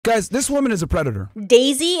Guys, this woman is a predator.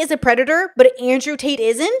 Daisy is a predator, but Andrew Tate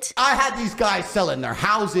isn't? I had these guys selling their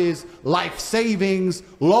houses, life savings,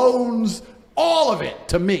 loans, all of it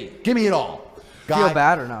to me. Give me it all. Guy, feel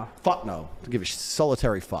bad or no? Fuck no. Give a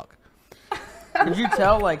solitary fuck. Could you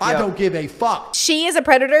tell, like, I don't give a fuck. She is a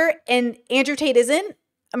predator and Andrew Tate isn't?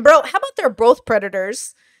 Bro, how about they're both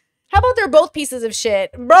predators? How about they're both pieces of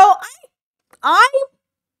shit? Bro,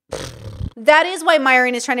 that is why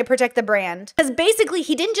Myron is trying to protect the brand. Because basically,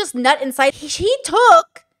 he didn't just nut inside. He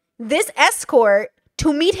took this escort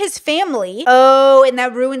to meet his family. Oh, and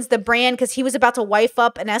that ruins the brand because he was about to wife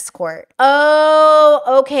up an escort.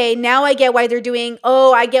 Oh, okay. Now I get why they're doing,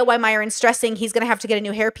 I get why Myron's stressing he's going to have to get a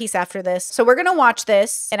new hairpiece after this. So we're going to watch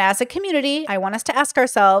this. And as a community, I want us to ask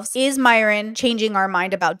ourselves, is Myron changing our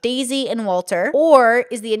mind about Daisy and Walter? Or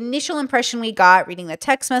is the initial impression we got reading the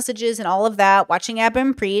text messages and all of that, watching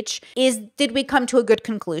Abim preach, did we come to a good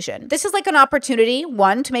conclusion? This is like an opportunity,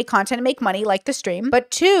 one, to make content and make money like the stream, but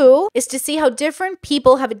two, is to see how different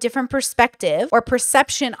people have a different perspective or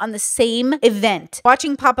perception on the same event.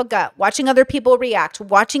 Watching Papa Gut, watching other people react,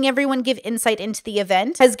 watching everyone give insight into the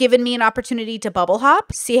event has given me an opportunity to bubble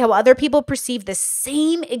hop, see how other people perceive the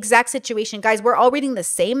same exact situation. Guys, we're all reading the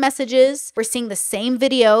same messages, we're seeing the same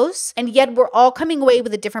videos, and yet we're all coming away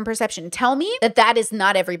with a different perception. Tell me that that is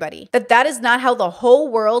not everybody, that is not how the whole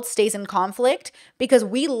world stays in conflict, because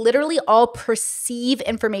we literally all perceive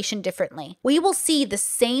information differently. We will see the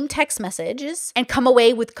same text messages and come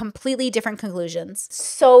away with completely different conclusions.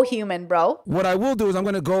 So human, bro. What I will do is I'm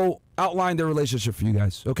going to go outline their relationship for you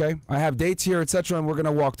guys, okay? I have dates here, etc., and we're going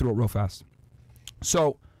to walk through it real fast.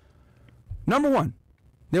 So, number one,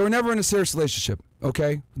 they were never in a serious relationship,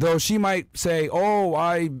 okay? Though she might say, oh,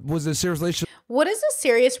 I was in a serious relationship. What does a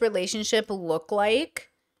serious relationship look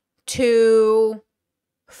like to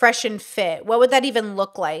Fresh and Fit? What would that even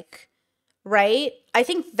look like? Right? I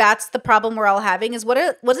think that's the problem we're all having is what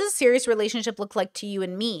does a serious relationship look like to you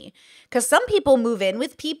and me? Because some people move in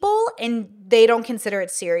with people and they don't consider it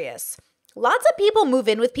serious. Lots of people move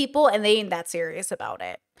in with people and they ain't that serious about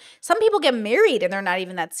it. Some people get married and they're not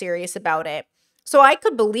even that serious about it. So I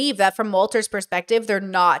could believe that from Walter's perspective, they're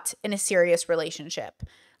not in a serious relationship.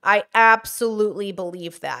 I absolutely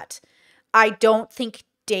believe that. I don't think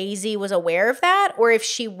Daisy was aware of that, or if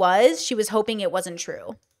she was hoping it wasn't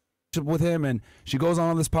true. With him, and she goes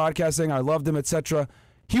on this podcast saying I loved him, etc.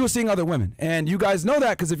 He was seeing other women, and you guys know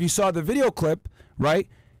that because if you saw the video clip, right,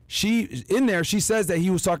 she says that he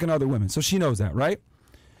was talking to other women, so she knows that, right?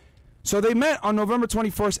 So they met on November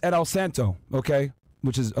 21st at El Santo, okay,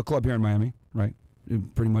 which is a club here in Miami, right?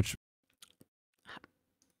 Pretty much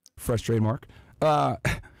fresh trademark.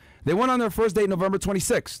 They went on their first date November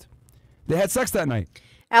 26th. They had sex that night.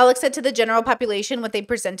 Alex said to the general population what they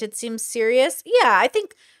presented seems serious. Yeah, I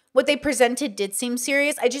think what they presented did seem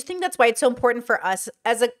serious. I just think that's why it's so important for us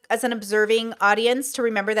as an observing audience to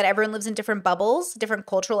remember that everyone lives in different bubbles, different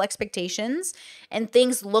cultural expectations, and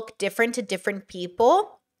things look different to different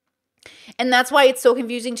people. And that's why it's so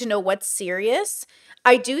confusing to know what's serious.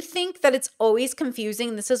 I do think that it's always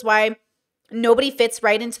confusing. This is why nobody fits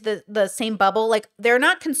right into the same bubble. Like, they're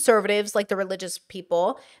not conservatives like the religious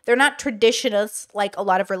people. They're not traditionalists like a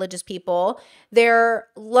lot of religious people. They're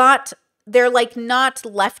like not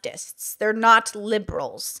leftists. They're not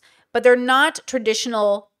liberals, but they're not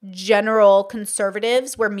traditional general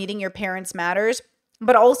conservatives where meeting your parents matters.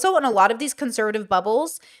 But also in a lot of these conservative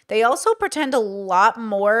bubbles, they also pretend a lot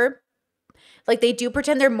more, like they do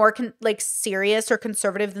pretend they're more serious or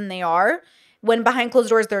conservative than they are, when behind closed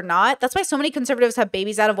doors they're not. That's why so many conservatives have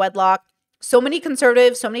babies out of wedlock. So many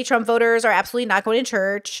conservatives, so many Trump voters are absolutely not going to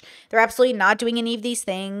church. They're absolutely not doing any of these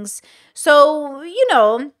things. So, you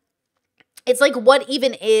know, it's like, what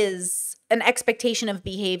even is an expectation of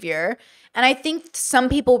behavior? And I think some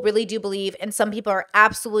people really do believe, and some people are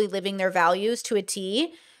absolutely living their values to a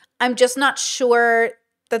T. I'm just not sure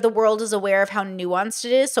that the world is aware of how nuanced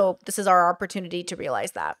it is. So this is our opportunity to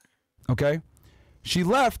realize that. Okay. She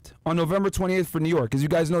left on November 28th for New York. As you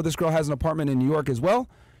guys know, this girl has an apartment in New York as well.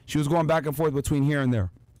 She was going back and forth between here and there.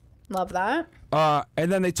 Love that. And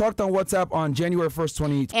then they talked on WhatsApp on January 1st,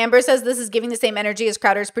 2024. Amber says this is giving the same energy as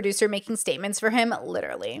Crowder's producer making statements for him,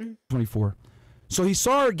 literally. 24. So he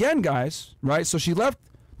saw her again, guys, right? So she left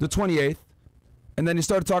the 28th, and then he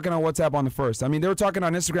started talking on WhatsApp on the 1st. I mean, they were talking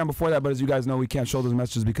on Instagram before that, but as you guys know, we can't show those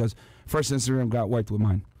messages because first Instagram got wiped with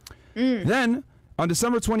mine. Then on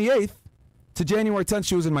December 28th to January 10th,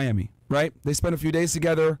 she was in Miami, right? They spent a few days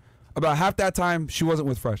together. About half that time, she wasn't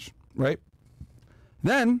with Fresh, right?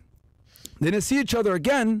 Then they didn't see each other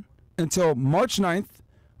again until March 9th,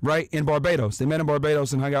 right, in Barbados. They met in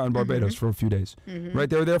Barbados and hung out in Barbados for a few days, right?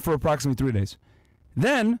 They were there for approximately 3 days.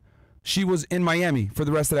 Then she was in Miami for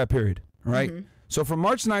the rest of that period, right? So from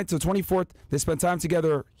March 9th to 24th, they spent time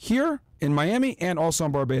together here in Miami and also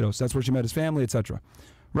in Barbados. That's where she met his family, etc.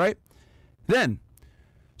 Right? Then,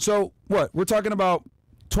 so what? We're talking about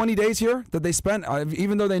 20 days here that they spent,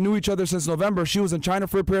 even though they knew each other since November. She was in China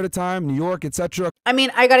for a period of time, New York, etc. I mean,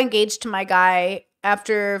 I got engaged to my guy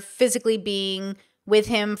after physically being with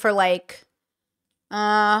him for like,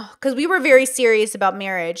 because we were very serious about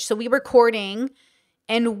marriage. So we were courting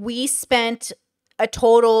and we spent a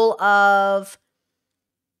total of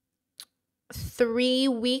 3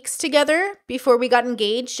 weeks together before we got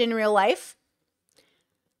engaged in real life.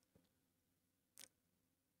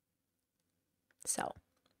 So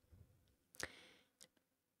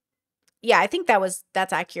yeah, I think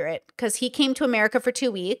that's accurate because he came to America for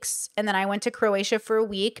 2 weeks and then I went to Croatia for a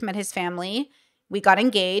week, met his family. We got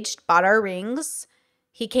engaged, bought our rings.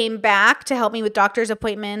 He came back to help me with doctor's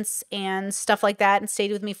appointments and stuff like that and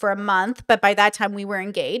stayed with me for a month. But by that time we were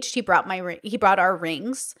engaged. He brought our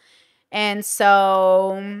rings. And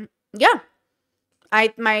so, yeah.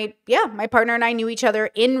 My partner and I knew each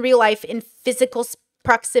other in real life in physical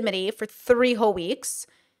proximity for 3 whole weeks.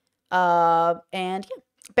 And yeah.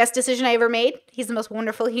 Best decision I ever made. He's the most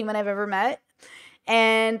wonderful human I've ever met.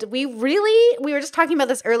 And we were just talking about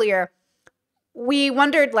this earlier. We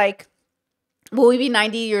wondered, like, will we be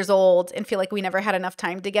 90 years old and feel like we never had enough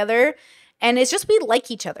time together? And it's just we like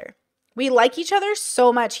each other. We like each other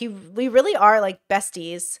so much. We really are like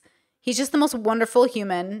besties. He's just the most wonderful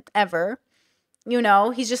human ever. You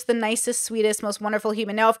know, he's just the nicest, sweetest, most wonderful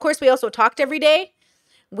human. Now, of course, we also talked every day.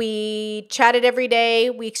 We chatted every day.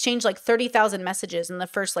 We exchanged like 30,000 messages in the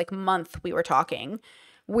first like month we were talking.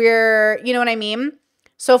 You know what I mean?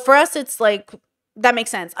 So for us, it's like, that makes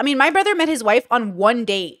sense. I mean, my brother met his wife on 1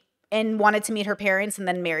 date and wanted to meet her parents and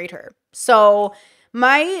then married her. So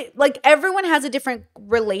everyone has a different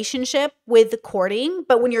relationship with courting,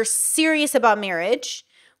 but when you're serious about marriage,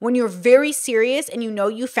 when you're very serious and you know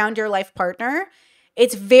you found your life partner,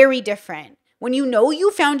 it's very different. When you know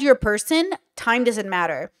you found your person, time doesn't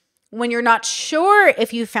matter. When you're not sure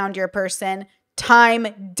if you found your person,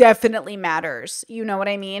 time definitely matters. You know what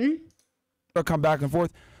I mean? They'll come back and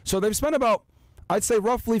forth. So they've spent about, I'd say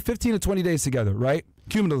roughly 15 to 20 days together, right?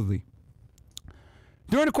 Cumulatively.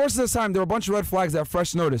 During the course of this time, there were a bunch of red flags that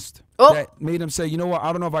Fresh noticed that made him say, you know what,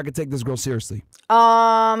 I don't know if I could take this girl seriously.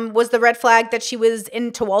 Was the red flag that she was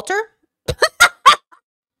into Walter?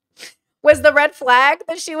 Was the red flag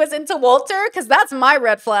that she was into Walter? Because that's my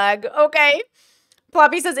red flag, okay?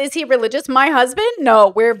 Ploppy says, is he religious? My husband? No,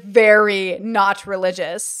 we're very not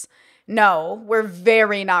religious. No, we're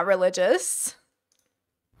very not religious.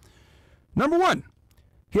 Number one,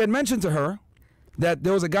 he had mentioned to her that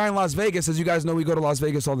there was a guy in Las Vegas. As you guys know, we go to Las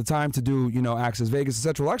Vegas all the time to do, Access Vegas,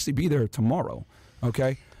 etc. We'll actually be there tomorrow,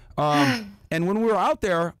 okay? And when we were out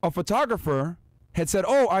there, a photographer had said,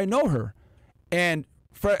 oh, I know her. And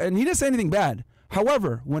he didn't say anything bad.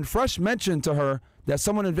 However, when Fresh mentioned to her that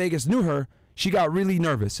someone in Vegas knew her, she got really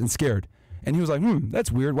nervous and scared. And he was like,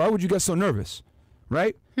 that's weird. Why would you get so nervous?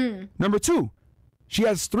 Right? Number two, she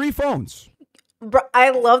has 3 phones. Bro,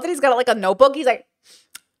 I love that he's got like a notebook. He's like,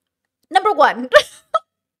 number 1.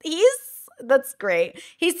 That's great.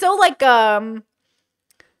 He's so like,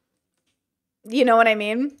 you know what I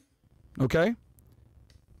mean? Okay.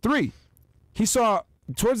 3, he saw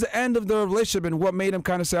towards the end of the relationship, and what made him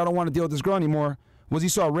kind of say, I don't want to deal with this girl anymore, was he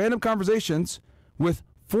saw random conversations with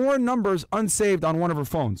 4 numbers unsaved on one of her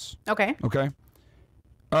phones. Okay. Okay.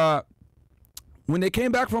 When they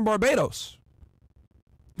came back from Barbados,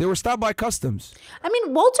 they were stopped by customs. I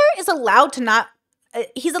mean, Walter is allowed to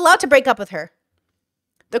he's allowed to break up with her.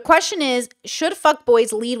 The question is, should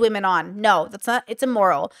fuckboys lead women on? No, that's not, it's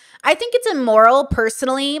immoral. I think it's immoral,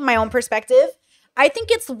 personally, my own perspective. I think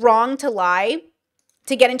it's wrong to lie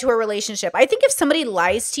to get into a relationship. I think if somebody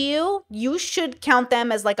lies to you, you should count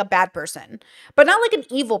them as like a bad person, but not like an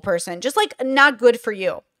evil person, just like not good for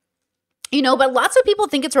you. But lots of people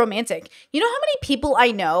think it's romantic. You know how many people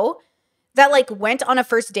I know that like went on a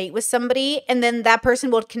first date with somebody and then that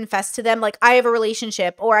person will confess to them like, I have a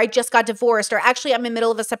relationship, or I just got divorced, or actually I'm in the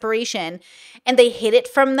middle of a separation, and they hid it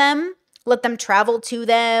from them, let them travel to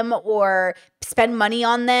them or spend money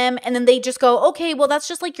on them. And then they just go, okay, well, that's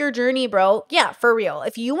just like your journey, bro. Yeah, for real.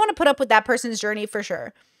 If you want to put up with that person's journey, for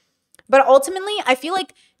sure. But ultimately, I feel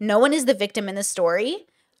like no one is the victim in this story.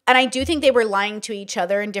 And I do think they were lying to each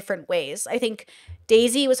other in different ways. I think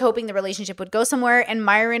Daisy was hoping the relationship would go somewhere, and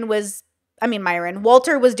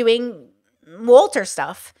Walter was doing Walter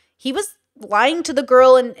stuff. He was lying to the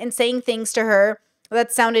girl and saying things to her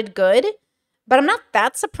that sounded good. But I'm not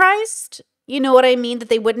that surprised, you know what I mean, that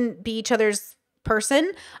they wouldn't be each other's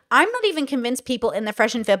person. I'm not even convinced people in the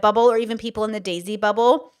Fresh and Fit bubble or even people in the Daisy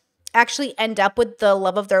bubble actually end up with the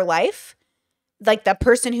love of their life. Like the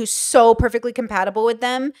person who's so perfectly compatible with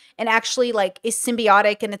them and actually like is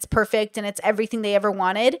symbiotic and it's perfect and it's everything they ever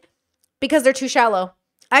wanted, because they're too shallow.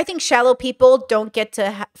 I think shallow people don't get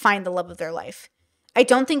to find the love of their life. I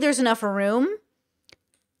don't think there's enough room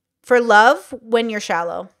for love when you're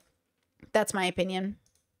shallow. That's my opinion.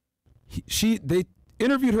 They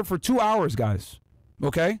interviewed her for 2 hours, guys.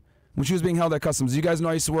 Okay, when she was being held at customs. You guys know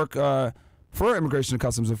I used to work for Immigration and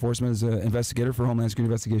Customs Enforcement as an investigator for Homeland Security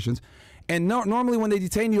investigations. And normally when they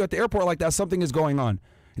detain you at the airport like that, something is going on.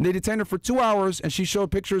 And they detained her for 2 hours, and she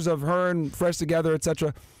showed pictures of her and Fresh together,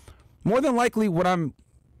 etc. More than likely, what I'm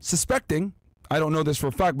suspecting, I don't know this for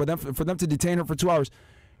a fact, but for them to detain her for 2 hours.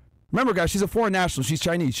 Remember, guys, she's a foreign national. She's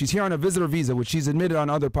Chinese. She's here on a visitor visa, which she's admitted on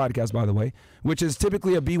other podcasts, by the way, which is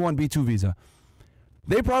typically a B1, B2 visa.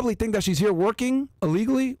 They probably think that she's here working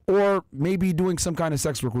illegally or maybe doing some kind of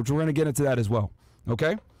sex work, which we're going to get into that as well.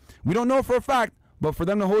 Okay? We don't know for a fact, but for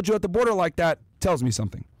them to hold you at the border like that tells me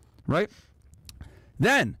something, right?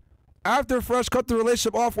 Then, after Fresh cut the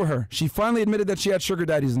relationship off with her, she finally admitted that she had sugar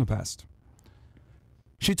daddies in the past.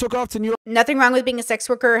 She took off to New York. Nothing wrong with being a sex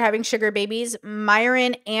worker or having sugar babies.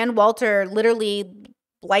 Myron and Walter literally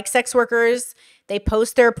like sex workers. They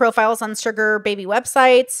post their profiles on sugar baby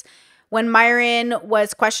websites. When Myron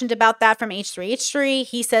was questioned about that from H3H3,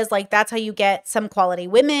 he says, like, that's how you get some quality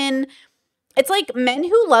women. It's like men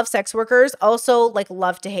who love sex workers also, like,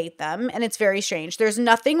 love to hate them. And it's very strange. There's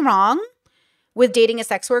nothing wrong with dating a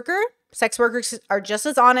sex worker. Sex workers are just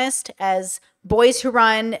as honest as boys who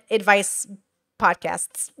run advice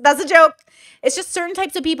podcasts. That's a joke. It's just certain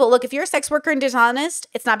types of people. Look, if you're a sex worker and dishonest,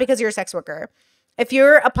 it's not because you're a sex worker. If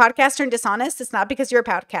you're a podcaster and dishonest, it's not because you're a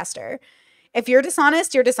podcaster. If you're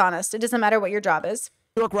dishonest, you're dishonest. It doesn't matter what your job is.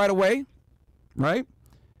 New York right away, right?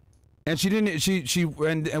 And she didn't.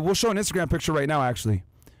 And we'll show an Instagram picture right now, actually,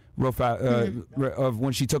 real fast, of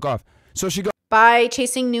when she took off. So she goes by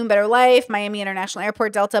chasing new and better life, Miami International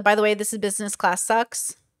Airport, Delta. By the way, this is business class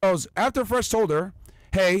sucks. After Fresh told her,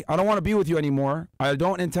 "Hey, I don't want to be with you anymore. I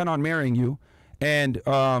don't intend on marrying you, and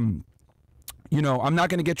you know, I'm not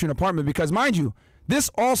going to get you an apartment because, mind you,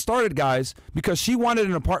 this all started, guys, because she wanted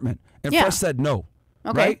an apartment." And Fresh said no,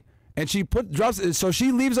 right? And she drops it, so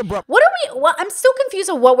she leaves abrupt. I'm still confused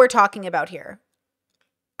on what we're talking about here.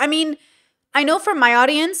 I mean, I know from my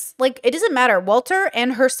audience, like, it doesn't matter. Walter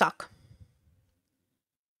and her suck.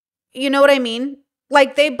 You know what I mean?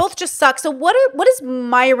 Like, they both just suck. So what is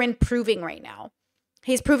Myron proving right now?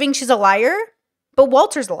 He's proving she's a liar, but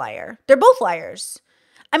Walter's a liar. They're both liars.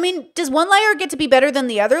 I mean, does one liar get to be better than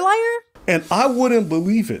the other liar? And I wouldn't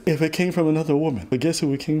believe it if it came from another woman. But guess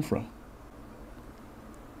who it came from?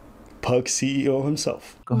 Pug CEO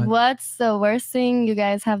himself. What's the worst thing you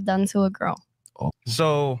guys have done to a girl?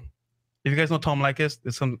 So, if you guys know Tom Likas,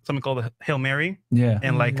 there's something called a Hail Mary. Yeah.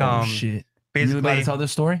 And like, shit. basically, You about to tell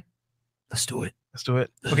this story? Let's do it. Let's do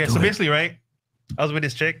it. Okay, so basically, right, I was with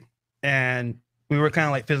this chick, and we were kind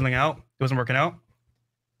of like fizzling out. It wasn't working out,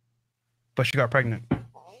 but she got pregnant.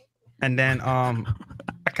 And then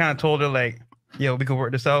I kind of told her, like, yo, we can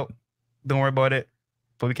work this out. Don't worry about it.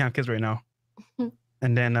 But we can't have kids right now.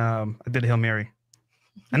 And then I did a Hail Mary.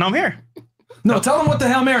 And now I'm here. No, tell them what the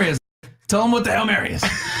Hail Mary is. Tell them what the Hail Mary is.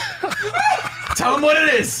 Tell them what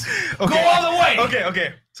it is. Okay. Go all the way.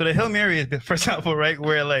 Okay. So the Hail Mary is, for example, right,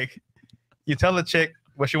 where, like, you tell the chick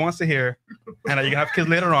what she wants to hear, and you can have kids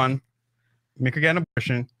later on, make her get an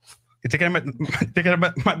abortion, you take her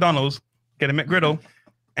to McDonald's, get a McGriddle,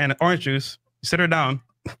 and an orange juice, you sit her down,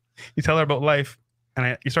 you tell her about life,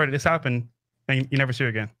 and you started this happen, and you never see her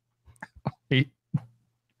again.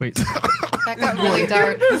 Wait. That got really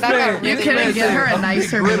dark. You couldn't get her a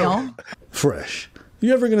nicer meal. Fresh.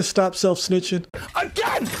 You ever gonna stop self-snitching?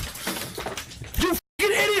 Again! You fucking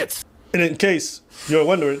idiots! And in case you're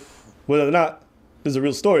wondering whether or not this is a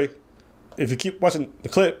real story, if you keep watching the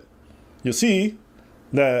clip, you'll see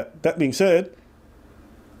that being said,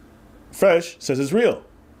 Fresh says it's real.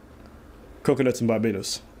 Coconuts in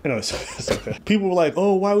Barbados. Anyways, it's okay. People were like,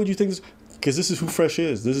 oh, why would you think this? Because this is who Fresh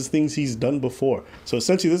is. This is things he's done before. So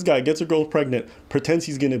essentially, this guy gets a girl pregnant, pretends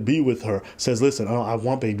he's going to be with her, says, listen, I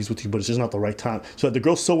want babies with you, but it's just not the right time. So that the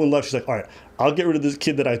girl's so in love, she's like, all right, I'll get rid of this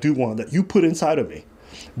kid that I do want, that you put inside of me.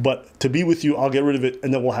 But to be with you, I'll get rid of it,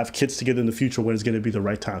 and then we'll have kids together in the future when it's going to be the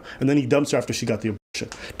right time. And then he dumps her after she got the abortion.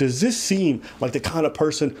 Does this seem like the kind of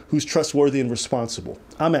person who's trustworthy and responsible?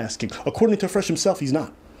 I'm asking. According to Fresh himself, he's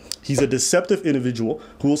not. He's a deceptive individual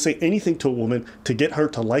who will say anything to a woman to get her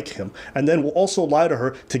to like him, and then will also lie to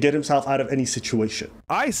her to get himself out of any situation.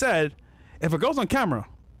 I said, if it goes on camera,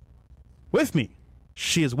 with me,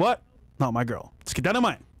 she is what? Not my girl. Let's get that in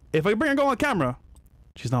mind. If I bring a girl on camera,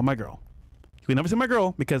 she's not my girl. You never see my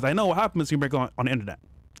girl because I know what happens when you bring her on the internet.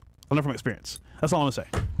 I'll learn from experience. That's all I'm gonna say.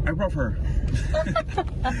 I love her.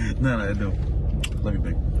 No, I don't. Love you,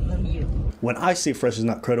 babe. Love you. When I say Fresh is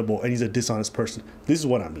not credible and he's a dishonest person, this is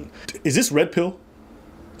what I mean. Is this red pill?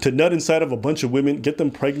 To nut inside of a bunch of women, get them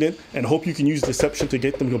pregnant, and hope you can use deception to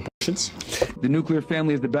get them abortions? The nuclear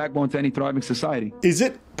family is the backbone to any thriving society. Is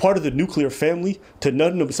it part of the nuclear family to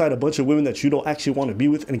nut inside a bunch of women that you don't actually want to be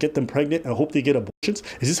with and get them pregnant and hope they get abortions?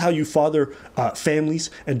 Is this how you father families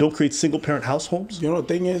and don't create single-parent households? You know, the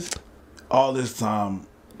thing is, all this time,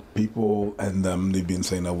 people and them, they've been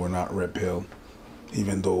saying that we're not red pill,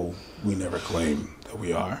 even though we never claim that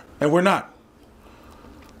we are. And we're not.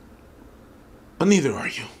 But neither are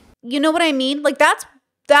you. You know what I mean? Like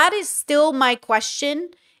that is still my question,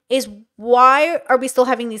 is why are we still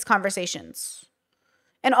having these conversations?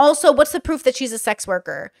 And also, what's the proof that she's a sex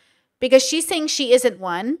worker? Because she's saying she isn't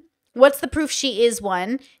one. What's the proof she is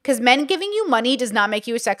one? Because men giving you money does not make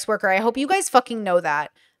you a sex worker. I hope you guys fucking know that.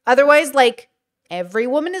 Otherwise, like, every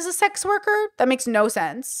woman is a sex worker? That makes no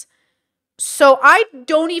sense. So I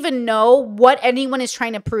don't even know what anyone is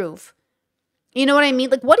trying to prove. You know what I mean?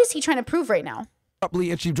 Like, what is he trying to prove right now?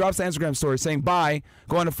 And she drops the Instagram story saying bye,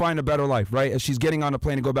 going to find a better life, right? As she's getting on a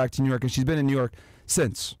plane to go back to New York, and she's been in New York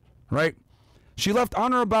since, right? She left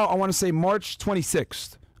on or about, I want to say March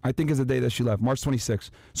 26th, I think is the day that she left, March 26th.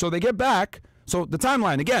 So they get back. So the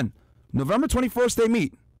timeline, again, November 21st, they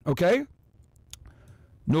meet, okay?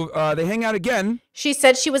 No, they hang out again. She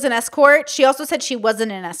said she was an escort. She also said she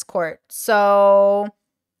wasn't an escort. So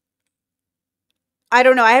I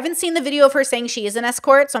don't know. I haven't seen the video of her saying she is an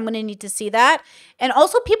escort, so I'm going to need to see that. And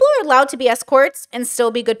also, people are allowed to be escorts and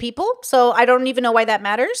still be good people. So I don't even know why that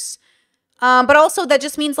matters. But also, that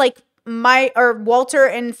just means like Walter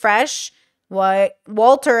and Fresh,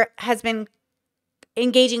 Walter has been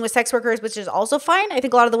engaging with sex workers, which is also fine. I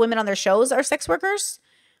think a lot of the women on their shows are sex workers.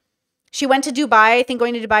 She went to Dubai. I think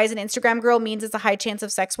going to Dubai as an Instagram girl means it's a high chance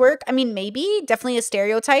of sex work. I mean, maybe. Definitely a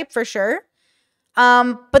stereotype for sure.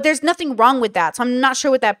 But there's nothing wrong with that. So I'm not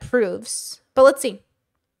sure what that proves. But let's see.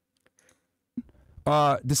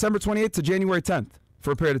 December 28th to January 10th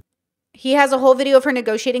for a period of... He has a whole video of her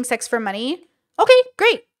negotiating sex for money. Okay,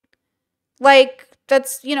 great. Like,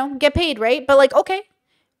 that's, you know, get paid, right? But like, okay.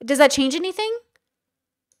 Does that change anything?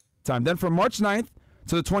 Time. Then from March 9th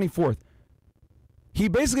to the 24th, he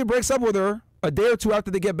basically breaks up with her a day or two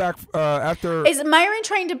after they get back after... Is Myron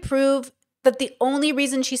trying to prove that the only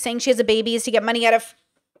reason she's saying she has a baby is to get money out of...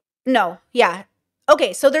 No. Yeah.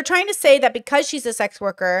 Okay, so they're trying to say that because she's a sex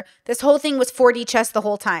worker, this whole thing was 4D chess the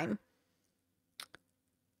whole time.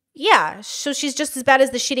 Yeah, so she's just as bad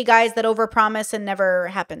as the shitty guys that overpromise and never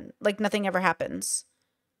happen. Like, nothing ever happens.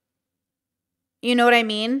 You know what I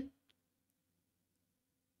mean?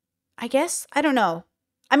 I guess? I don't know.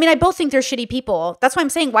 I mean, I both think they're shitty people. That's why I'm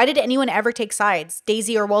saying, why did anyone ever take sides?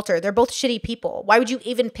 Daisy or Walter? They're both shitty people. Why would you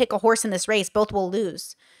even pick a horse in this race? Both will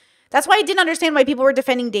lose. That's why I didn't understand why people were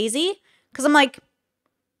defending Daisy. Because I'm like,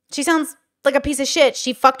 she sounds like a piece of shit.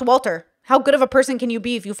 She fucked Walter. How good of a person can you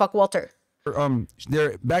be if you fuck Walter?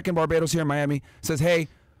 They're back in Barbados here in Miami. Says, hey,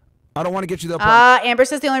 I don't want to get you the... Amber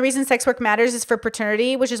says the only reason sex work matters is for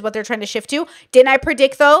paternity, which is what they're trying to shift to. Didn't I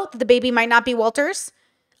predict, though, that the baby might not be Walter's?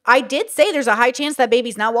 I did say there's a high chance that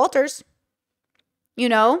baby's not Walter's. You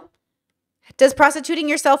know? Does prostituting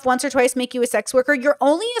yourself once or twice make you a sex worker? You're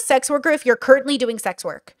only a sex worker if you're currently doing sex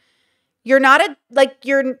work. You're not a, like,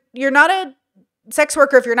 you're not a sex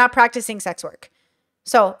worker if you're not practicing sex work.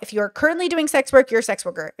 So if you're currently doing sex work, you're a sex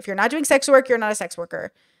worker. If you're not doing sex work, you're not a sex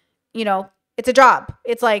worker. You know, it's a job.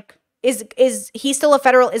 It's like, is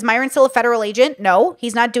Myron still a federal agent? No,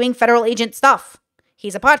 he's not doing federal agent stuff.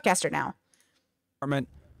 He's a podcaster now.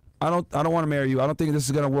 I don't want to marry you. I don't think this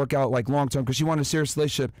is going to work out like long term because she wanted a serious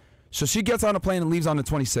relationship. So she gets on a plane and leaves on the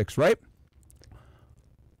 26th, right?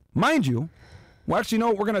 Mind you, well, actually, no,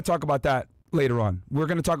 we're going to talk about that later on. We're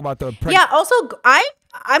going to talk about the... Yeah, also, I'm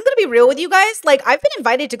going to be real with you guys. Like, I've been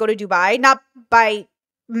invited to go to Dubai, not by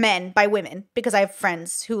men, by women, because I have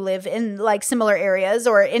friends who live in like similar areas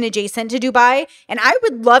or in adjacent to Dubai. And I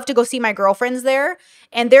would love to go see my girlfriends there.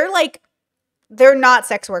 And they're not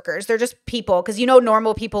sex workers. They're just people. Because, you know,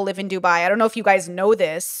 normal people live in Dubai. I don't know if you guys know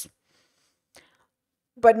this.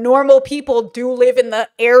 But normal people do live in the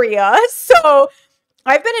area. So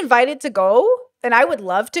I've been invited to go. And I would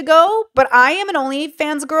love to go. But I am an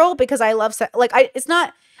OnlyFans girl because I love sex. Like,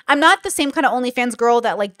 I'm not the same kind of OnlyFans girl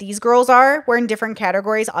that like these girls are. We're in different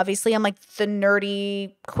categories. Obviously, I'm like the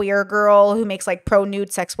nerdy queer girl who makes like pro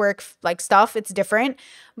nude sex work like stuff. It's different.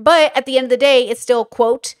 But at the end of the day, it's still,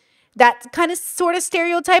 quote, that kind of sort of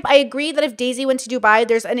stereotype. I agree that if Daisy went to Dubai,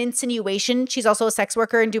 there's an insinuation she's also a sex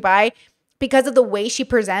worker in Dubai because of the way she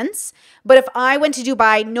presents. But if I went to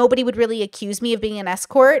Dubai, nobody would really accuse me of being an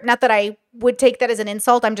escort. Not that I would take that as an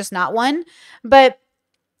insult. I'm just not one. But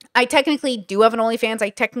I technically do have an OnlyFans. I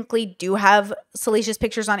technically do have salacious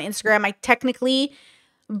pictures on Instagram.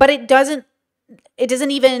 But it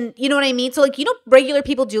doesn't even, you know what I mean? So like, you know, regular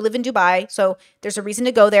people do live in Dubai. So there's a reason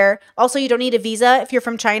to go there. Also, you don't need a visa if you're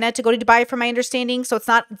from China to go to Dubai, from my understanding. So it's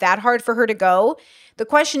not that hard for her to go. The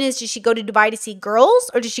question is, did she go to Dubai to see girls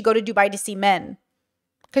or did she go to Dubai to see men?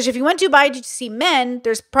 Because if you went to Dubai to see men,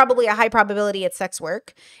 there's probably a high probability it's sex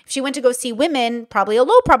work. If she went to go see women, probably a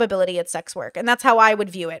low probability it's sex work. And that's how I would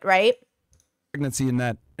view it, right? Pregnancy in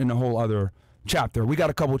a whole other chapter. We got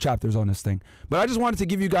a couple chapters on this thing. But I just wanted to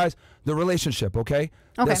give you guys the relationship, okay?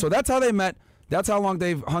 Okay. So that's how they met. That's how long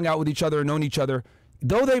they've hung out with each other and known each other.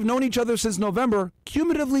 Though they've known each other since November,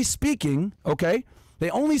 cumulatively speaking, okay, they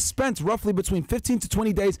only spent roughly between 15 to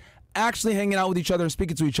 20 days actually hanging out with each other and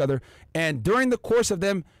speaking to each other. And during the course of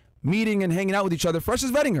them meeting and hanging out with each other, Fresh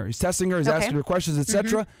is vetting her. He's testing her. He's asking her questions,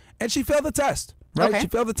 etc. And she failed the test, right? Okay. She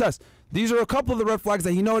failed the test. These are a couple of the red flags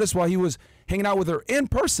that he noticed while he was hanging out with her in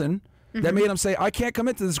person that made him say, I can't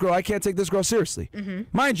commit to this girl. I can't take this girl seriously.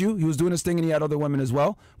 Mind you, he was doing his thing and he had other women as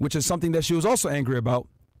well, which is something that she was also angry about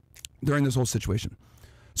during this whole situation.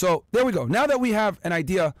 So there we go. Now that we have an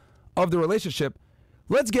idea of the relationship,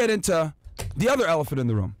 let's get into the other elephant in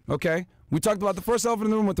the room, okay? We talked about the first elephant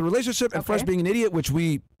in the room with the relationship and Fresh being an idiot, which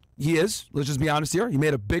he is. Let's just be honest here. He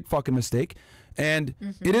made a big fucking mistake. And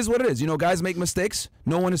it is what it is. You know, guys make mistakes.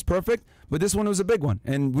 No one is perfect. But this one was a big one.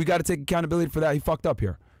 And we got to take accountability for that. He fucked up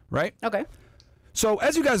here, right? Okay. So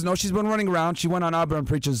as you guys know, she's been running around. She went on Abba and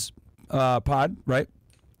Preach's pod, right?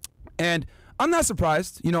 And I'm not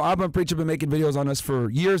surprised. You know, Abba and Preach have been making videos on us for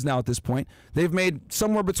years now at this point. They've made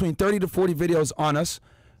somewhere between 30 to 40 videos on us.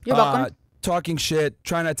 You're welcome. Talking shit,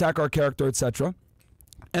 trying to attack our character, etc.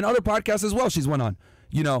 And other podcasts as well she's went on.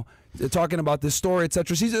 You know, talking about this story,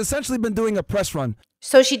 etc. She's essentially been doing a press run.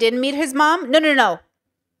 So she didn't meet his mom? No.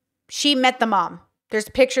 She met the mom. There's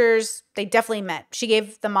pictures. They definitely met. She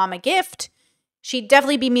gave the mom a gift. She'd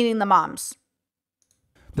definitely be meeting the moms.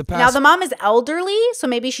 Now, the mom is elderly, so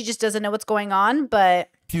maybe she just doesn't know what's going on, but...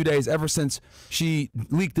 few days ever since she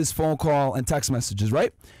leaked this phone call and text messages,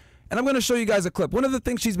 right? And I'm going to show you guys a clip. One of the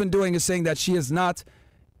things she's been doing is saying that she is not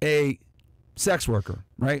a sex worker,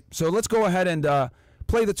 right? So let's go ahead and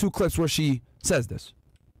play the two clips where she says this.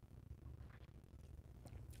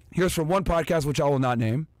 Here's from one podcast, which I will not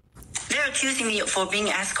name. They're accusing me for being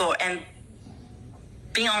an escort and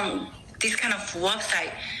being on this kind of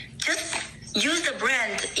website. Just use the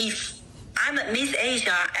brand. If I'm a Miss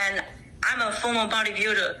Asia and I'm a former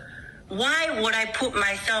bodybuilder, why would I put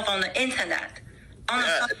myself on the internet? On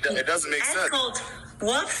It doesn't make sense. Escort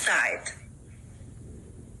website.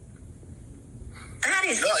 That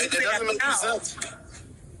is it doesn't make sense.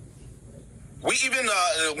 We even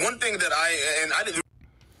one thing that I didn't.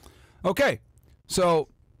 Okay, so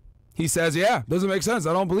he says, yeah, doesn't make sense.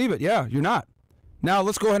 I don't believe it. Yeah, you're not. Now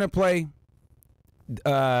let's go ahead and play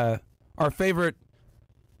our favorite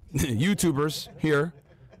YouTubers here,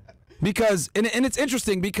 because and it's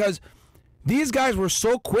interesting because these guys were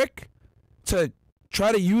so quick to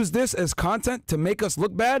try to use this as content to make us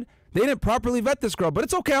look bad. They didn't properly vet this girl, but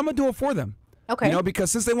it's okay. I'm gonna do it for them. Okay. You know,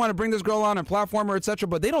 because since they want to bring this girl on and platform her, etc.,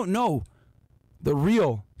 but they don't know the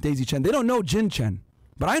real Daisy Chen. They don't know Jin Chen,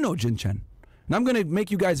 but I know Jin Chen. And I'm going to make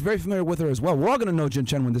you guys very familiar with her as well. We're all going to know Jin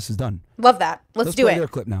Chen when this is done. Love that. Let's do play it. Their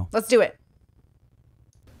clip now. Let's do it.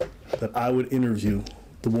 That I would interview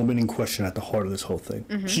the woman in question at the heart of this whole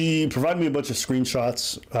thing. She provided me a bunch of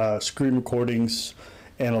screenshots, screen recordings,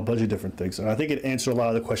 and a bunch of different things. And I think it answered a lot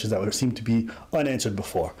of the questions that would seem to be unanswered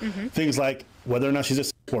before. Things like whether or not she's a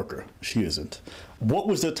sex worker. She isn't. What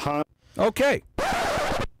was the time? Okay.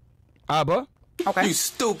 Abba. Okay. You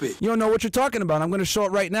stupid. You don't know what you're talking about. I'm going to show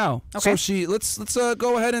it right now. Okay. So let's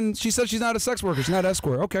go ahead and she said she's not a sex worker. She's not an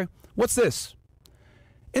escort. Okay. What's this?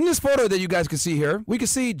 In this photo that you guys can see here, we can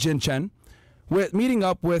see Jin Chen meeting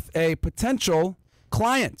up with a potential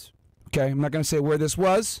client. Okay. I'm not going to say where this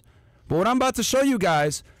was, but what I'm about to show you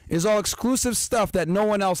guys is all exclusive stuff that no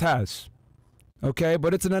one else has. Okay.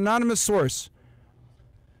 But it's an anonymous source.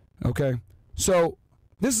 Okay. So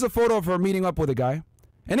this is a photo of her meeting up with a guy,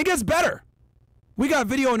 and it gets better. We got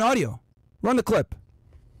video and audio. Run the clip.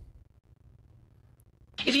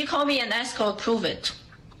 If you call me an escort, prove it.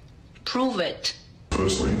 Prove it.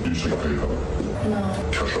 Firstly, do you take PayPal?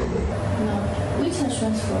 No. Cash only? No. We can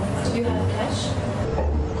transfer. Do you have cash? I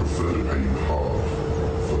would prefer to pay you half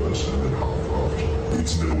first and then half after.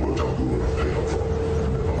 It's never worked out good when I pay up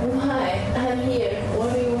front. here.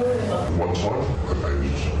 What are you worried about? One time, I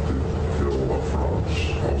paid the girl up front.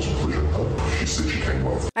 I was pleasure. She said she came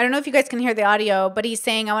up. I don't know if you guys can hear the audio, but he's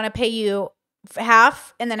saying, I want to pay you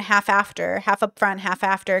half and then half after, half up front, half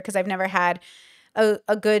after, because I've never had a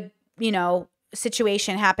good, you know,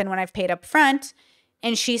 situation happen when I've paid up front.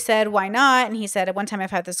 And she said, why not? And he said, at one time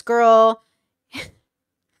I've had this girl.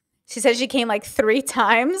 She said she came like 3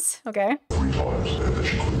 times. Okay. 3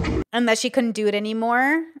 times, and that she couldn't do it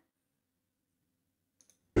anymore.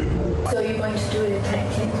 So you're going to do it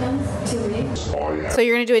 10 times to me? So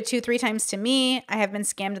you're going to do it 2-3 times to me. I have been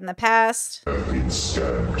scammed in the past. I've been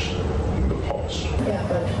scammed in the past. Yeah,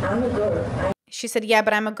 but I'm a girl. She said, yeah,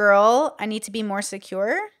 but I'm a girl. I need to be more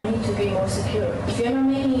secure. I need to be more secure. If you're not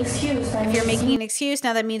making an excuse, then if you're making an excuse,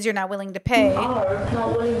 now that means you're not willing to pay. You are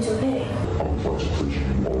not willing to pay.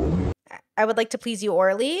 I would like to please you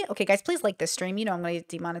orally. Okay, guys, please like this stream. You know I'm going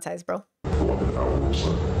to demonetize, bro.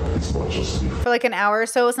 For like an hour or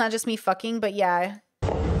so. It's not just me fucking, but yeah.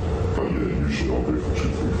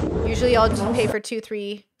 Usually I'll just pay for 2,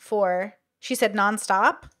 3, 4. She said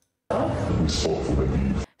nonstop.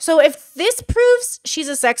 So if this proves she's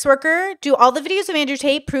a sex worker, do all the videos of Andrew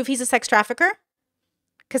Tate prove he's a sex trafficker?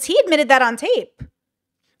 Because he admitted that on tape.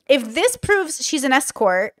 If this proves she's an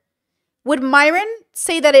escort, would Myron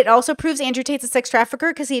say that it also proves Andrew Tate's a sex trafficker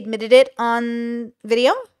because he admitted it on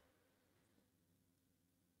video?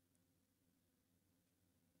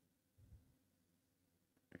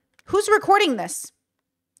 Who's recording this?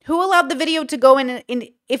 Who allowed the video to go in?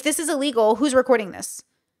 If this is illegal, who's recording this?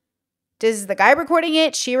 Is the guy recording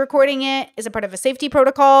it? She recording it? Is it part of a safety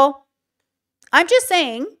protocol? I'm just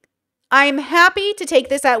saying, I'm happy to take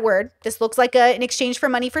this at word. This looks like an exchange for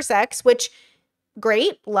money for sex, which,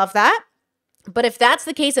 great, love that. But if that's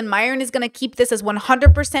the case and Myron is going to keep this as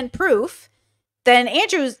 100% proof, then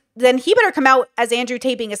he better come out as Andrew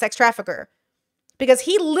Tate being a sex trafficker. Because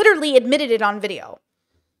he literally admitted it on video.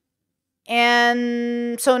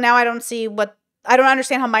 And so now I don't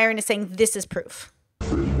understand how Myron is saying this is proof.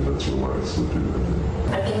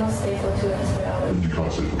 I cannot stay for 2 or 3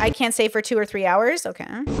 hours. I can't stay for 2 or 3 hours? Okay.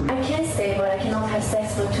 I can stay, but I cannot have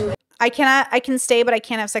sex for 2. I can stay, but I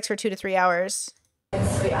can't have sex for 2 to 3 hours.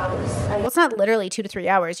 It's 3 hours. Well, it's not literally 2 to 3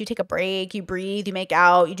 hours. You take a break, you breathe, you make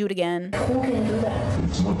out, you do it again. Who can do that?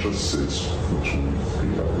 It's not just sex for 2 to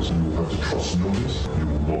 3 hours. You will have to trust me on this. You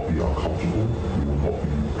will not be uncomfortable. You will not be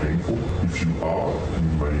painful. If you are, you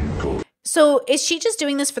may go. So is she just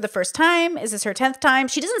doing this for the first time? Is this her 10th time?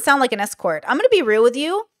 She doesn't sound like an escort. I'm going to be real with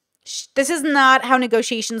you. This is not how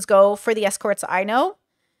negotiations go for the escorts I know.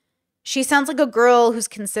 She sounds like a girl who's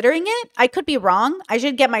considering it. I could be wrong. I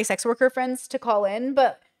should get my sex worker friends to call in,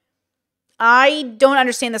 but I don't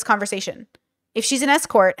understand this conversation. If she's an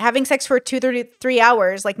escort, having sex for 2 to 3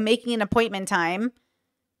 hours, like making an appointment time,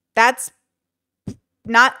 that's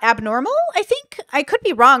not abnormal, I think. I could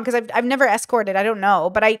be wrong because I've never escorted. I don't know.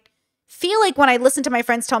 But I feel like when I listen to my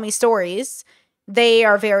friends tell me stories,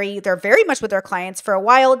 they're very much with their clients for a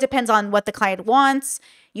while. It depends on what the client wants.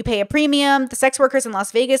 You pay a premium. The sex workers in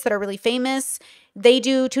Las Vegas that are really famous, they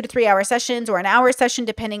do 2 to 3 hour sessions or an hour session,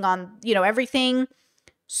 depending on, everything.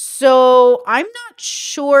 So I'm not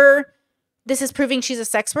sure this is proving she's a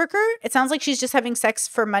sex worker. It sounds like she's just having sex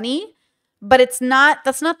for money, but that's not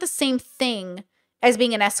the same thing as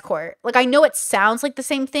being an escort. Like, I know it sounds like the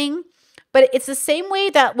same thing, but it's the same way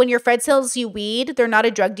that when your friend sells you weed, they're not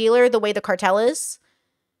a drug dealer the way the cartel is.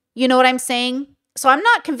 You know what I'm saying? So I'm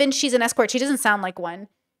not convinced she's an escort. She doesn't sound like one.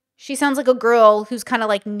 She sounds like a girl who's kind of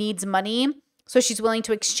like needs money, so she's willing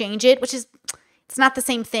to exchange it, which is, it's not the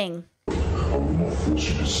same thing. You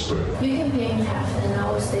can pay me half and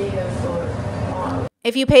I will stay here for 1 hour.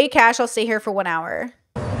 If you pay cash, I'll stay here for 1 hour.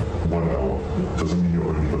 1 hour doesn't mean you're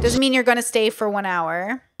only Doesn't mean you're going to stay for 1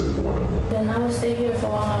 hour. Then I will stay here for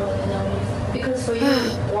 1 hour and I'll leave. Because for you,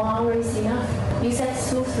 1 hour is enough. You said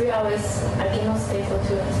 2-3 hours. I cannot stay for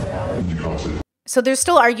 2 and 3 hours. You can't stay. So they're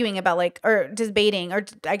still arguing about or debating, or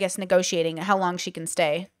I guess negotiating how long she can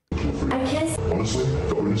stay. I can't. Honestly,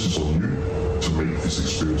 the onus is on you to make this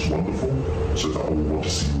experience wonderful so that I will want to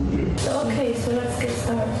see you again. Okay, so let's get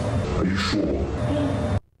started. Are you sure? Yeah.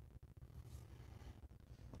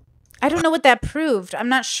 I don't know what that proved. I'm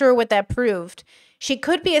not sure what that proved. She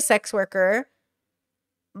could be a sex worker,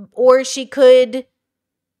 or she could,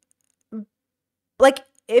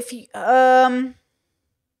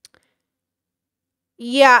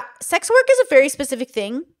 yeah, sex work is a very specific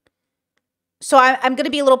thing. So I'm going to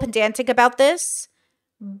be a little pedantic about this.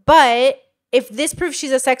 But if this proves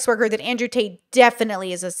she's a sex worker, then Andrew Tate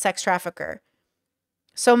definitely is a sex trafficker.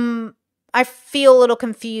 So I feel a little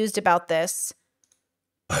confused about this.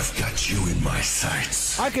 I've got you in my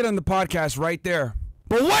sights. I could end the podcast right there.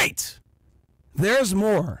 But wait! There's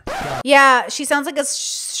more. Yeah, she sounds like a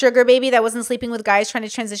sugar baby that wasn't sleeping with guys trying to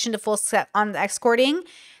transition to full set on escorting.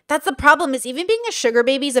 That's the problem, is even being a sugar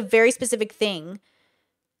baby is a very specific thing.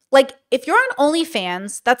 Like, if you're on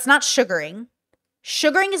OnlyFans, that's not sugaring.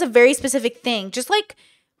 Sugaring is a very specific thing. Just like,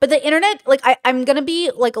 but the internet, like, I'm going to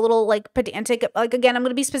be like a little like pedantic. Like, again, I'm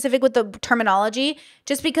going to be specific with the terminology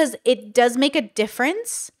just because it does make a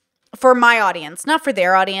difference for my audience, not for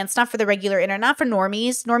their audience, not for the regular internet, not for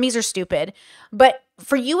normies. Normies are stupid. But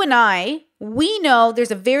for you and I, we know there's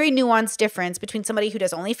a very nuanced difference between somebody who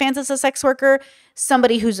does OnlyFans as a sex worker,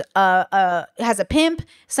 somebody who's has a pimp,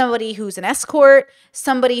 somebody who's an escort,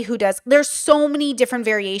 somebody who does. There's so many different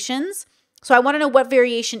variations. So I want to know, what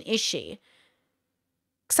variation is she?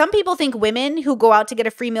 Some people think women who go out to get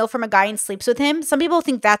a free meal from a guy and sleeps with him, some people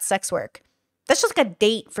think that's sex work. That's just like a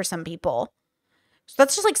date for some people. So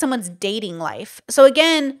that's just like someone's dating life. So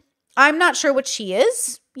again, I'm not sure what she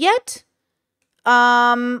is yet.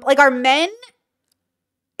 Like, are men,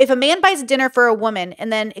 if a man buys dinner for a woman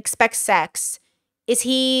and then expects sex, is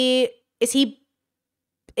he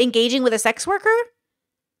engaging with a sex worker?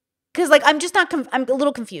 Because like, I'm just not, I'm a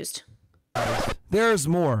little confused. There's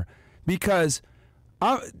more, because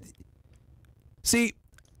see,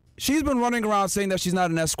 she's been running around saying that she's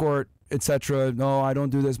not an escort, etc. No, I don't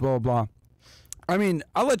do this, blah, blah, blah. I mean,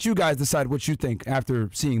 I'll let you guys decide what you think after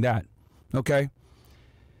seeing that, okay?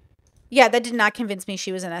 Yeah, that did not convince me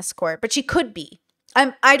she was an escort, but she could be.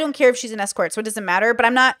 I don't care if she's an escort, so it doesn't matter, but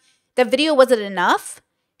I'm not, the video wasn't enough.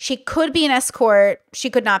 She could be an escort, she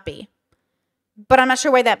could not be. But I'm not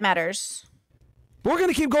sure why that matters. We're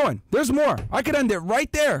going to keep going. There's more. I could end it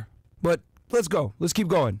right there, but let's go. Let's keep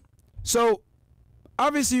going. So,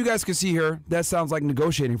 obviously you guys can see here, that sounds like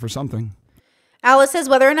negotiating for something. Alice says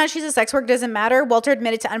whether or not she's a sex worker doesn't matter. Walter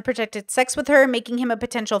admitted to unprotected sex with her, making him a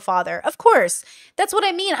potential father. Of course. That's what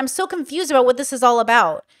I mean. I'm so confused about what this is all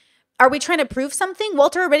about. Are we trying to prove something?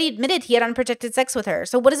 Walter already admitted he had unprotected sex with her.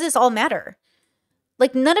 So what does this all matter?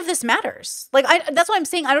 Like, none of this matters. Like, that's what I'm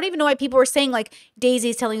saying. I don't even know why people were saying, like,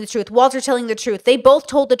 Daisy's telling the truth, Walter's telling the truth. They both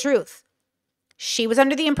told the truth. She was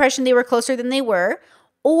under the impression they were closer than they were,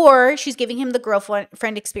 or she's giving him the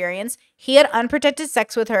girlfriend experience. He had unprotected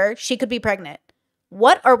sex with her. She could be pregnant.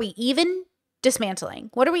 What are we even dismantling?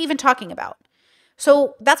 What are we even talking about?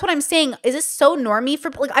 So that's what I'm saying. Is this so normie for,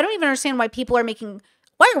 like, I don't even understand why people are making,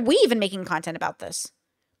 why are we even making content about this?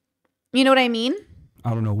 You know what I mean?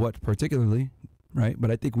 I don't know what particularly, right?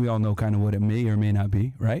 But I think we all know kind of what it may or may not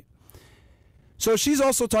be, right? So she's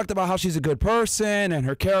also talked about how she's a good person and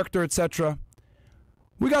her character, etc.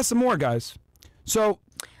 We got some more, guys. So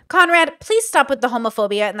Conrad, please stop with the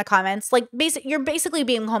homophobia in the comments. Like, you're basically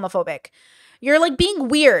being homophobic. You're like being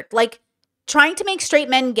weird. Like, trying to make straight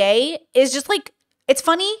men gay is just like, it's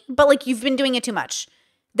funny, but like, you've been doing it too much.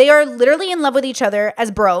 They are literally in love with each other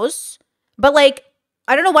as bros. But like,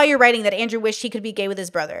 I don't know why you're writing that Andrew wished he could be gay with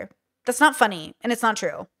his brother. That's not funny, and it's not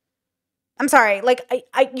true. I'm sorry. Like,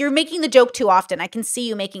 you're making the joke too often. I can see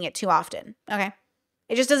you making it too often. Okay?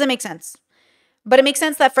 It just doesn't make sense. But it makes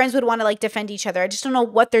sense that friends would want to like defend each other. I just don't know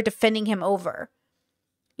what they're defending him over.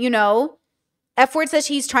 You know? F-Word says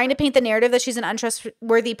he's trying to paint the narrative that she's an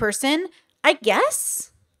untrustworthy person. I guess.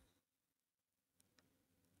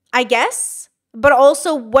 But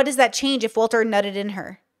also, what does that change if Walter nutted in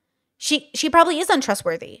her? She probably is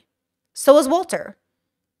untrustworthy. So is Walter.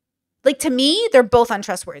 Like, to me, they're both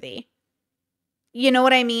untrustworthy. You know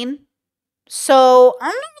what I mean? So I'm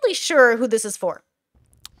not really sure who this is for.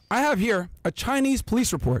 I have here a Chinese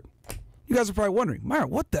police report. You guys are probably wondering, Myron,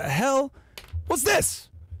 what the hell? What's this?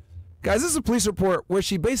 Guys, this is a police report where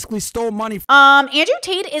she basically stole money. Andrew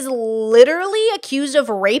Tate is literally accused of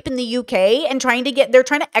rape in the UK and they're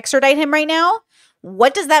trying to extradite him right now.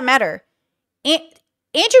 What does that matter?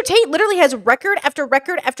 Andrew Tate literally has record after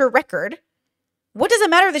record after record. What does it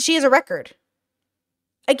matter that she has a record?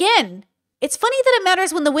 Again, it's funny that it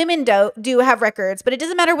matters when the women do have records, but it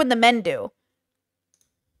doesn't matter when the men do.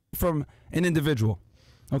 From an individual.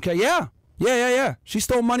 Okay, yeah. She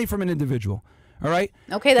stole money from an individual. All right.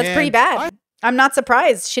 Okay, that's pretty bad. I'm not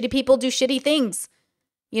surprised. Shitty people do shitty things,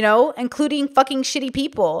 you know, including fucking shitty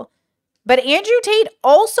people. But Andrew Tate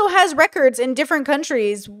also has records in different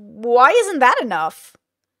countries. Why isn't that enough?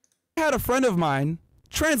 I had a friend of mine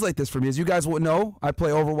translate this for me. As you guys will know, I play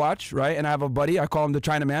Overwatch, right? And I have a buddy. I call him the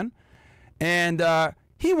Chinaman. And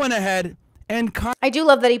he went ahead and I do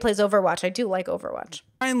love that he plays Overwatch. I do like Overwatch.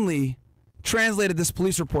 Finally translated this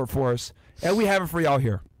police report for us. And we have it for y'all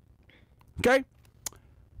here. Okay?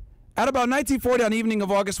 At about 1940 on the evening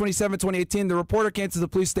of August 27, 2018, the reporter came to the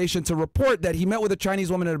police station to report that he met with a Chinese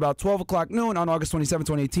woman at about 12 o'clock noon on August 27,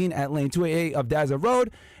 2018 at lane 288 of Daza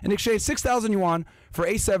Road and exchanged 6,000 yuan for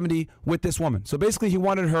 870 with this woman. So basically he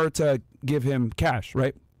wanted her to give him cash,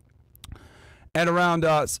 right? At around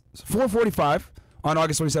 4:45 on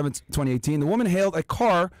August 27, 2018, the woman hailed a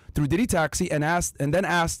car through Didi Taxi and then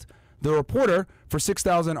asked the reporter for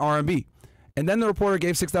 6,000 RMB. And then the reporter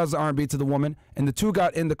gave 6,000 RMB to the woman, and the two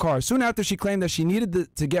got in the car. Soon after, she claimed that she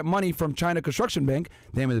needed to get money from China Construction Bank,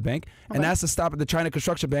 the name of the bank, and asked to stop at the China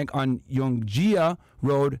Construction Bank on Yongjia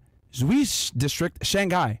Road, Zhuish District,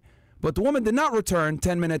 Shanghai. But the woman did not return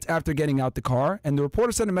 10 minutes after getting out the car, and the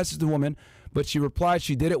reporter sent a message to the woman, but she replied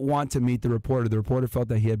she didn't want to meet the reporter. The reporter felt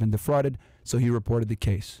that he had been defrauded, so he reported the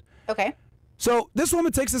case. Okay. So this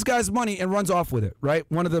woman takes this guy's money and runs off with it, right?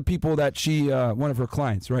 One of the people that she, one of her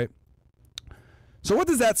clients, right? So what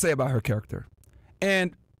does that say about her character?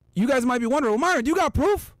 And you guys might be wondering, well, Myron, you got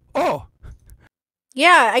proof? Oh.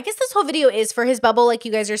 Yeah, I guess this whole video is for his bubble, like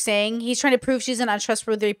you guys are saying. He's trying to prove she's an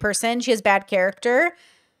untrustworthy person. She has bad character.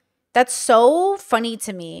 That's so funny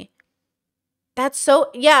to me. That's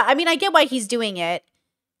so, yeah, I mean, I get why he's doing it.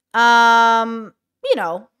 You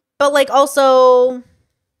know, but like also,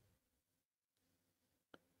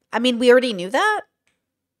 I mean, we already knew that.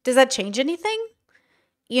 Does that change anything?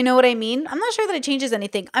 You know what I mean? I'm not sure that it changes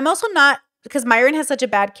anything. I'm also not, because Myron has such a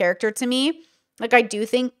bad character to me. Like, I do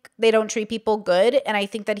think they don't treat people good, and I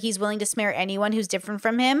think that he's willing to smear anyone who's different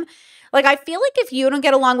from him. Like, I feel like if you don't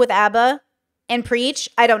get along with Abba and Preach,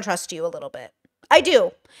 I don't trust you a little bit. I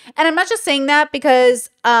do. And I'm not just saying that because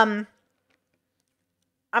I'm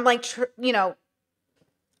like, you know,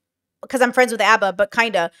 because I'm friends with Abba, but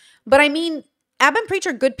kind of. But I mean, Abba and Preach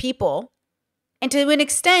are good people. And to an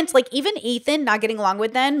extent, like even Ethan not getting along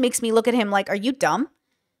with them makes me look at him like, are you dumb?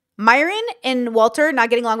 Myron and Walter not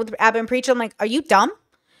getting along with Abba and Preach, I'm like, are you dumb?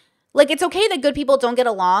 Like, it's okay that good people don't get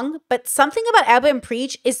along, but something about Abba and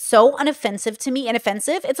Preach is so unoffensive to me and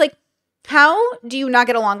offensive. It's like, how do you not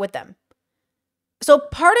get along with them? So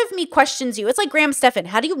part of me questions you. It's like Graham Stephan.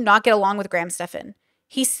 How do you not get along with Graham Stephan?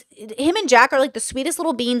 Him and Jack are like the sweetest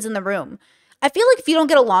little beans in the room. I feel like if you don't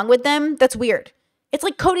get along with them, that's weird. It's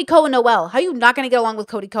like Cody Ko and Noel. How are you not going to get along with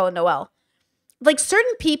Cody Ko and Noel? Like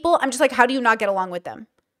certain people, I'm just like, how do you not get along with them?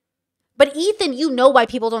 But Ethan, you know why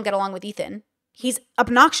people don't get along with Ethan. He's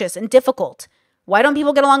obnoxious and difficult. Why don't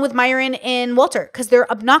people get along with Myron and Walter? Because they're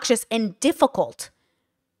obnoxious and difficult.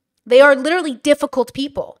 They are literally difficult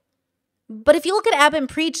people. But if you look at Abba and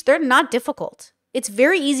Preach, they're not difficult. It's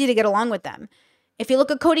very easy to get along with them. If you look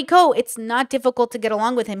at Cody Ko, it's not difficult to get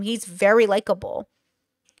along with him. He's very likable.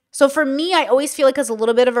 So for me, I always feel like it's a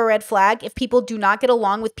little bit of a red flag if people do not get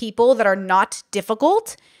along with people that are not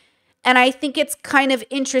difficult. And I think it's kind of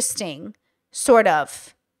interesting, sort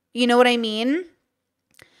of. You know what I mean?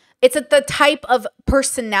 It's the type of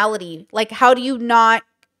personality. Like, how do you not...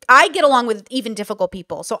 I get along with even difficult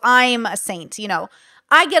people. So I'm a saint, you know.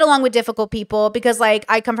 I get along with difficult people because, like,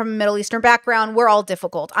 I come from a Middle Eastern background. We're all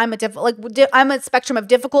difficult. I'm a spectrum of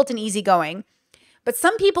difficult and easygoing. But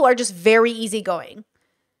some people are just very easygoing.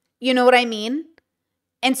 You know what I mean?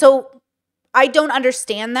 And so I don't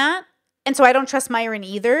understand that. And so I don't trust Myron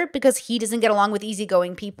either because he doesn't get along with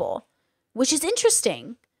easygoing people, which is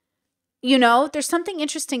interesting. You know, there's something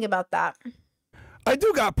interesting about that. I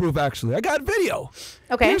do got proof, actually. I got video.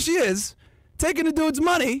 Okay. Here she is, taking the dude's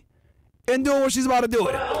money and doing what she's about to do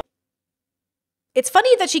with it. It's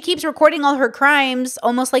funny that she keeps recording all her crimes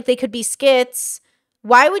almost like they could be skits.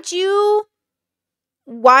 Why would you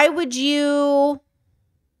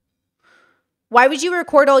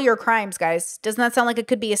record all your crimes, guys? Doesn't that sound like it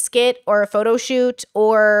could be a skit or a photo shoot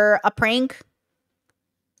or a prank?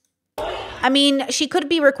 I mean, she could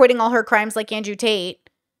be recording all her crimes like Andrew Tate.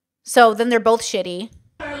 So then they're both shitty.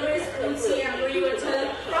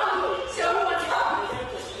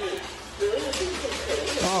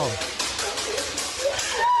 Oh.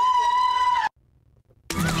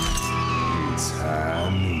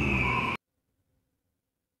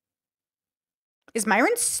 Is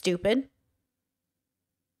Myron stupid?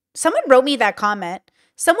 Someone wrote me that comment.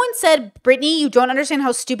 Someone said, Brittany, you don't understand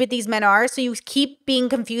how stupid these men are, so you keep being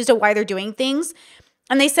confused of why they're doing things.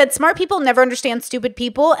 And they said, smart people never understand stupid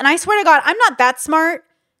people. And I swear to God, I'm not that smart.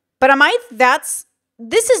 But am I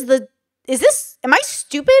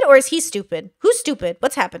stupid or is he stupid? Who's stupid?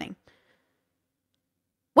 What's happening?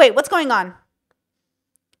 Wait, what's going on?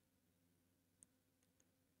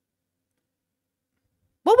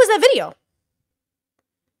 What was that video?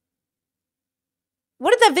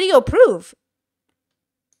 What did that video prove?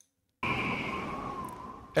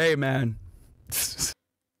 Hey, man.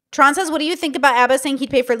 Tron says, what do you think about Abba saying he'd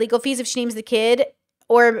pay for legal fees if she names the kid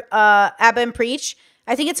or Abba and Preach?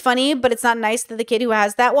 I think it's funny, but it's not nice that the kid who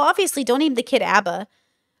has that. Well, obviously, don't name the kid Abba.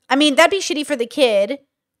 I mean, that'd be shitty for the kid,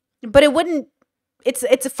 but it wouldn't.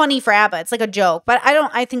 It's funny for Abba. It's like a joke, but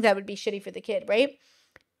I think that would be shitty for the kid, right?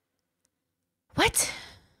 What?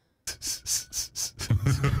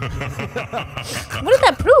 What did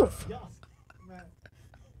that prove?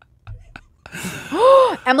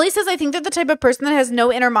 Emily says, I think they're the type of person that has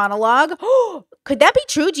no inner monologue. Could that be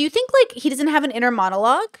true? Do you think like he doesn't have an inner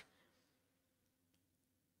monologue?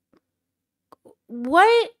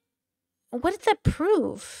 What did that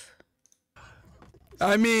prove?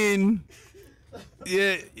 I mean,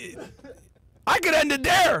 yeah, I could end it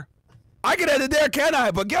there. I could end it there, can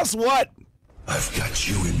I? But guess what? I've got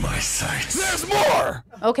you in my sights. There's more.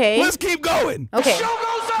 Okay. Let's keep going. Okay. The show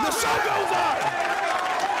goes on. The show goes on.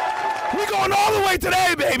 We going all the way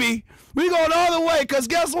today, baby. We going all the way, because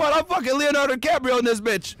guess what? I'm fucking Leonardo DiCaprio in this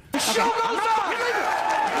bitch. The show goes on.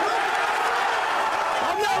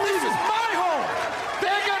 I'm not leaving. This is my home.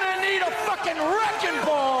 They're gonna need a fucking wrecking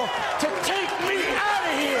ball to take me out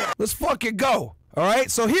of here. Let's fucking go. All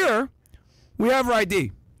right? So here, we have her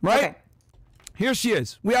ID, right? Okay. Here she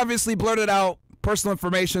is. We obviously blurted out personal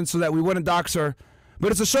information so that we wouldn't dox her.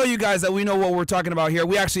 But it's to show you guys that we know what we're talking about here.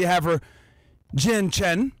 We actually have her Jin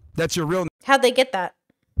Chen. That's your real name. How'd they get that?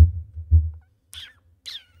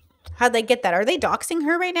 How'd they get that? Are they doxing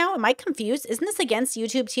her right now? Am I confused? Isn't this against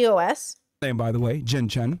YouTube TOS? Name, by the way, Jin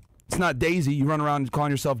Chen. It's not Daisy. You run around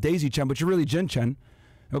calling yourself Daisy Chen, but you're really Jin Chen.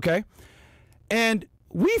 Okay? And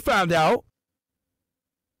we found out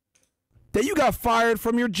that you got fired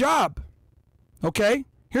from your job. Okay?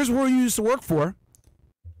 Here's where you used to work for.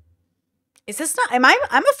 Is this not,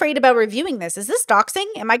 I'm afraid about reviewing this. Is this doxing?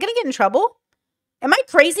 Am I going to get in trouble? Am I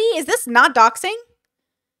crazy? Is this not doxing?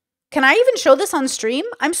 Can I even show this on stream?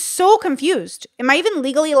 I'm so confused. Am I even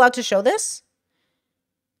legally allowed to show this?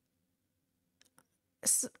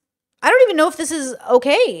 I don't even know if this is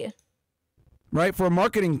okay. Right? For a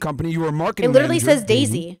marketing company, you were a marketing It literally manager. says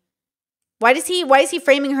Daisy. Why is he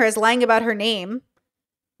framing her as lying about her name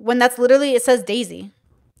when that's literally, it says Daisy?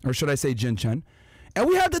 Or should I say Jin Chen? And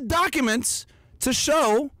we have the documents to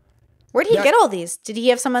show. Where did he get all these? Did he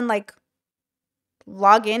have someone like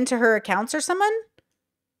log into her accounts or someone?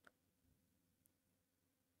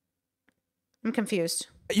 I'm confused.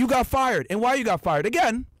 You got fired. And why you got fired?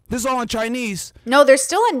 Again, this is all in Chinese. No, they're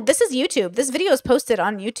still on. This is YouTube. This video is posted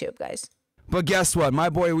on YouTube, guys. But guess what? My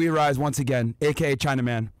boy We Rise once again, a.k.a.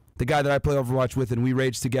 Chinaman, the guy that I play Overwatch with and we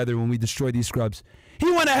rage together when we destroy these scrubs.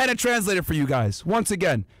 He went ahead and translated for you guys. Once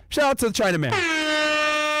again, shout out to the Chinaman.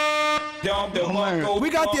 We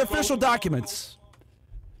got the official documents.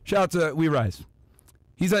 Shout out to We Rise.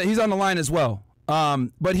 He's on the line as well.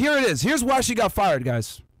 But here it is. Here's why she got fired,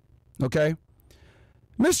 guys. Okay?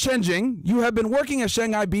 Miss Chen Jing, you have been working at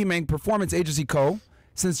Shanghai Beiming Performance Agency Co.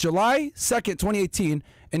 since July 2nd, 2018,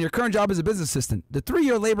 and your current job is a business assistant. The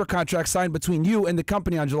 3-year labor contract signed between you and the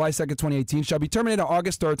company on July 2nd, 2018 shall be terminated on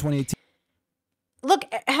August 3rd, 2018. Look,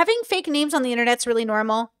 having fake names on the internet's really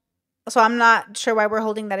normal. So I'm not sure why we're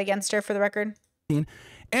holding that against her, for the record.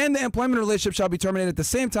 And the employment relationship shall be terminated at the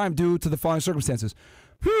same time due to the following circumstances.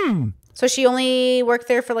 So she only worked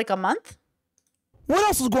there for like a month? What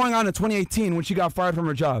else was going on in 2018 when she got fired from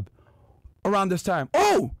her job around this time?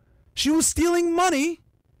 Oh, she was stealing money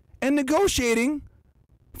and negotiating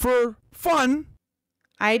for fun.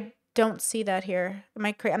 I don't see that here.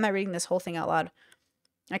 I'm not reading this whole thing out loud.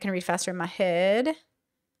 I can read faster in my head.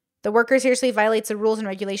 The worker seriously violates the rules and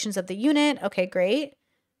regulations of the unit. Okay, great.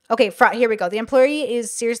 Okay, here we go. The employee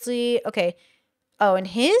is seriously, okay. Oh, and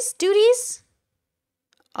his duties?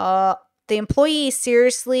 The employee is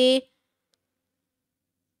seriously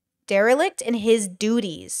derelict in his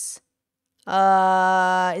duties.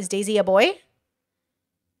 Is Daisy a boy?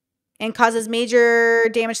 And causes major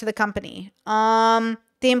damage to the company.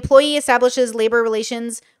 The employee establishes labor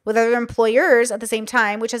relations with other employers at the same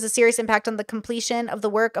time, which has a serious impact on the completion of the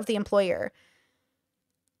work of the employer.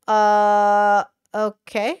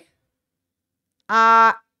 Okay.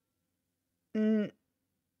 Am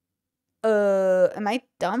I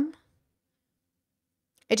dumb?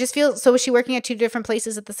 It just feels, so was she working at 2 different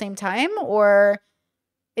places at the same time? Or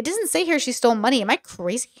it doesn't say here she stole money. Am I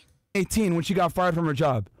crazy? 18 when she got fired from her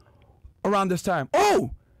job around this time.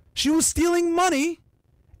 Oh, she was stealing money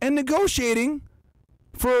and negotiating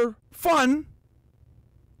for fun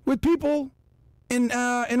with people in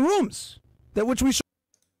rooms which we showed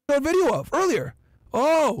a video of earlier.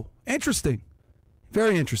 Oh, interesting.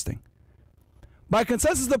 Very interesting. By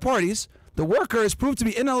consensus of the parties, the worker is proved to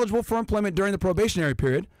be ineligible for employment during the probationary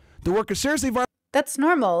period. The worker seriously violated That's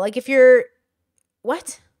normal. Like if you're,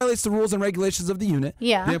 what? Violates the rules and regulations of the unit.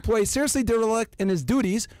 Yeah. The employee seriously derelict in his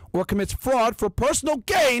duties or commits fraud for personal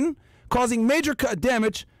gain, causing major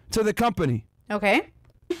damage to the company. Okay.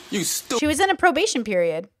 You stupid. She was in a probation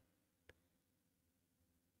period.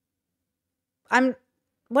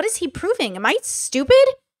 What is he proving? Am I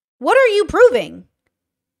stupid? What are you proving?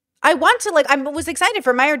 I want to, like, I was excited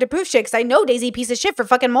for Myron to prove shit because I know Daisy piece of shit for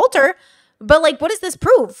fucking Molter. But, like, what does this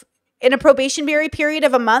prove? In a probationary period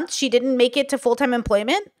of a month, she didn't make it to full-time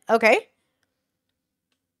employment? Okay.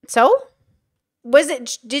 So?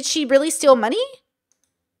 Did she really steal money?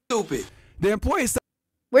 Stupid. The employee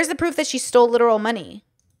Where's the proof that she stole literal money?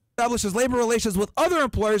 Establishes labor relations with other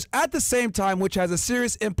employers at the same time, which has a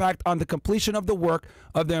serious impact on the completion of the work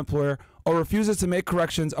of the employer, or refuses to make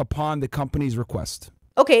corrections upon the company's request.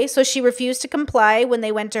 Okay, so she refused to comply when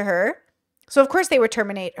they went to her. So of course they would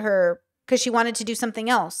terminate her because she wanted to do something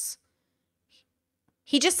else.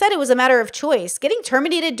 He just said it was a matter of choice. Getting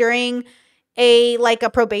terminated during a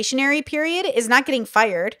probationary period is not getting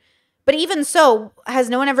fired. But even so, has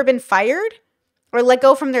no one ever been fired or let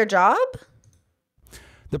go from their job?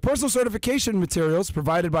 The personal certification materials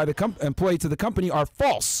provided by the employee to the company are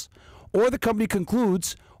false, or the company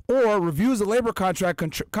concludes or reviews the labor contract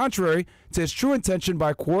contrary to its true intention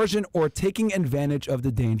by coercion or taking advantage of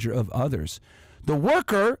the danger of others. The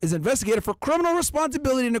worker is investigated for criminal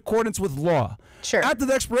responsibility in accordance with law. Sure. After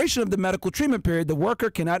the expiration of the medical treatment period, the worker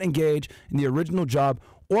cannot engage in the original job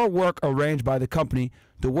or work arranged by the company.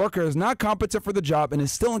 The worker is not competent for the job and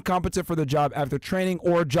is still incompetent for the job after training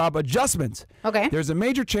or job adjustment. Okay. There's a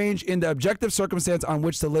major change in the objective circumstance on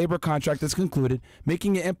which the labor contract is concluded,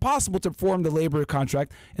 making it impossible to form the labor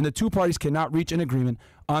contract, and the two parties cannot reach an agreement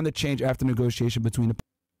on the change after negotiation between the.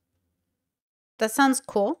 That sounds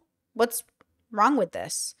cool. What's wrong with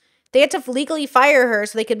this? They had to legally fire her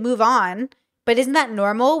so they could move on. But isn't that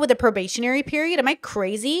normal with a probationary period? Am I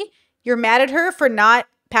crazy? You're mad at her for not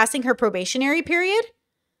passing her probationary period?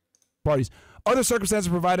 Parties. Other circumstances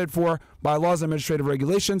provided for by laws and administrative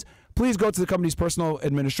regulations. Please go to the company's personal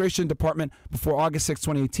administration department before August 6,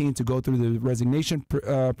 2018 to go through the resignation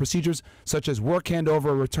procedures such as work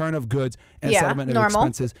handover, return of goods, and settlement of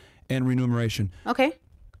expenses and remuneration. Okay.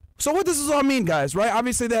 So what does this all mean, guys, right?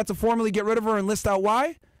 Obviously, they have to formally get rid of her and list out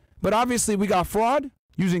why. But obviously, we got fraud,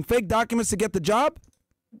 using fake documents to get the job.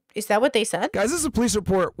 Is that what they said? Guys, this is a police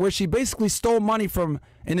report where she basically stole money from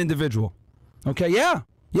an individual. Okay, yeah.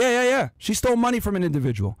 She stole money from an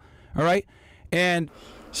individual. All right? And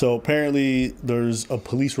so apparently there's a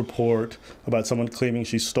police report about someone claiming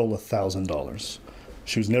she stole $1,000.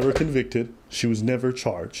 She was never convicted. She was never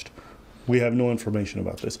charged. We have no information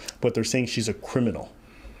about this, but they're saying she's a criminal.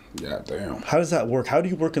 Yeah, damn. How does that work? How do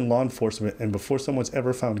you work in law enforcement and before someone's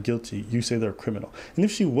ever found guilty, you say they're a criminal? And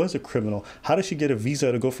if she was a criminal, how does she get a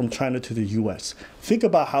visa to go from China to the U.S.? Think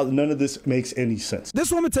about how none of this makes any sense.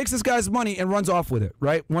 This woman takes this guy's money and runs off with it,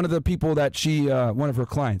 right? One of the people that she, one of her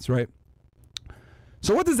clients, right?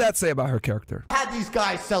 So what does that say about her character? I had these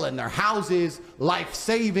guys selling their houses, life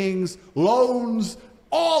savings, loans,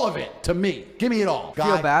 all of it to me. Give me it all.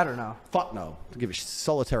 Feel bad or no? Fuck no. Give a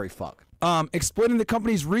solitary fuck. Exploiting the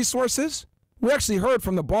company's resources. We actually heard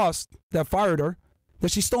from the boss that fired her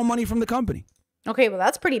that she stole money from the company. Okay, well,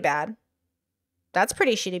 that's pretty bad. That's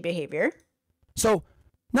pretty shitty behavior. So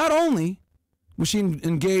not only was she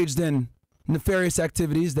engaged in nefarious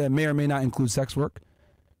activities that may or may not include sex work,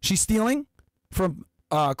 she's stealing from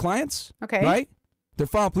clients. Okay. Right? They're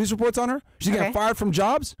filing police reports on her. She's getting fired from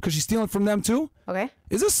jobs because she's stealing from them too. Okay.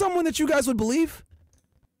 Is this someone that you guys would believe?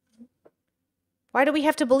 Why do we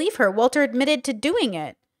have to believe her? Walter admitted to doing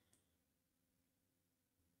it.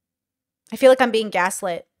 I feel like I'm being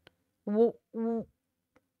gaslit. Why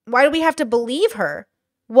do we have to believe her?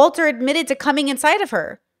 Walter admitted to coming inside of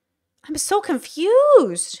her. I'm so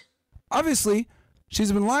confused. Obviously,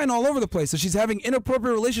 she's been lying all over the place. So she's having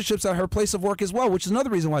inappropriate relationships at her place of work as well, which is another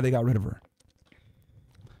reason why they got rid of her.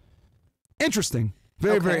 Interesting.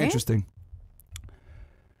 Very, very interesting.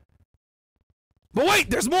 But wait,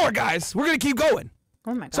 there's more, guys. We're going to keep going.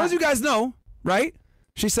 Oh, my God. So as you guys know, right?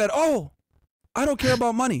 She said, oh, I don't care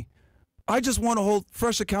about money. I just want to hold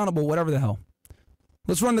Fresh accountable, whatever the hell.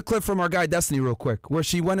 Let's run the clip from our guy, Destiny, real quick, where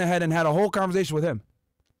she went ahead and had a whole conversation with him.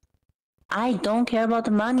 I don't care about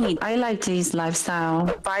the money. I like his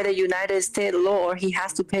lifestyle. By the United States law, he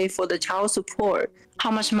has to pay for the child support.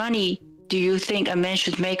 How much money do you think a man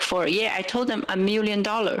should make for it? Yeah, I told him $1 million.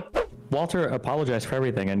 Walter apologized for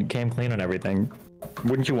everything and came clean on everything.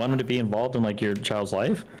 Wouldn't you want him to be involved in, like, your child's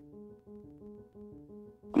life?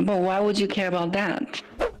 But why would you care about that?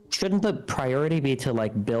 Shouldn't the priority be to,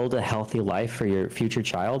 like, build a healthy life for your future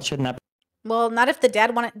child? Shouldn't that Well, not if the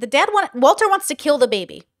dad Walter wants to kill the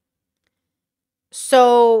baby.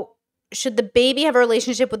 So should the baby have a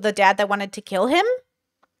relationship with the dad that wanted to kill him?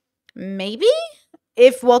 Maybe.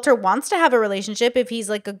 If Walter wants to have a relationship, if he's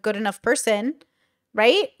like a good enough person,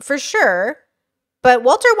 right? For sure. But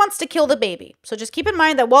Walter wants to kill the baby. So just keep in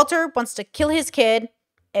mind that Walter wants to kill his kid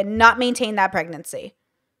and not maintain that pregnancy.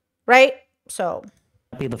 Right? So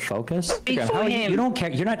be the focus. You don't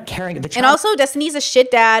care. You're not caring. The child. And also, Destiny's a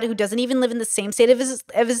shit dad who doesn't even live in the same state of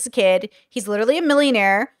his kid. He's literally a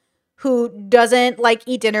millionaire who doesn't like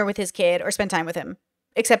eat dinner with his kid or spend time with him,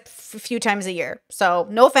 except a few times a year. So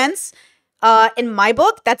no offense. In my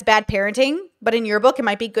book, that's bad parenting. But in your book, it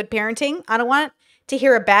might be good parenting. I don't want to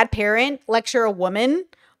hear a bad parent lecture a woman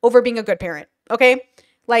over being a good parent. Okay?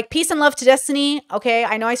 Like, peace and love to Destiny. Okay?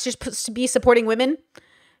 I know I should be supporting women,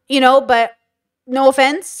 but no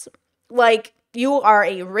offense. Like, you are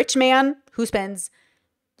a rich man who spends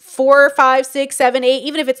 4, 5, 6, 7, 8,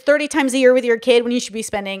 even if it's 30 times a year with your kid, when you should be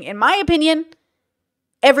spending, in my opinion,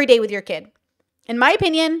 every day with your kid. In my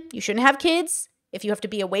opinion, you shouldn't have kids if you have to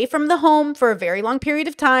be away from the home for a very long period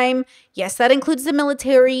of time. Yes, that includes the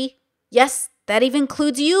military. Yes, that even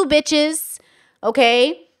includes you, bitches.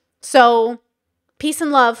 Okay? So, peace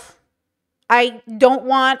and love. I don't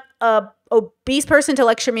want a obese person to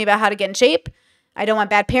lecture me about how to get in shape. I don't want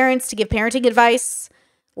bad parents to give parenting advice.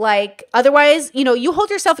 Like, otherwise, you hold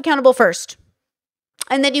yourself accountable first.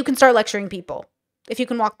 And then you can start lecturing people if you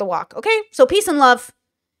can walk the walk. Okay? So, peace and love.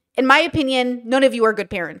 In my opinion, none of you are good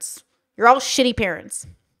parents. You're all shitty parents.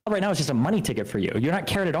 Right now, it's just a money ticket for you. You're not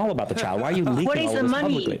caring at all about the child. Why are you leaking What is all the of this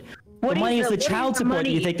money? publicly? What the money is the what child the support that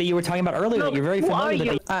money? you think that you were talking about earlier. That you're very Who are familiar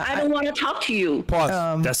you? with. I don't want to talk to you.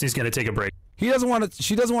 Pause. Destiny's gonna take a break. She doesn't want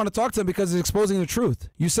to talk to him because it's exposing the truth.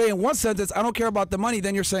 You say in one sentence, I don't care about the money.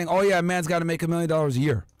 Then you're saying, oh yeah, a man's got to make $1 million a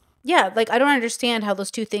year. Yeah, like, I don't understand how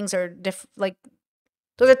those two things are like,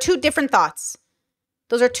 those are two different thoughts.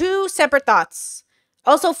 Those are two separate thoughts.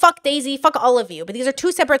 Also, fuck Daisy, fuck all of you. But these are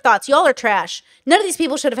two separate thoughts. Y'all are trash. None of these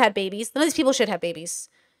people should have had babies. None of these people should have babies.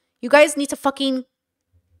 You guys need to fucking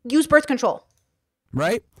use birth control.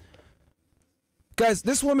 Right? Guys,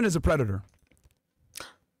 this woman is a predator.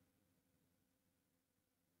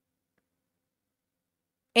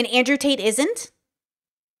 And Andrew Tate isn't?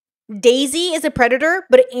 Daisy is a predator,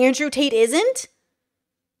 but Andrew Tate isn't?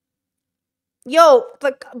 Yo,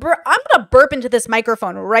 like, bro, I'm gonna burp into this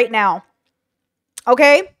microphone right now.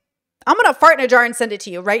 Okay? I'm gonna fart in a jar and send it to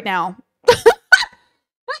you right now.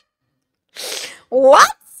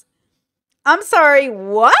 What? I'm sorry,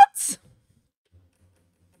 what?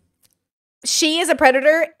 She is a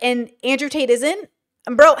predator and Andrew Tate isn't?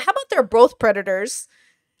 Bro, how about they're both predators?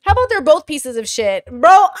 How about they're both pieces of shit?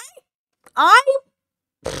 Bro,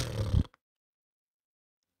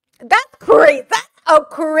 that's crazy. That's a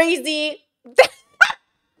crazy.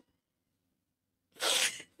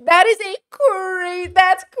 That is a crazy.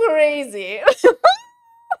 That's crazy.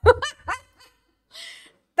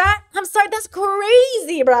 I'm sorry. That's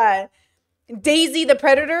crazy, bruh. Daisy the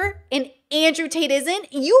predator and Andrew Tate isn't.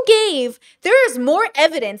 There's more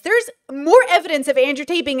evidence. There's more evidence of Andrew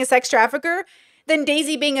Tate being a sex trafficker than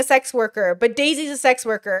Daisy being a sex worker. But Daisy's a sex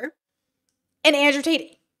worker and Andrew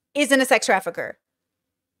Tate isn't a sex trafficker.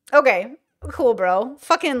 Okay, cool, bro.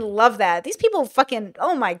 Fucking love that. These people fucking,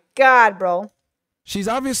 oh my God, bro. She's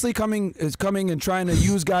obviously coming and trying to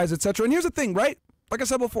use guys, etc. And here's the thing, right? Like I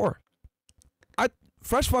said before,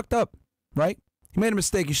 Fresh fucked up, right? He made a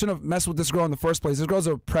mistake. He shouldn't have messed with this girl in the first place. This girl's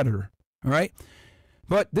a predator, all right?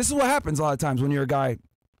 But this is what happens a lot of times when you're a guy.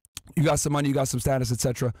 You got some money, you got some status,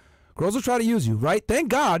 etc. Girls will try to use you, right? Thank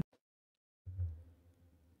God.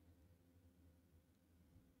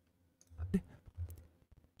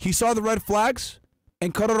 He saw the red flags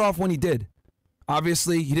and cut it off when he did.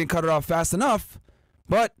 Obviously, he didn't cut it off fast enough,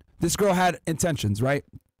 but this girl had intentions, right?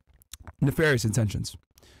 Nefarious intentions.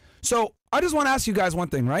 So I just want to ask you guys one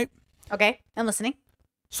thing, right? Okay, I'm listening.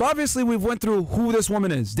 So obviously we've went through who this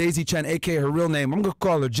woman is, Daisy Chen, aka her real name. I'm gonna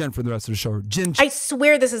call her Jen for the rest of the show. Jin. I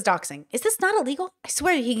swear this is doxing. Is this not illegal? I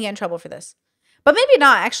swear he can get in trouble for this. But maybe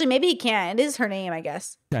not. Actually, maybe he can't. It is her name, I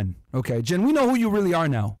guess. Jen. Okay, Jen, we know who you really are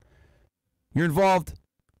now. You're involved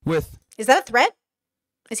with... Is that a threat?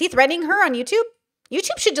 Is he threatening her on YouTube?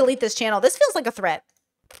 YouTube should delete this channel. This feels like a threat.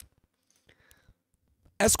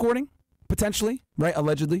 Escorting, potentially, right?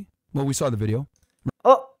 Allegedly. Well, we saw the video.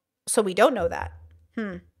 Oh, so we don't know that.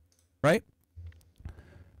 Right?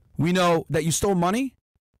 We know that you stole money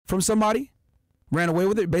from somebody, ran away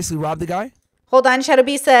with it, basically robbed the guy. Hold on, Shadow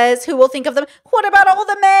B says, who will think of them? What about all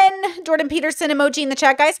the men? Jordan Peterson emoji in the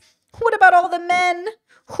chat, guys. What about all the men?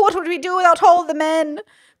 What would we do without all the men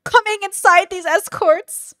coming inside these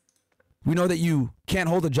escorts? We know that you can't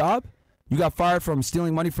hold a job. You got fired from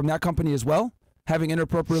stealing money from that company as well, having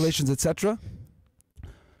inappropriate relations, etc.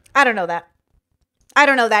 I don't know that. I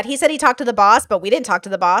don't know that. He said he talked to the boss, but we didn't talk to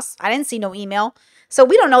the boss. I didn't see no email. So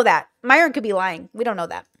we don't know that. Myron could be lying. We don't know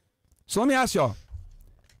that. So let me ask y'all.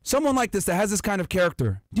 Someone like this that has this kind of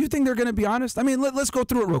character, do you think they're going to be honest? I mean, let's go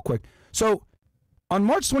through it real quick. So on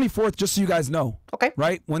March 24th, just so you guys know, okay,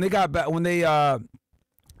 right? When they got back,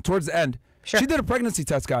 towards the end, she did a pregnancy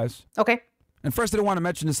test, guys. Okay. And first, I didn't want to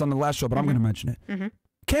mention this on the last show, but I'm going to mention it.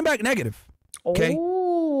 Came back negative. Okay.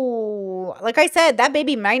 Oh, like I said, that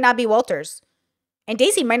baby might not be Walter's. And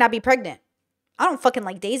Daisy might not be pregnant. I don't fucking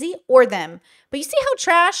like Daisy or them. But you see how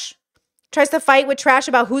Trash tries to fight with Trash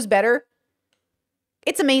about who's better?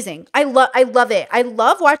 It's amazing. I love it. I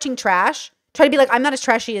love watching Trash try to be like, I'm not as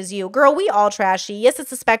trashy as you. Girl, we all trashy. Yes,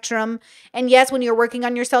 it's a spectrum. And yes, when you're working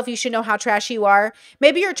on yourself, you should know how trashy you are.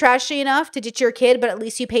 Maybe you're trashy enough to ditch your kid, but at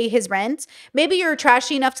least you pay his rent. Maybe you're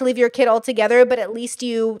trashy enough to leave your kid altogether, but at least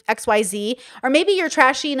you XYZ. Or maybe you're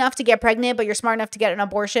trashy enough to get pregnant, but you're smart enough to get an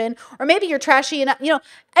abortion. Or maybe you're trashy enough,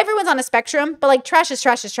 everyone's on a spectrum, but like trash is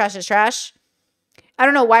trash is trash is trash. I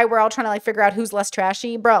don't know why we're all trying to like figure out who's less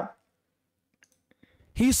trashy. Bro.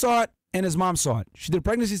 He saw it and his mom saw it. She did a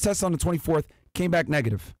pregnancy test on the 24th, came back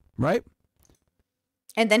negative, right?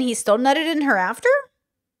 And then he still nutted in her after?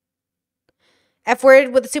 F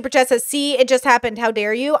word with the super chat says, see, it just happened. How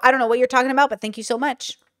dare you? I don't know what you're talking about, but thank you so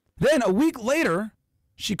much. Then a week later,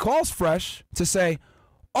 she calls Fresh to say,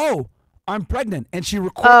 oh, I'm pregnant. And she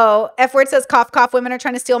records. Oh, F word says, cough, cough. Women are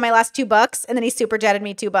trying to steal my last $2. And then he super chatted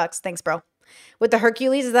me $2. Thanks, bro. With the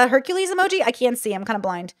Hercules. Is that Hercules emoji? I can't see. I'm kind of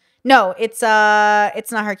blind. No, it's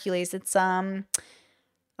not Hercules. It's oh,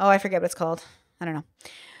 I forget what it's called. I don't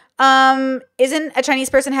know. Isn't a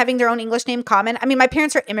Chinese person having their own English name common? I mean, my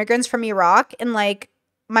parents are immigrants from Iraq, and like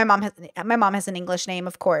my mom has an English name,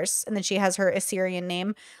 of course, and then she has her Assyrian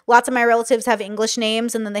name. Lots of my relatives have English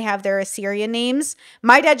names, and then they have their Assyrian names.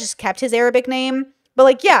 My dad just kept his Arabic name, but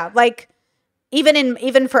like yeah, like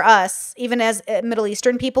even for us, even as Middle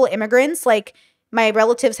Eastern people, immigrants, like my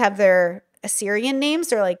relatives have their Assyrian names,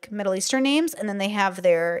 they're like Middle Eastern names, and then they have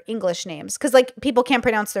their English names because like people can't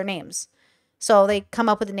pronounce their names, so they come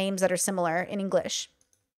up with names that are similar in English.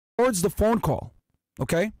 Towards the phone call,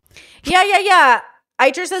 okay? Yeah.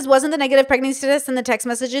 Aitra says, wasn't the negative pregnancy test in the text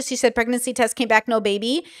messages? She said pregnancy test came back no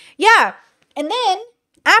baby. Yeah, and then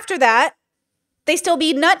after that, they still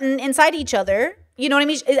be nutting inside each other. You know what I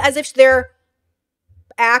mean? As if they're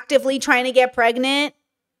actively trying to get pregnant.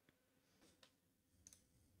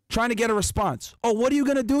 Trying to get a response. Oh, what are you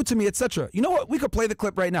going to do to me, etc. You know what? We could play the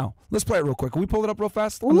clip right now. Let's play it real quick. Can we pull it up real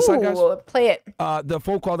fast on the side, guys? Play it. The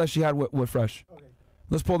phone call that she had with Fresh. Okay.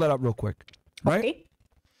 Let's pull that up real quick. Right? Okay.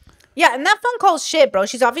 Yeah, and that phone call's shit, bro.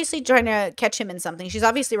 She's obviously trying to catch him in something. She's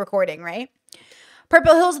obviously recording, right?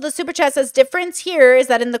 Purple Hills of the Super Chat says, difference here is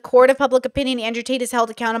that in the court of public opinion, Andrew Tate is held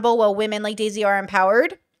accountable while women like Daisy are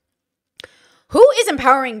empowered. Who is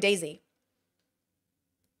empowering Daisy?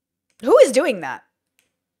 Who is doing that?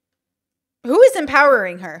 Who is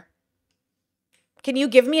empowering her? Can you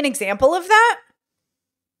give me an example of that?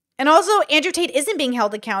 And also, Andrew Tate isn't being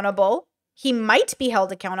held accountable. He might be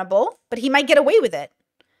held accountable, but he might get away with it.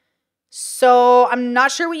 So I'm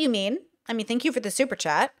not sure what you mean. I mean, thank you for the super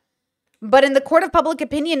chat. But in the court of public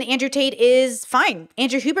opinion, Andrew Tate is fine.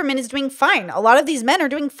 Andrew Huberman is doing fine. A lot of these men are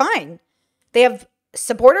doing fine. They have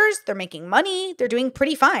supporters. They're making money. They're doing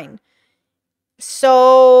pretty fine.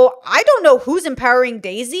 So I don't know who's empowering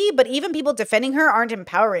Daisy, but even people defending her aren't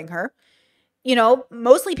empowering her. You know,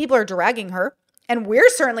 mostly people are dragging her. And we're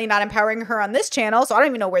certainly not empowering her on this channel, so I don't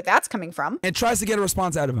even know where that's coming from. And tries to get a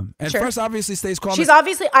response out of him. And Fresh obviously stays calm. She's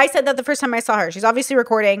obviously, I said that the first time I saw her. She's obviously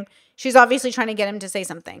recording. She's obviously trying to get him to say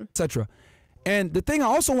something. Etc. And the thing I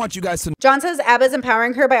also want you guys to know. John says Abba's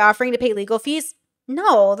empowering her by offering to pay legal fees.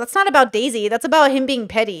 No, that's not about Daisy. That's about him being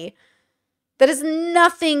petty. That has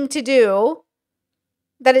nothing to do.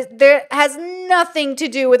 There has nothing to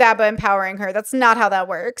do with Abba empowering her. That's not how that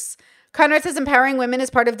works. Conrad says empowering women is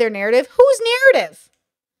part of their narrative. Whose narrative?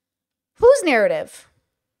 Whose narrative?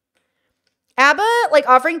 Abba, like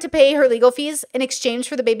offering to pay her legal fees in exchange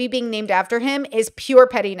for the baby being named after him is pure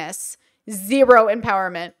pettiness. Zero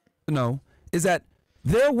empowerment. No, is that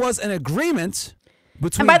there was an agreement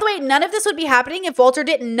between. And by the way, none of this would be happening if Walter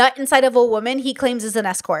didn't nut inside of a woman he claims is an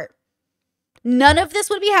escort. None of this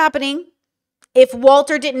would be happening if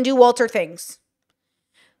Walter didn't do Walter things.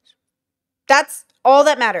 That's all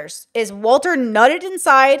that matters, is Walter nutted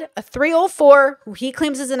inside a 304 who he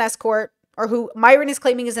claims is an escort, or who Myron is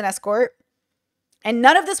claiming is an escort. And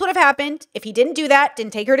none of this would have happened if he didn't do that,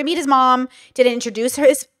 didn't take her to meet his mom, didn't introduce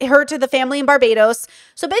her to the family in Barbados.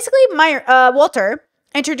 So basically, Walter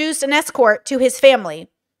introduced an escort to his family.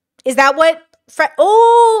 Is that what?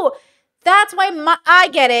 Oh, that's why I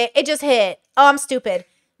get it. It just hit. Oh, I'm stupid.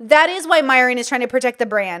 That is why Myron is trying to protect the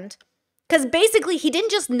brand. Because basically, he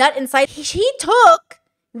didn't just nut inside. He took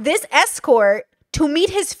this escort to meet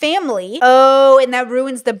his family. Oh, and that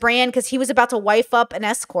ruins the brand because he was about to wife up an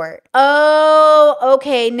escort. Oh,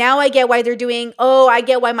 okay. Now I get why they're doing. Oh, I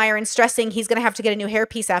get why Myron's stressing. He's going to have to get a new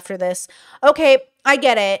hairpiece after this. Okay, I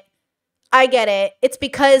get it. I get it. It's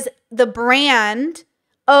because the brand.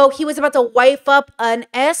 Oh, he was about to wife up an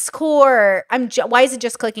escort. Why is it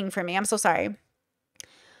just clicking for me? I'm so sorry.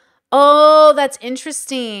 Oh, that's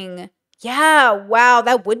interesting. Yeah, wow.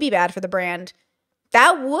 That would be bad for the brand.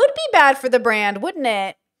 That would be bad for the brand, wouldn't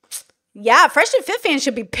it? Yeah, Fresh and Fit fans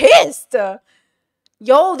should be pissed.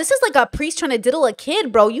 Yo, this is like a priest trying to diddle a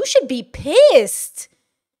kid, bro. You should be pissed.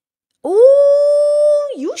 Ooh,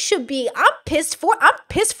 you should be. I'm pissed for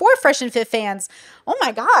Fresh and Fit fans. Oh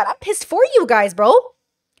my God, I'm pissed for you guys, bro.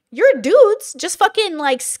 Your dudes just fucking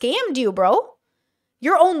like scammed you, bro.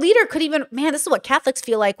 Your own leader could even, man, this is what Catholics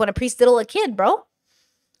feel like when a priest diddle a kid, bro.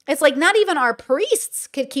 It's like not even our priests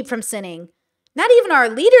could keep from sinning. Not even our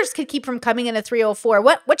leaders could keep from coming in a 304.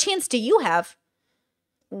 What chance do you have?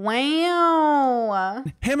 Wow.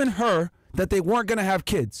 Him and her that they weren't going to have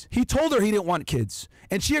kids. He told her he didn't want kids.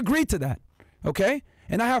 And she agreed to that. Okay?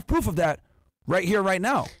 And I have proof of that right here, right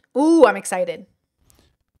now. Ooh, I'm excited.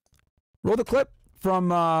 Roll the clip from...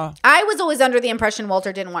 I was always under the impression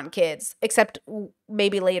Walter didn't want kids. Except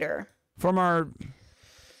maybe later. From our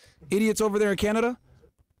idiots over there in Canada.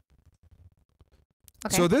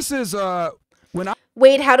 Okay. So this is...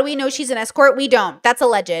 Wait, how do we know she's an escort? We don't. That's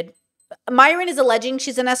alleged. Myron is alleging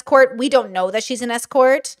she's an escort. We don't know that she's an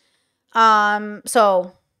escort.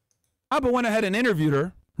 So. Abba went ahead and interviewed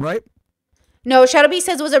her, right? No, Shadow B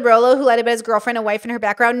says it was a Rolo who lied about his girlfriend and wife in her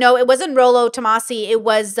background. No, it wasn't Rolo Tomasi. It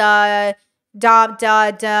was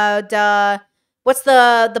what's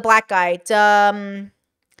the black guy?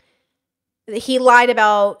 He lied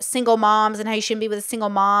about single moms and how he shouldn't be with a single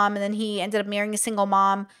mom, and then he ended up marrying a single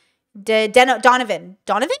mom. Donovan.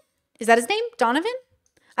 Is that his name? Donovan?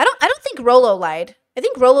 I don't think Rolo lied. I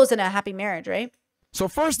think Rolo's in a happy marriage, right? So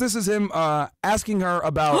first, this is him asking her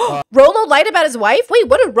about... Rolo lied about his wife? Wait,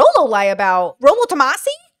 what did Rolo lie about? Rolo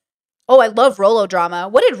Tomasi? Oh, I love Rolo drama.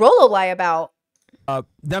 What did Rolo lie about?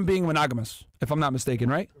 Them being monogamous, if I'm not mistaken,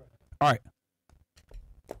 right? All right.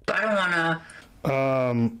 I don't want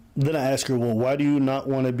to... Then I ask her, well, why do you not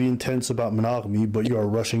want to be intense about monogamy, but you are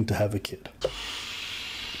rushing to have a kid?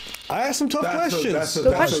 I asked some tough questions. That's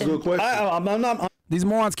a good question. These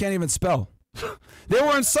morons can't even spell. They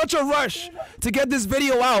were in such a rush to get this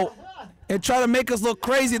video out and try to make us look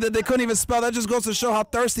crazy that they couldn't even spell. That just goes to show how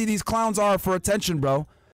thirsty these clowns are for attention, bro.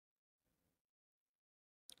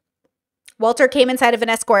 Walter came inside of an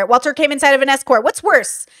escort. What's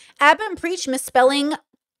worse? Abba and Preach misspelling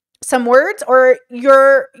some words, or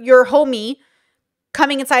your homie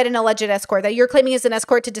coming inside an alleged escort that you're claiming is an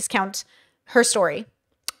escort to discount her story?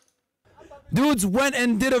 Dudes went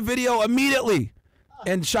and did a video immediately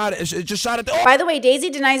and shot it. Just shot it. Oh! By the way, Daisy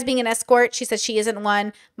denies being an escort. She says she isn't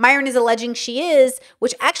one. Myron is alleging she is,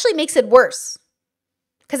 which actually makes it worse.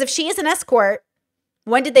 Because if she is an escort,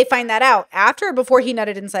 when did they find that out? After or before he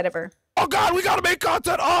nutted inside of her? Oh, God, we got to make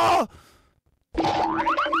content. Oh!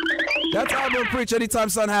 That's how I'm going to preach anytime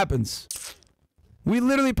something happens. We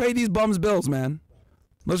literally pay these bums bills, man.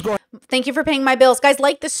 Let's go. Thank you for paying my bills. Guys,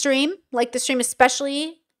 like the stream. Like the stream,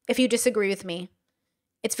 especially if you disagree with me.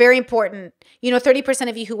 It's very important. 30%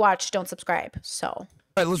 of you who watch don't subscribe. So. All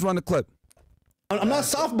right, let's run the clip. I'm not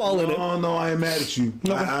softballing it. Oh, no, I am mad at you.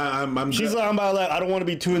 No, I'm she's like, I don't want to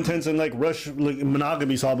be too intense and like rush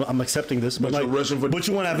monogamy, so I'm accepting this. But you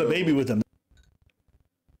want to have a baby with them.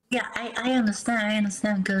 Yeah, I understand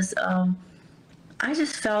because I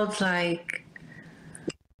just felt like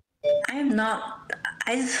I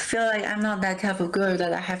just feel like I'm not that type of girl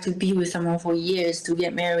that I have to be with someone for years to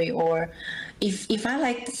get married, or if I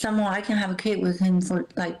like someone, I can have a kid with him for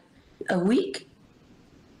like a week.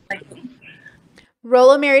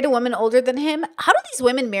 Rolo married a woman older than him. How do these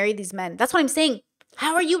women marry these men? That's what I'm saying.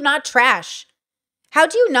 How are you not trash? How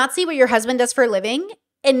do you not see what your husband does for a living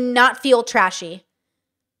and not feel trashy?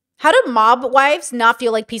 How do mob wives not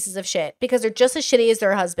feel like pieces of shit? Because they're just as shitty as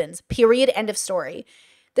their husbands. Period. End of story.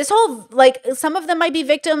 This whole, some of them might be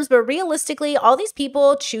victims, but realistically, all these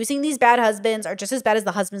people choosing these bad husbands are just as bad as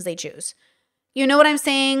the husbands they choose. You know what I'm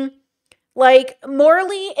saying?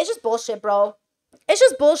 Morally, it's just bullshit, bro. It's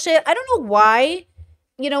just bullshit. I don't know why,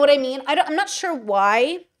 You know what I mean? I'm not sure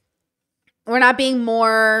why we're not being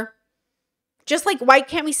more, just like, why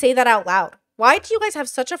can't we say that out loud? Why do you guys have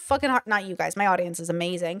such a fucking heart? Not you guys, my audience is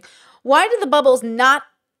amazing. Why do the bubbles not,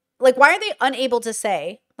 like, why are they unable to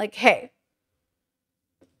say, like, hey,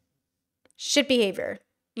 shit behavior,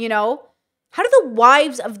 you know? How do the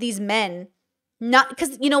wives of these men not,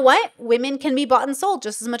 because you know what? Women can be bought and sold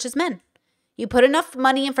just as much as men. You put enough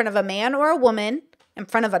money in front of a man or a woman, in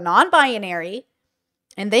front of a non-binary,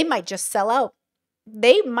 and they might just sell out.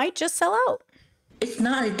 They might just sell out. It's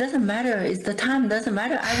not, it doesn't matter. It's the time doesn't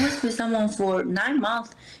matter. I was with someone for 9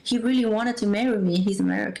 months. He really wanted to marry me. He's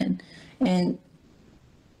American. And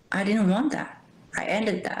I didn't want that. I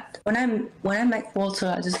ended that. When I met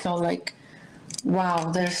Walter, I just felt like,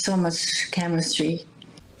 wow, there's so much chemistry.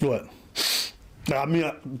 What? I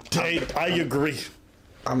mean, Tate, I agree.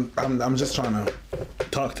 I'm just trying to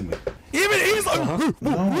talk to me. Even he's like,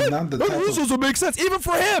 no, not the type this doesn't make sense, even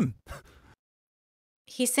for him.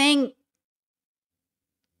 He's saying,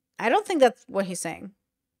 I don't think that's what he's saying.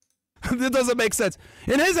 That doesn't make sense.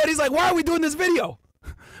 In his head, he's like, why are we doing this video?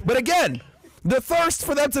 But again, the thirst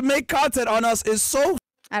for them to make content on us is so.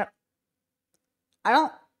 I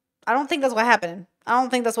don't think that's what happened. I don't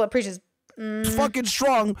think that's what preaches. Fucking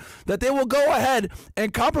strong that they will go ahead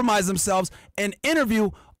and compromise themselves and interview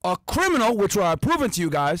a criminal, which I've proven to you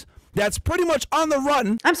guys, that's pretty much on the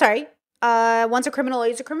run. I'm sorry. Once a criminal,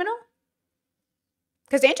 always a criminal?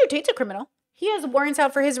 Because Andrew Tate's a criminal. He has warrants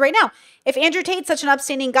out for his right now. If Andrew Tate's such an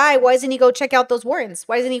upstanding guy, why doesn't he go check out those warrants?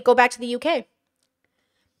 Why doesn't he go back to the UK?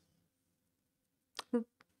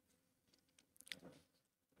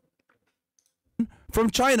 From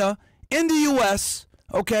China in the US,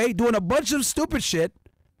 okay, doing a bunch of stupid shit.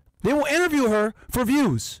 They will interview her for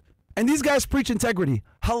views. And these guys preach integrity.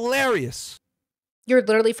 Hilarious. You're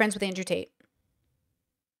literally friends with Andrew Tate.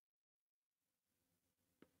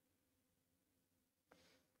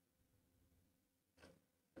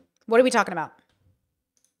 What are we talking about?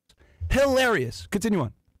 Hilarious. Continue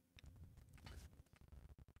on.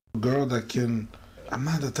 Girl that can, I'm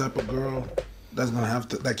not the type of girl that's gonna have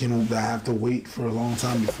to, that have to wait for a long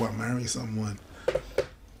time before I marry someone.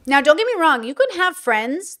 Now, don't get me wrong. You can have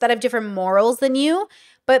friends that have different morals than you,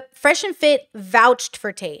 but Fresh and Fit vouched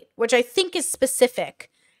for Tate, which I think is specific.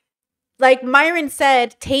 Like Myron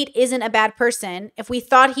said, Tate isn't a bad person. If we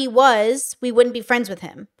thought he was, we wouldn't be friends with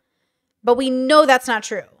him. But we know that's not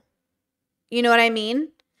true. You know what I mean?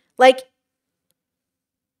 Like,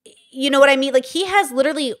 you know what I mean? Like, he has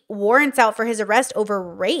literally warrants out for his arrest over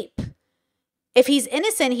rape. If he's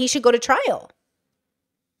innocent, he should go to trial.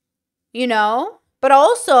 You know? But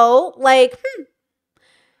also, like,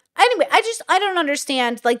 anyway, I don't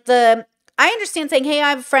understand, like, I understand saying, hey,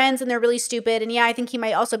 I have friends and they're really stupid. And yeah, I think he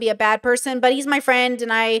might also be a bad person, but he's my friend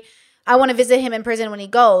and I want to visit him in prison when he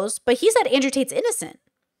goes. But he said Andrew Tate's innocent.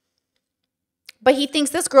 But he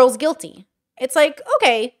thinks this girl's guilty. It's like,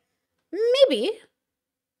 okay, maybe.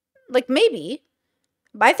 Like, maybe.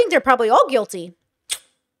 But I think they're probably all guilty.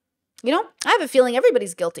 You know? I have a feeling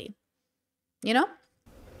everybody's guilty. You know?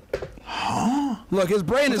 Huh? Look, his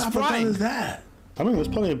brain is frying. What is that? I mean, there's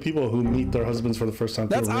plenty of people who meet their husbands for the first time.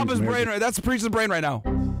 That's Abba's brain, right? That's the preacher's brain right now.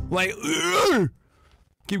 Like,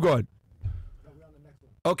 keep going.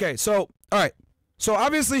 Okay, so, all right. So,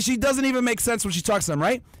 obviously, she doesn't even make sense when she talks to them,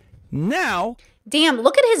 right? Now. Damn,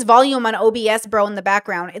 look at his volume on OBS, bro, in the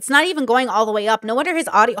background. It's not even going all the way up. No wonder his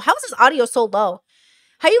audio. How is his audio so low?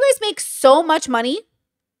 How you guys make so much money?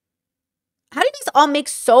 How do you guys all make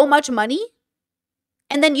so much money?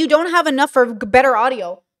 And then you don't have enough for better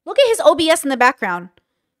audio. Look at his OBS in the background.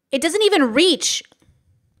 It doesn't even reach.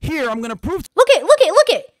 Here, I'm going to prove. Look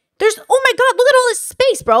it. There's, oh my God, look at all this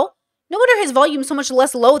space, bro. No wonder his volume's so much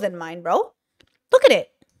less low than mine, bro. Look at it.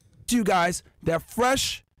 To you guys, that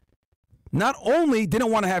Fresh not only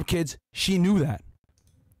didn't want to have kids, she knew that.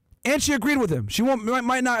 And she agreed with him. She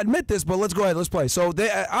might not admit this, but let's go ahead. Let's play. So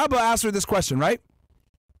Abba asked her this question, right?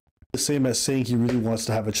 The same as saying he really wants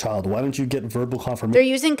to have a child. Why don't you get verbal confirmation? They're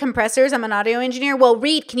using compressors. I'm an audio engineer. Well,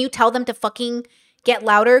 Reed, can you tell them to fucking get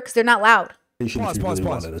louder? Because they're not loud. Pause.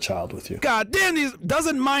 Wanted a child with you. God damn, these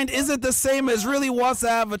doesn't mind isn't the same as really wants to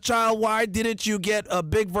have a child. Why didn't you get a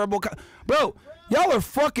big verbal bro, y'all are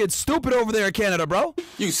fucking stupid over there in Canada, bro.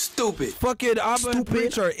 You stupid. Fucking Abba and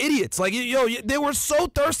Preach are idiots. Like, yo, they were so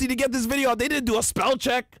thirsty to get this video out. They didn't do a spell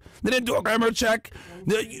check. They didn't do a grammar check.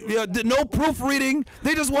 No proofreading.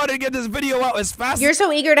 They just wanted to get this video out as fast. You're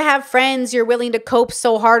so eager to have friends. You're willing to cope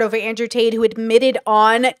so hard over Andrew Tate, who admitted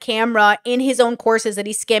on camera in his own courses that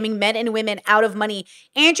he's scamming men and women out of money.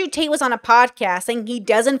 Andrew Tate was on a podcast saying he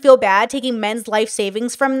doesn't feel bad taking men's life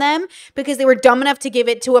savings from them because they were dumb enough to give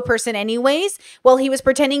it to a person anyways, while he was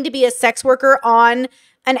pretending to be a sex worker on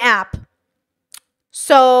an app.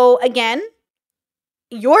 So again,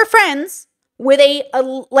 you're friends with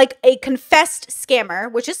a confessed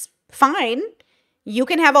scammer, which is fine. You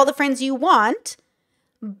can have all the friends you want.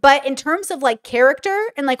 But in terms of like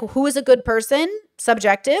character and like who is a good person,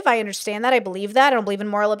 subjective. I understand that. I believe that. I don't believe in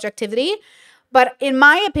moral objectivity. But in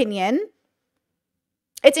my opinion,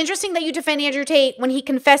 it's interesting that you defend Andrew Tate when he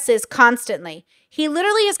confesses constantly. He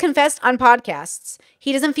literally has confessed on podcasts.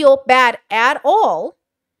 He doesn't feel bad at all.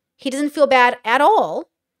 He doesn't feel bad at all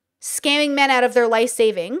scamming men out of their life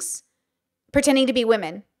savings, pretending to be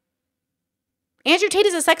women. Andrew Tate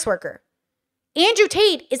is a sex worker. Andrew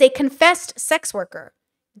Tate is a confessed sex worker.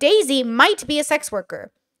 Daisy might be a sex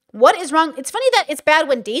worker. What is wrong? It's funny that it's bad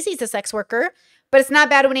when Daisy's a sex worker, but it's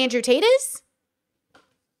not bad when Andrew Tate is?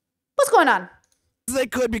 What's going on? They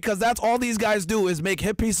could, because that's all these guys do is make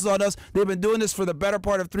hit pieces on us. They've been doing this for the better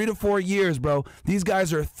part of 3 to 4 years, bro. These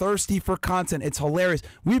guys are thirsty for content. It's hilarious.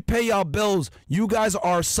 We pay y'all bills. You guys are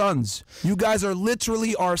our sons. You guys are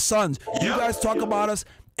literally our sons. You guys talk about us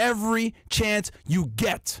every chance you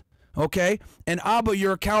get, okay? And Abba,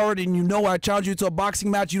 you're a coward, and you know I challenge you to a boxing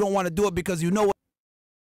match. You don't want to do it because you know what.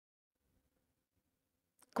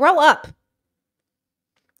 Grow up.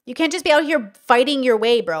 You can't just be out here fighting your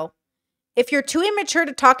way, bro. If you're too immature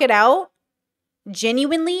to talk it out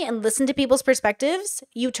genuinely and listen to people's perspectives,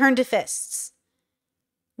 you turn to fists.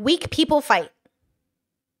 Weak people fight.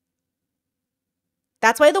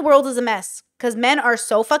 That's why the world is a mess, because men are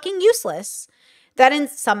so fucking useless that in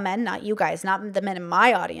some men, not you guys, not the men in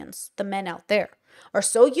my audience, the men out there, are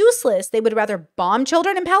so useless they would rather bomb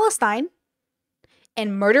children in Palestine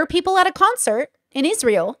and murder people at a concert in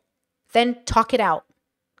Israel than talk it out.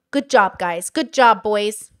 Good job, guys. Good job,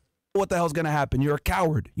 boys. What the hell's going to happen? You're a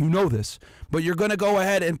coward. You know this. But you're going to go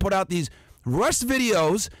ahead and put out these rushed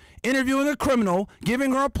videos interviewing a criminal,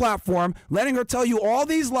 giving her a platform, letting her tell you all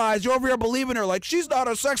these lies. You're over here believing her like she's not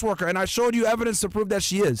a sex worker. And I showed you evidence to prove that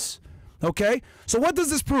she is. Okay? So what does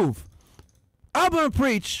this prove? Abba and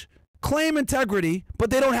Preach claim integrity, but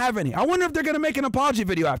they don't have any. I wonder if they're going to make an apology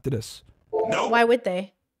video after this. No. Why would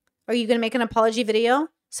they? Are you going to make an apology video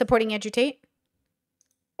supporting Andrew Tate?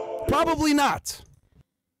 Probably not.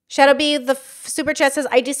 Shadow B, the super chat says,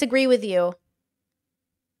 I disagree with you.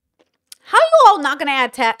 How are you all not going to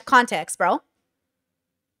add context, bro?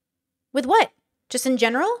 With what? Just in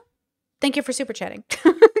general? Thank you for super chatting.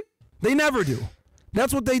 They never do.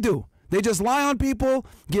 That's what they do. They just lie on people,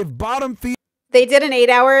 give bottom feed. They did an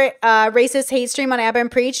 8-hour racist hate stream on Abba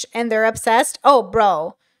and Preach, and they're obsessed. Oh,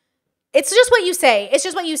 bro. It's just what you say. It's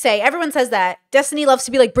just what you say. Everyone says that. Destiny loves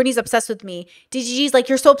to be like, Brittany's obsessed with me. DGG's like,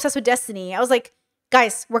 you're so obsessed with Destiny. I was like,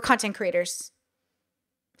 guys, we're content creators.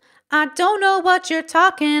 I don't know what you're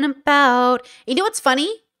talking about. You know what's funny?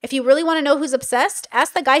 If you really want to know who's obsessed,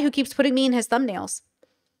 ask the guy who keeps putting me in his thumbnails.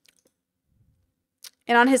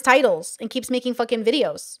 And on his titles. And keeps making fucking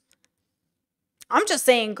videos. I'm just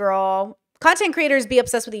saying, girl. Content creators be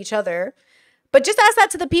obsessed with each other. But just ask that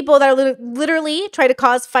to the people that are literally try to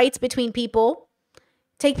cause fights between people.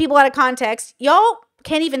 Take people out of context. Y'all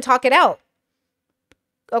can't even talk it out.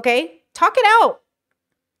 Okay? Talk it out.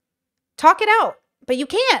 Talk it out. But you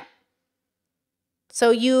can't.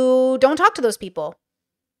 So you don't talk to those people.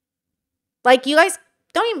 Like, you guys,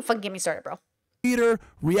 don't even fucking get me started, bro. Theater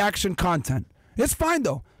reaction content. It's fine,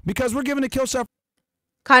 though, because we're giving a kill shot.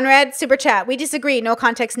 Conrad, super chat. We disagree. No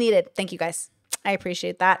context needed. Thank you, guys. I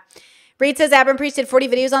appreciate that. Reed says, Abba and Priest did 40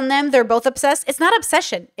 videos on them. They're both obsessed. It's not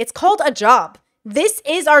obsession. It's called a job. This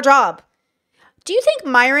is our job. Do you think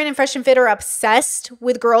Myron and Fresh and Fit are obsessed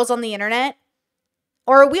with girls on the internet?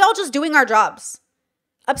 Or are we all just doing our jobs?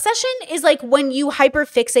 Obsession is like when you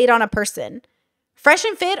hyperfixate on a person. Fresh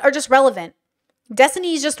and Fit are just relevant.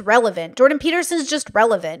 Destiny is just relevant. Jordan Peterson's just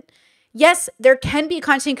relevant. Yes, there can be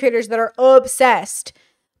content creators that are obsessed.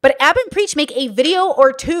 But Abba and Preach make a video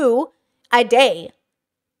or two a day.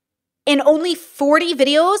 And only 40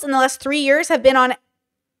 videos in the last 3 years have been on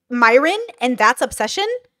Myron, and that's obsession?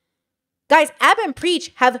 Guys, Abba and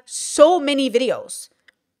Preach have so many videos.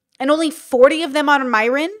 And only 40 of them on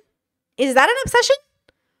Myron? Is that an obsession?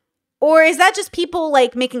 Or is that just people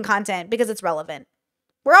like making content because it's relevant?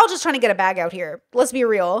 We're all just trying to get a bag out here. Let's be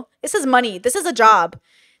real. This is money. This is a job.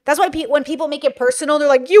 That's why when people make it personal, they're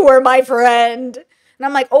like, you were my friend. And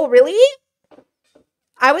I'm like, oh, really?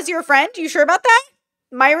 I was your friend? You sure about that?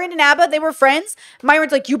 Myron and Abba, they were friends.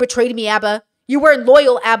 Myron's like, you betrayed me, Abba. You weren't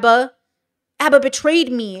loyal, Abba. Abba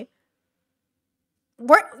betrayed me.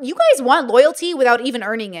 You guys want loyalty without even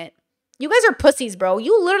earning it. You guys are pussies, bro.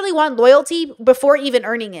 You literally want loyalty before even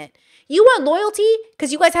earning it. You want loyalty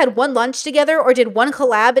because you guys had one lunch together or did one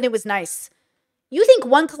collab and it was nice. You think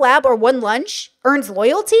one collab or one lunch earns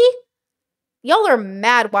loyalty? Y'all are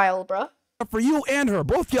mad wild, bro. For you and her,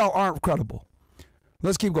 both y'all aren't credible.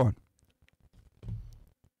 Let's keep going.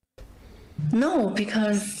 No,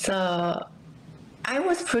 because I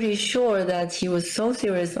was pretty sure that he was so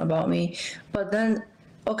serious about me. But then,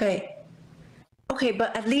 okay,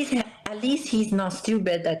 but at least he's not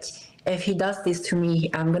stupid that if he does this to me,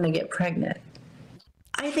 I'm gonna get pregnant.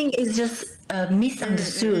 I think it's just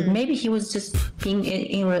misunderstood. Maybe he was just being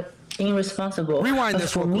irresponsible. Rewind but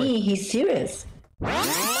this for real quick. me, he's serious.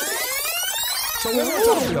 So what we're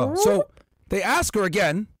talking about. So they ask her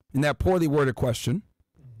again in that poorly worded question.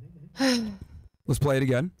 Let's play it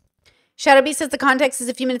again. Shadowbee says the context is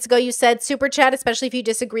a few minutes ago you said super chat, especially if you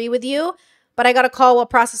disagree with you. But I got a call while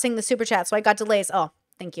processing the super chat, so I got delays. Oh,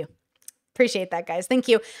 thank you. Appreciate that, guys. Thank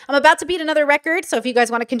you. I'm about to beat another record, so if you guys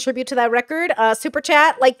want to contribute to that record, super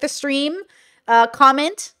chat, like the stream,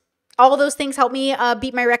 comment. All of those things help me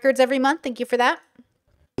beat my records every month. Thank you for that.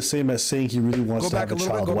 The same as saying he really wants to have a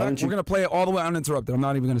child. Why don't you? We're going to play it all the way uninterrupted. I'm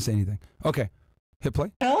not even going to say anything. Okay. Hit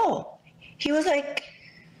play. No, he was like,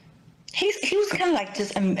 he was kind of like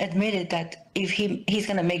just admitted that if he's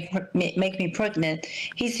gonna make me pregnant,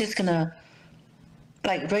 he's just gonna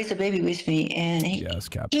like raise a baby with me, and he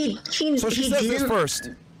So she says this first,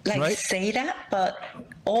 like right? say that, but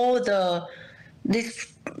all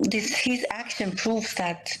his action proves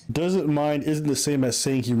that. Doesn't mind isn't the same as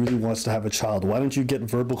saying he really wants to have a child. Why don't you get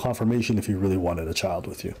verbal confirmation if he really wanted a child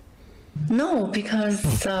with you? No,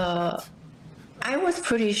 because I was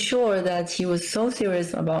pretty sure that he was so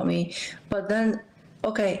serious about me, but then,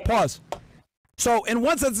 okay. Pause. So in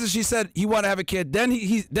one sentence, she said he wanted to have a kid. Then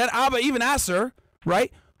then Abba even asked her,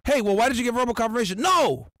 right? Hey, well, why did you get verbal confirmation?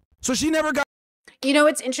 No. So she never got. You know,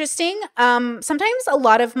 it's interesting. Sometimes a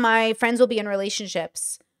lot of my friends will be in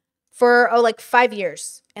relationships for like 5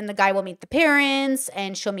 years, and the guy will meet the parents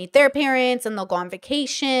and she'll meet their parents, and they'll go on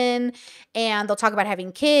vacation and they'll talk about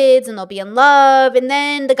having kids and they'll be in love. And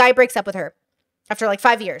then the guy breaks up with her after like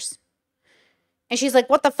 5 years. And she's like,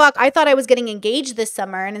 what the fuck? I thought I was getting engaged this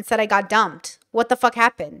summer and instead I got dumped. What the fuck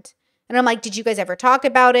happened? And I'm like, did you guys ever talk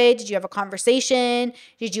about it? Did you have a conversation?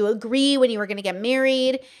 Did you agree when you were going to get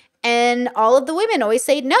married? And all of the women always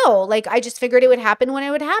say no. Like, I just figured it would happen when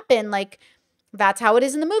it would happen. Like, that's how it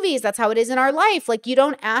is in the movies. That's how it is in our life. Like, you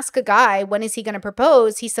don't ask a guy, when is he going to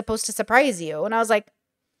propose? He's supposed to surprise you. And I was like,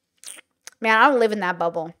 man, I don't live in that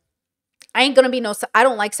bubble. I ain't going to be I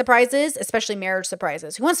don't like surprises, especially marriage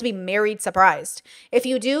surprises. Who wants to be married surprised? If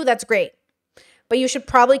you do, that's great. But you should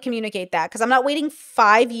probably communicate that, because I'm not waiting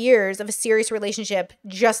 5 years of a serious relationship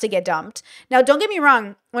just to get dumped. Now, don't get me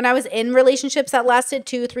wrong. When I was in relationships that lasted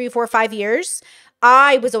 2, 3, 4, 5 years,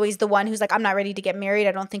 I was always the one who's like, I'm not ready to get married.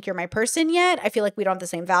 I don't think you're my person yet. I feel like we don't have the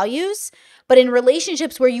same values. But in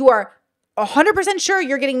relationships where you are 100% sure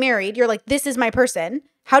you're getting married, you're like, this is my person.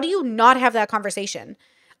 How do you not have that conversation?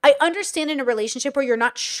 I understand in a relationship where you're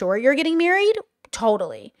not sure you're getting married,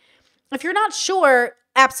 totally. If you're not sure,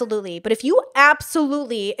 absolutely. But if you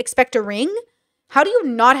absolutely expect a ring, how do you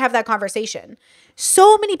not have that conversation?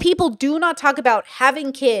 So many people do not talk about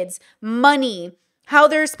having kids, money, how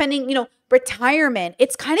they're spending, retirement.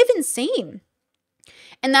 It's kind of insane.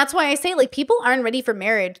 And that's why I say, like, people aren't ready for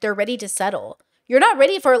marriage. They're ready to settle. You're not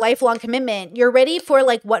ready for a lifelong commitment. You're ready for,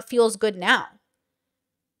 like, what feels good now.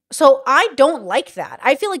 So I don't like that.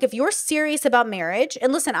 I feel like if you're serious about marriage,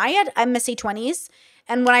 and listen, I had a messy 20s,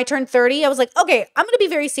 and when I turned 30, I was like, okay, I'm going to be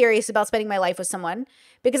very serious about spending my life with someone,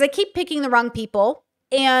 because I keep picking the wrong people,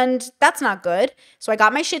 and that's not good. So I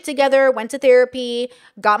got my shit together, went to therapy,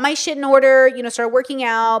 got my shit in order, started working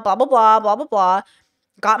out, blah, blah, blah, blah, blah, blah,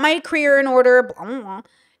 got my career in order, blah, blah, blah.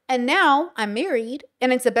 And now I'm married,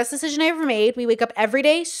 and it's the best decision I ever made. We wake up every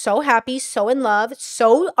day so happy, so in love,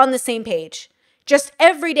 so on the same page. Just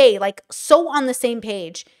every day, like so on the same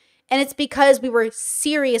page. And it's because we were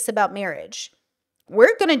serious about marriage.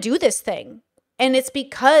 We're going to do this thing. And it's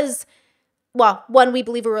because, well, one, we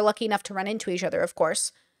believe we were lucky enough to run into each other, of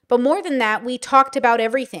course. But more than that, we talked about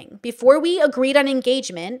everything. Before we agreed on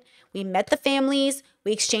engagement, we met the families,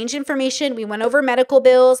 we exchanged information, we went over medical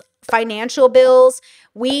bills, financial bills,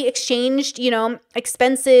 we exchanged,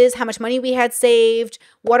 expenses, how much money we had saved,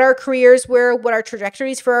 what our careers were, what our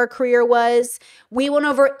trajectories for our career was. We went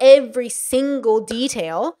over every single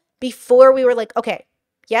detail before we were like, okay,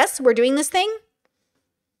 yes, we're doing this thing.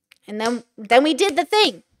 And then we did the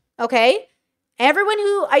thing, okay? Everyone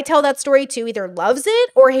who I tell that story to either loves it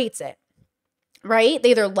or hates it, right?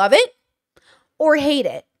 They either love it or hate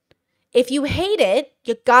it. If you hate it,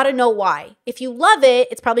 you gotta know why. If you love it,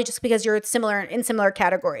 it's probably just because you're in similar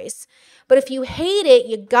categories. But if you hate it,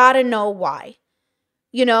 you gotta know why.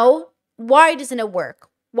 You know, why doesn't it work?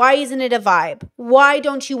 Why isn't it a vibe? Why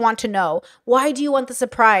don't you want to know? Why do you want the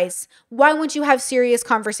surprise? Why won't you have serious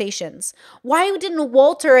conversations? Why didn't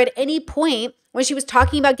Walter at any point when she was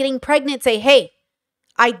talking about getting pregnant say, hey,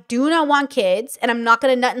 I do not want kids and I'm not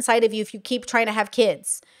gonna nut inside of you if you keep trying to have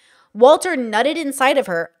kids? Walter nutted inside of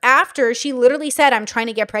her after she literally said, I'm trying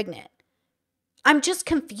to get pregnant. I'm just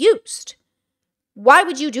confused. Why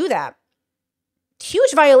would you do that?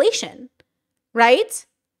 Huge violation, right?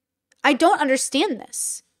 I don't understand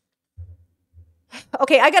this.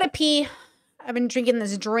 Okay, I gotta pee. I've been drinking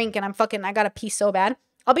this drink and I gotta pee so bad.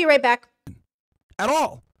 I'll be right back. At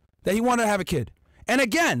all that he wanted to have a kid. And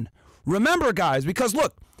again, remember guys, because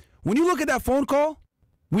look, when you look at that phone call,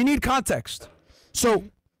 we need context. So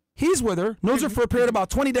he's with her, knows her for a period of about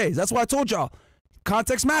 20 days. That's why I told y'all,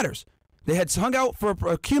 context matters. They had hung out for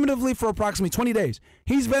cumulatively for approximately 20 days.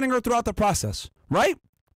 He's vetting her throughout the process, right?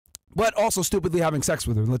 But also stupidly having sex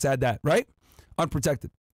with her. Let's add that, right?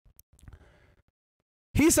 Unprotected.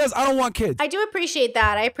 He says, I don't want kids. I do appreciate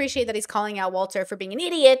that. I appreciate that he's calling out Walter for being an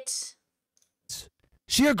idiot.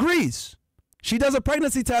 She agrees. She does a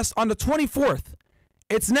pregnancy test on the 24th.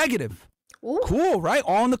 It's negative. Ooh. Cool, right?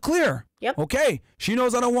 All in the clear. Yep. Okay. She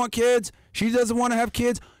knows I don't want kids. She doesn't want to have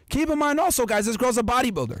kids. Keep in mind also, guys, this girl's a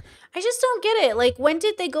bodybuilder. I just don't get it. Like, when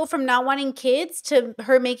did they go from not wanting kids to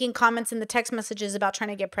her making comments in the text messages about trying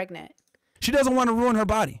to get pregnant? She doesn't want to ruin her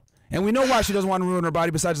body. And we know why she doesn't want to ruin her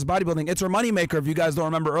body besides bodybuilding. It's her moneymaker, if you guys don't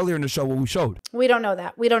remember earlier in the show what we showed. We don't know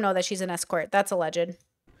that. We don't know that she's an escort. That's alleged.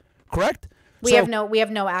 Correct? We have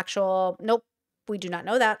no actual, nope. We do not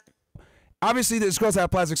know that. Obviously, this girl's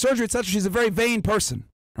had plastic surgery, etc. She's a very vain person.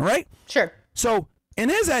 All right? Sure. So in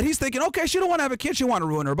his head, he's thinking, okay, she don't want to have a kid. She want to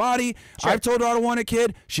ruin her body. Sure. I've told her I don't want a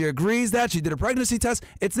kid. She agrees that. She did a pregnancy test.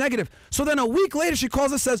 It's negative. So then a week later, she calls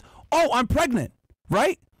us and says, oh, I'm pregnant.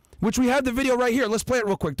 Right? Which we have the video right here. Let's play it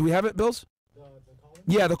real quick. Do we have it, Bills?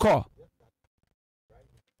 Yeah, the call.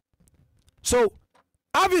 So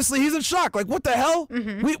obviously, he's in shock. Like, what the hell?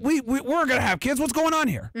 Mm-hmm. We're going to have kids. What's going on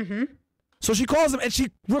here? Mm-hmm. So she calls him and she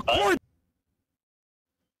records.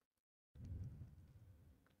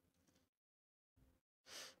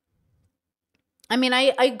 I mean,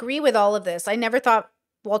 I agree with all of this. I never thought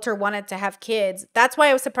Walter wanted to have kids. That's why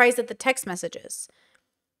I was surprised at the text messages.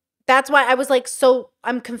 That's why I was like,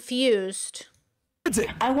 I'm confused.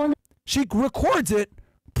 She records it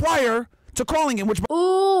prior to calling him, which.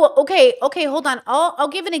 Ooh, okay, hold on. I'll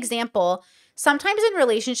give an example. Sometimes in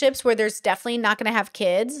relationships where there's definitely not going to have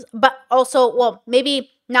kids, but also, well,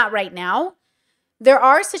 maybe not right now. There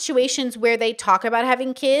are situations where they talk about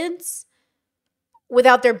having kids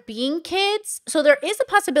without there being kids. So there is a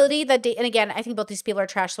possibility that, and again, I think both these people are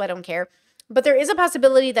trash, so I don't care. But there is a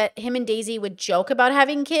possibility that him and Daisy would joke about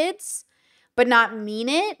having kids, but not mean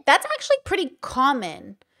it. That's actually pretty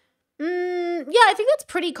common. Yeah, I think that's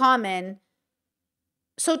pretty common.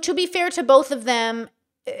 So to be fair to both of them,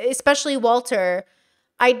 especially Walter,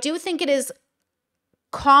 I do think it is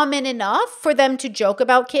common enough for them to joke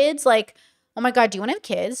about kids. Like, oh my God, do you want to have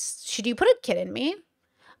kids? Should you put a kid in me?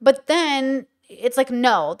 But then it's like,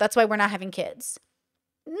 no, that's why we're not having kids.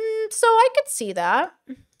 So I could see that.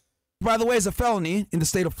 By the way, is a felony in the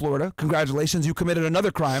state of Florida. Congratulations, you committed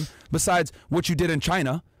another crime besides what you did in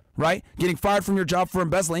China, right? Getting fired from your job for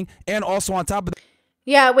embezzling, and also on top of that.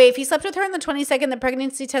 Yeah, wait, if he slept with her on the 22nd, the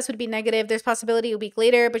pregnancy test would be negative. There's possibility a week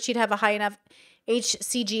later, but she'd have a high enough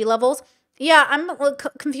HCG levels. Yeah, I'm a little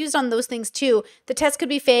confused on those things too. The test could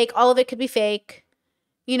be fake. All of it could be fake.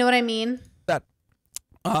 You know what I mean? That,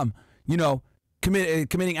 you know,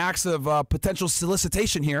 committing acts of potential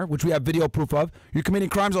solicitation here, which we have video proof of. You're committing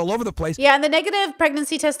crimes all over the place. Yeah, and the negative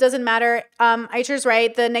pregnancy test doesn't matter. Aisha's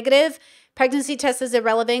right. The negative pregnancy test is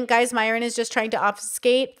irrelevant. Guys, Myron is just trying to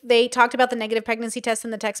obfuscate. They talked about the negative pregnancy test in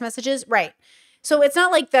the text messages. Right. So it's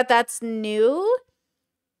not like that's new.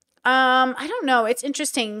 I don't know. It's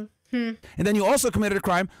interesting. And then you also committed a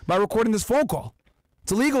crime by recording this phone call.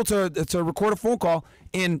 It's illegal to record a phone call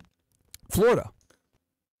in Florida.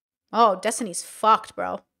 Oh, Destiny's fucked,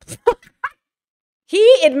 bro.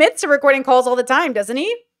 He admits to recording calls all the time, doesn't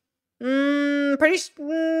he? Isn't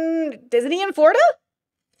he in Florida?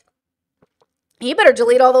 He better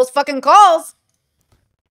delete all those fucking calls.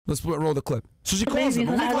 Let's roll the clip. So she calls him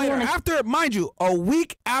a week later. After, mind you, a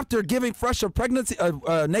week after giving Fresh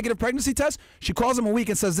a negative pregnancy test, she calls him a week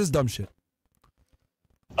and says this dumb shit.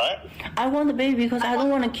 I want the baby because I don't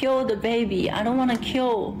want to kill the baby. I don't want to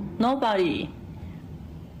kill nobody.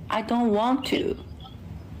 I don't want to.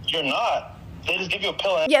 You're not. They just give you a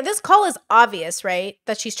pill. And Yeah, this call is obvious, right?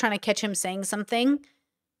 That she's trying to catch him saying something.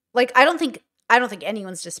 Like, I don't think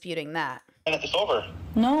anyone's disputing that. And it's over.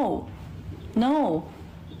 No.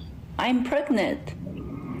 I'm pregnant.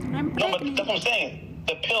 No, but that's what I'm saying.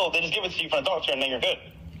 The pill, they just give it to you from a doctor and then you're good.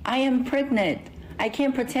 I am pregnant. I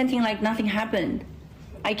can't pretending like nothing happened.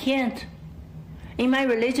 I can't. In my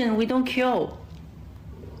religion, we don't kill.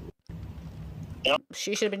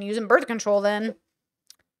 She should have been using birth control then.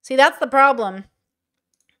 See, that's the problem.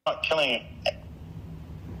 Not killing it.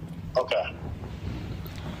 Okay.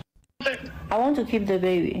 I want to keep the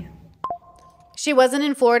baby. She wasn't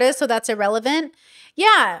in Florida, so that's irrelevant.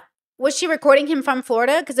 Yeah. Was she recording him from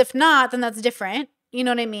Florida? Because if not, then that's different. You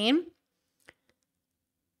know what I mean?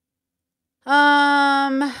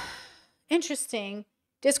 Interesting.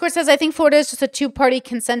 Discord says, I think Florida is just a two-party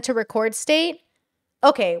consent to record state.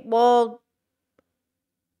 Okay, well,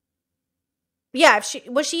 yeah,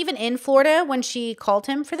 was she even in Florida when she called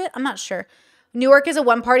him for that? I'm not sure. Newark is a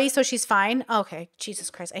one-party, so she's fine. Okay, Jesus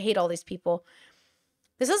Christ, I hate all these people.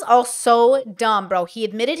 This is all so dumb, bro. He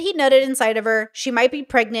admitted he nutted inside of her. She might be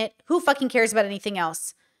pregnant. Who fucking cares about anything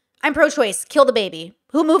else? I'm pro-choice. Kill the baby.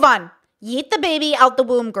 Who move on? Yeet the baby out the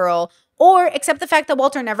womb, girl. Or accept the fact that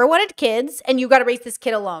Walter never wanted kids and you got to raise this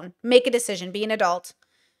kid alone. Make a decision. Be an adult.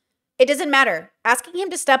 It doesn't matter. Asking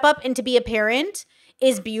him to step up and to be a parent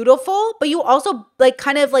is beautiful, but you also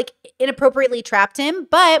kind of inappropriately trapped him.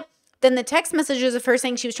 But then the text messages of her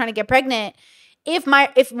saying she was trying to get pregnant.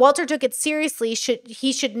 If Walter took it seriously,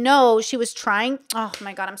 he should know she was trying. Oh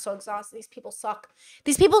my God, I'm so exhausted. These people suck.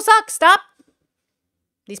 These people suck. Stop.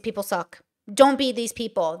 These people suck. Don't be these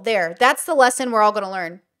people. There. That's the lesson we're all going to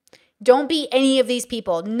learn. Don't be any of these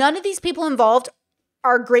people. None of these people involved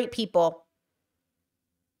are great people.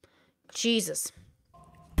 Jesus.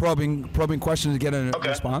 Probing questions to get a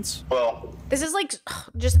response. Well, this is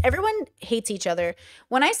just everyone hates each other.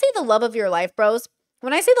 When I say the love of your life, bros,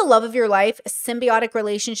 when I say the love of your life, a symbiotic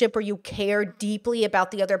relationship where you care deeply about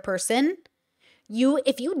the other person,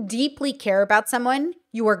 if you deeply care about someone,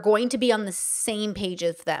 you are going to be on the same page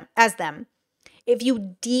as them. If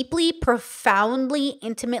you deeply, profoundly,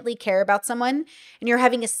 intimately care about someone and you're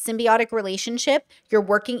having a symbiotic relationship, you're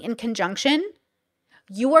working in conjunction,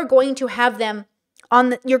 you are going to have them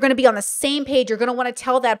you're going to be on the same page. You're going to want to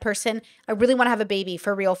tell that person, I really want to have a baby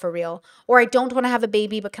for real. Or I don't want to have a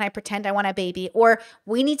baby, but can I pretend I want a baby? Or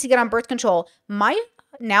we need to get on birth control. My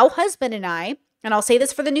now husband and I, and I'll say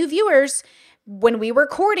this for the new viewers, when we were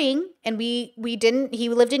courting and he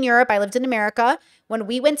lived in Europe, I lived in America. When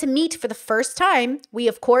we went to meet for the first time, we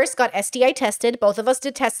of course got STI tested. Both of us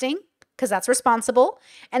did testing because that's responsible.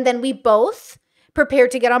 And then we both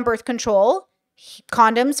prepared to get on birth control,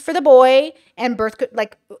 condoms for the boy and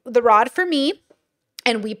the rod for me.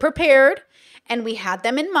 And we prepared and we had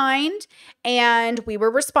them in mind and we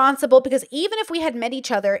were responsible because even if we had met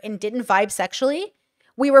each other and didn't vibe sexually,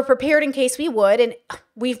 we were prepared in case we would, and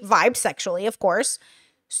we vibed sexually, of course.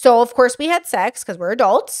 So, of course, we had sex because we're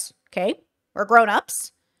adults, okay? We're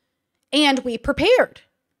grown-ups. And we prepared.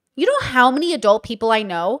 You know how many adult people I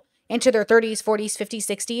know into their 30s, 40s, 50s,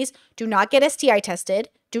 60s do not get STI tested,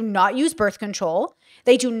 do not use birth control,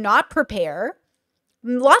 they do not prepare.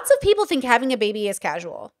 Lots of people think having a baby is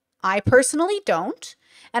casual. I personally don't.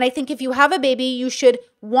 And I think if you have a baby, you should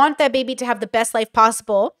want that baby to have the best life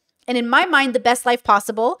possible. And in my mind, the best life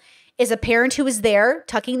possible is a parent who is there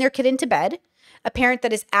tucking their kid into bed, a parent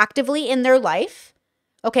that is actively in their life.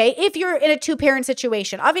 Okay, if you're in a two-parent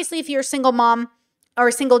situation, obviously if you're a single mom or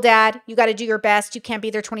a single dad, you got to do your best. You can't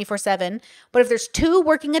be there 24/7. But if there's two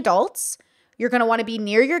working adults, you're going to want to be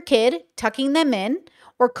near your kid, tucking them in,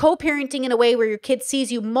 or co-parenting in a way where your kid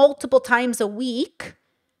sees you multiple times a week.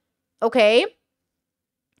 Okay?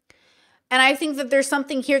 And I think that there's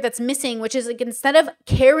something here that's missing, which is instead of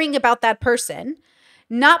caring about that person,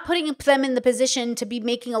 not putting them in the position to be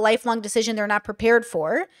making a lifelong decision they're not prepared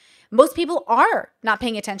for, most people are not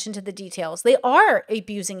paying attention to the details. They are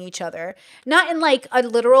abusing each other. Not in a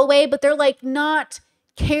literal way, but they're not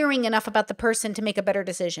caring enough about the person to make a better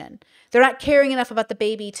decision. They're not caring enough about the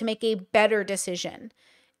baby to make a better decision.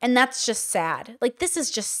 And that's just sad. This is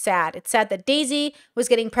just sad. It's sad that Daisy was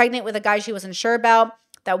getting pregnant with a guy she wasn't sure about,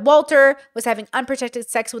 that Walter was having unprotected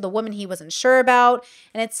sex with a woman he wasn't sure about.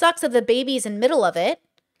 And it sucks that the baby's in the middle of it.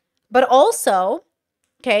 But also,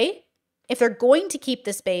 okay, if they're going to keep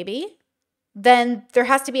this baby, then there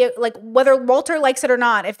has to be whether Walter likes it or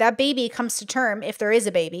not, if that baby comes to term, if there is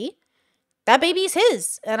a baby, that baby's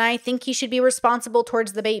his. And I think he should be responsible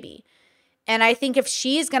towards the baby. And I think if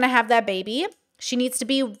she's going to have that baby, she needs to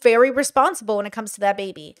be very responsible when it comes to that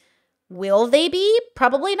baby. Will they be?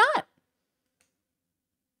 Probably not.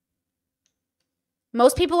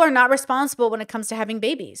 Most people are not responsible when it comes to having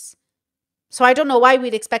babies. So I don't know why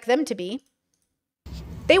we'd expect them to be.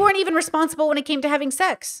 They weren't even responsible when it came to having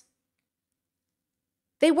sex.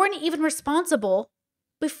 They weren't even responsible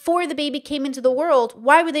before the baby came into the world.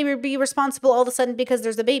 Why would they be responsible all of a sudden because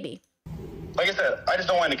there's a baby? Like I said, I just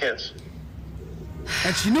don't want any kids.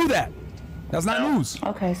 And she knew that. That's not news.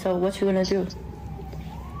 Okay, so what you gonna do?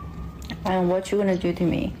 And what you gonna do to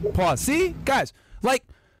me? Pause. See, guys, like.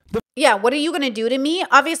 Yeah, what are you going to do to me?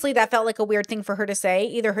 Obviously, that felt like a weird thing for her to say.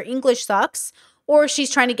 Either her English sucks or she's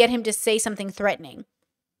trying to get him to say something threatening,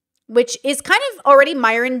 which is kind of already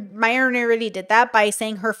Myron already did that by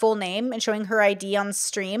saying her full name and showing her ID on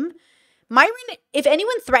stream. Myron, if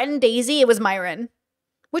anyone threatened Daisy, it was Myron,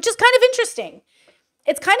 which is kind of interesting.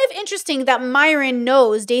 It's kind of interesting that Myron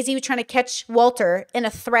knows Daisy was trying to catch Walter in a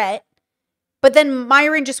threat, but then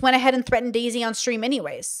Myron just went ahead and threatened Daisy on stream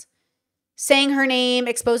anyways. Saying her name,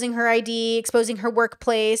 exposing her ID, exposing her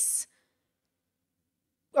workplace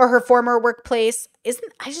or her former workplace.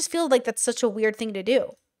 I just feel like that's such a weird thing to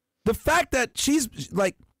do. The fact that she's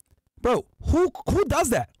like, bro, who does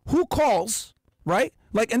that? Who calls, right?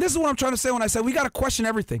 Like, and this is what I'm trying to say when I said we got to question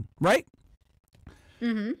everything, right?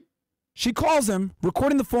 Mm-hmm. She calls him,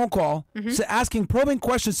 recording the phone call, asking probing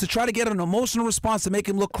questions to try to get an emotional response to make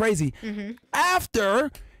him look crazy. After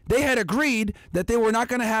they had agreed that they were not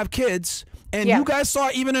going to have kids. And you guys saw,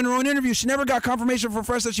 even in her own interview, she never got confirmation from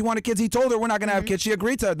Fresh that she wanted kids. He told her we're not going to have kids. She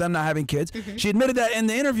agreed to them not having kids. She admitted that in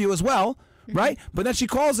the interview as well, right? But then she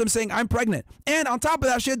calls him saying, I'm pregnant. And on top of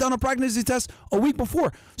that, she had done a pregnancy test a week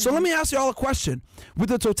before. So let me ask you all a question. With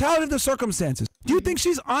the totality of the circumstances, do you think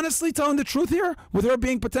she's honestly telling the truth here with her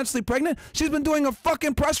being potentially pregnant? She's been doing a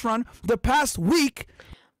fucking press run the past week.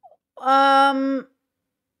 I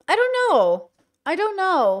don't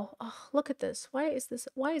know. Oh, look at this. Why is this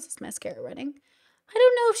mascara running? I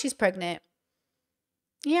don't know if she's pregnant.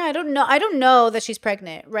 Yeah, I don't know. I don't know that she's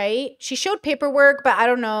pregnant, right? She showed paperwork, but I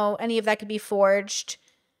don't know any of that could be forged.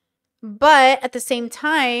 But at the same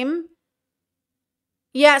time,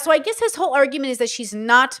 yeah, so I guess his whole argument is that she's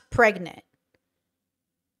not pregnant,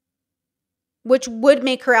 which would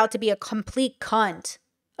make her out to be a complete cunt.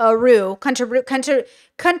 A roo.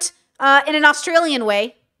 Cunt in an Australian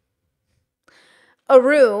way. A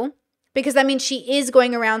roo, because that means she is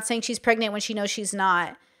going around saying she's pregnant when she knows she's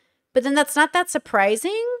not. But then that's not that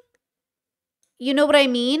surprising. You know what I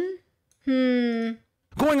mean?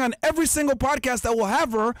 Going on every single podcast that will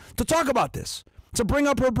have her to talk about this, to bring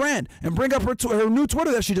up her brand and bring up her new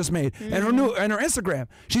Twitter that she just made and her Instagram.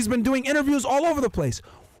 She's been doing interviews all over the place.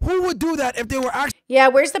 Who would do that if they were actually... Yeah,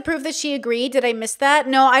 where's the proof that she agreed? Did I miss that?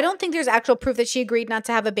 No, I don't think there's actual proof that she agreed not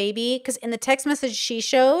to have a baby, because in the text message she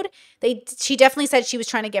showed, she definitely said she was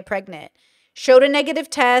trying to get pregnant. Showed a negative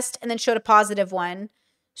test and then showed a positive one.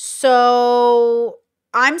 So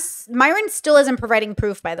Myron still isn't providing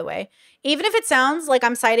proof, by the way. Even if it sounds like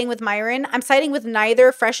I'm siding with Myron, I'm siding with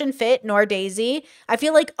neither Fresh and Fit nor Daisy. I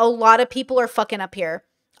feel like a lot of people are fucking up here.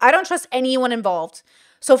 I don't trust anyone involved.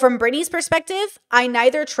 So from Brittany's perspective, I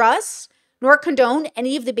neither trust nor condone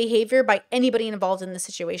any of the behavior by anybody involved in this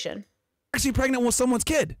situation. Actually pregnant with someone's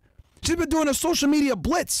kid. She's been doing a social media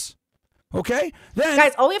blitz. Okay? Then,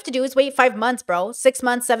 guys, all we have to do is wait 5 months, bro. 6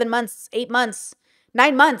 months, 7 months, 8 months,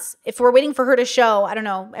 9 months. If we're waiting for her to show, I don't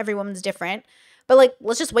know, every woman's different. But like,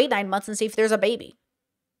 let's just wait 9 months and see if there's a baby.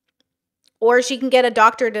 Or she can get a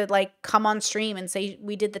doctor to like come on stream and say,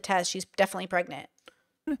 we did the test. She's definitely pregnant.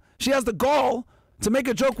 She has the gall to make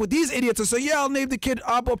a joke with these idiots and say, yeah, I'll name the kid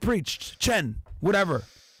Abba Preached, Chen, whatever.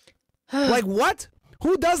 Like, what?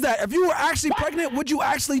 Who does that? If you were actually pregnant, would you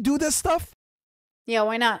actually do this stuff? Yeah,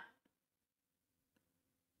 why not?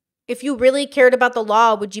 If you really cared about the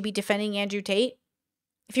law, would you be defending Andrew Tate?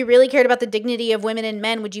 If you really cared about the dignity of women and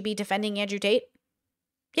men, would you be defending Andrew Tate?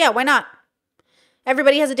 Yeah, why not?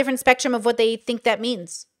 Everybody has a different spectrum of what they think that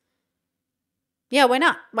means. Yeah, why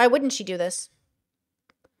not? Why wouldn't she do this?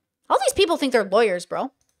 All these people think they're lawyers,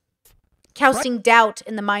 bro. Casting doubt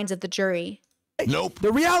in the minds of the jury. Nope.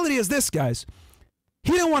 The reality is this, guys.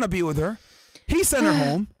 He didn't want to be with her. He sent her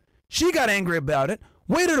home. She got angry about it.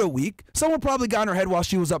 Waited a week. Someone probably got in her head while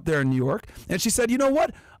she was up there in New York. And she said, you know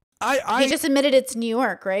what? He just admitted it's New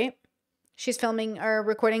York, right? She's filming or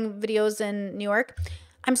recording videos in New York.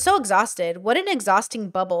 I'm so exhausted. What an exhausting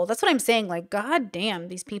bubble. That's what I'm saying. Like, god damn,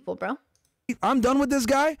 these people, bro. I'm done with this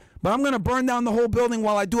guy, but I'm going to burn down the whole building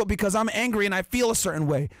while I do it because I'm angry and I feel a certain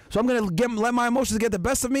way. So I'm going to let my emotions get the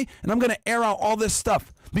best of me, and I'm going to air out all this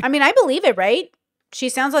stuff. I mean, I believe it, right? She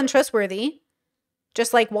sounds untrustworthy.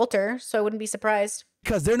 just like Walter, so I wouldn't be surprised.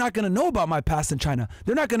 Because they're not going to know about my past in China.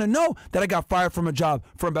 They're not going to know that I got fired from a job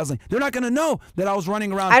for embezzling. They're not going to know that I was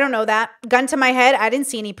running around. I don't know that. Gun to my head, I didn't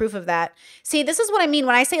see any proof of that. See, this is what I mean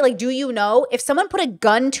when I say, like, do you know? If someone put a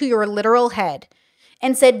gun to your literal head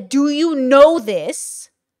and said, do you know this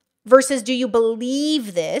versus do you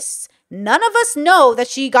believe this? None of us know that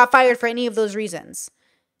she got fired for any of those reasons.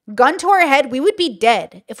 Gun to our head, we would be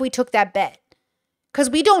dead if we took that bet. Because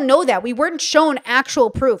we don't know that. We weren't shown actual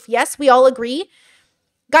proof. Yes, we all agree.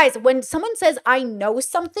 Guys, when someone says, I know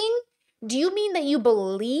something, do you mean that you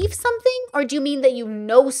believe something or do you mean that you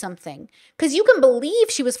know something? Because you can believe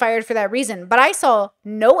she was fired for that reason, but I saw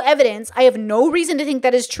no evidence. I have no reason to think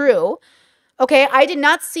that is true. Okay, I did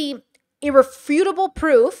not see irrefutable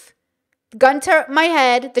proof, gun to my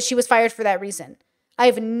head, that she was fired for that reason. I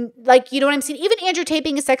have, like, you know what I'm saying? Even Andrew Tate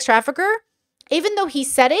being a sex trafficker, even though he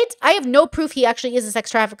said it, I have no proof he actually is a sex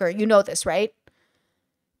trafficker. You know this, right?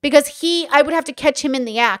 Because I would have to catch him in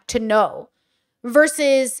the act to know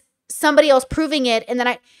versus somebody else proving it. And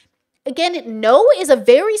then again, know is a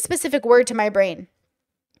very specific word to my brain.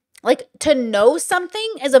 Like, to know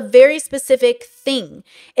something is a very specific thing.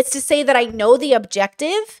 It's to say that I know the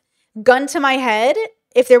objective. Gun to my head,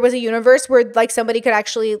 if there was a universe where, like, somebody could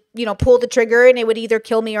actually, you know, pull the trigger and it would either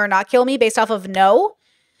kill me or not kill me based off of know.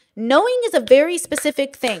 Knowing is a very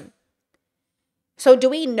specific thing. So do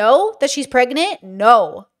we know that she's pregnant?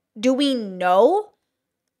 No. Do we know,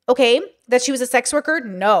 okay, that she was a sex worker?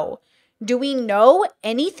 No. Do we know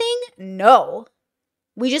anything? No.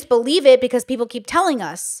 We just believe it because people keep telling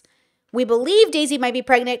us. We believe Daisy might be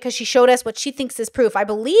pregnant because she showed us what she thinks is proof. I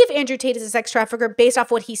believe Andrew Tate is a sex trafficker based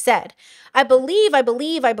off what he said. I believe,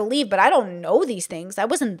 but I don't know these things. I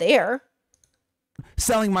wasn't there.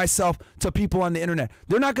 Selling myself to people on the internet.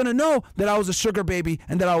 They're not going to know that I was a sugar baby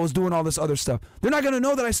and that I was doing all this other stuff. They're not going to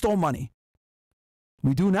know that I stole money.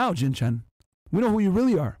 We do now, Jin Chen. We know who you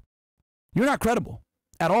really are. You're not credible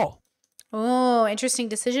at all. Oh, interesting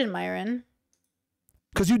decision, Myron.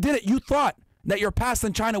 Because you did it. You thought that your past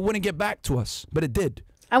in China wouldn't get back to us, but it did.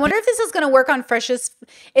 I wonder if this is going to work on Fresh's.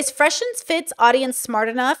 Is Fresh and Fit's audience smart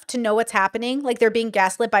enough to know what's happening? Like they're being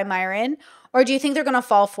gaslit by Myron? Or do you think they're going to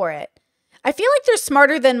fall for it? I feel like they're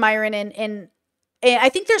smarter than Myron and I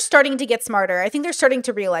think they're starting to get smarter. I think they're starting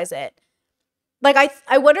to realize it. Like,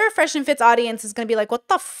 I wonder if Fresh and Fit's audience is going to be like, what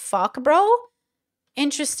the fuck, bro?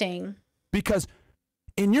 Interesting. Because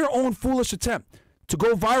in your own foolish attempt to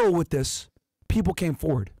go viral with this, people came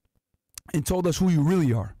forward and told us who you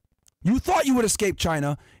really are. You thought you would escape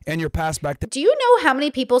China and your past back then. Do you know how many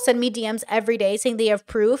people send me DMs every day saying they have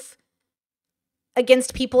proof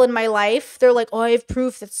against people in my life? They're like, oh, I have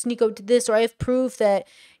proof that Sneeko did this, or I have proof that,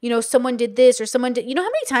 you know, someone did this, or someone did. You know how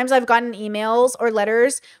many times I've gotten emails or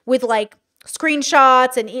letters with like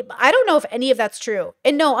screenshots, and I don't know if any of that's true.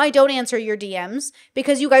 And no, I don't answer your DMs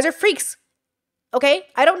because you guys are freaks. Okay?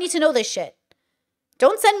 I don't need to know this shit.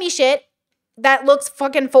 Don't send me shit that looks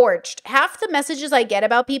fucking forged. Half the messages I get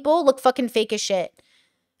about people look fucking fake as shit.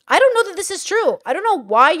 I don't know that this is true. I don't know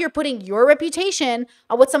why you're putting your reputation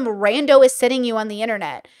on what some rando is sending you on the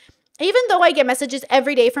internet. Even though I get messages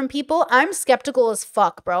every day from people, I'm skeptical as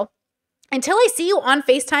fuck, bro. Until I see you on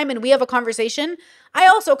FaceTime and we have a conversation, I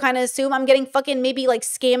also kind of assume I'm getting fucking maybe like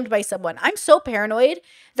scammed by someone. I'm so paranoid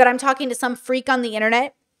that I'm talking to some freak on the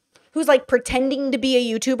internet who's like pretending to be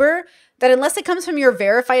a YouTuber that unless it comes from your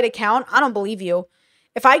verified account, I don't believe you.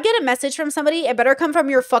 If I get a message from somebody, it better come from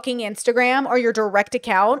your fucking Instagram or your direct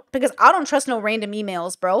account because I don't trust no random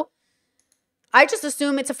emails, bro. I just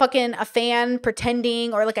assume it's a fan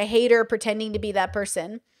pretending or like a hater pretending to be that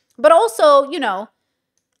person. But also, you know,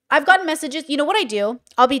 I've gotten messages. You know what I do?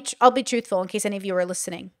 I'll be truthful in case any of you are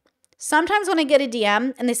listening. Sometimes when I get a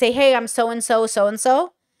DM and they say, hey, I'm so-and-so,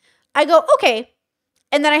 so-and-so, I go, okay.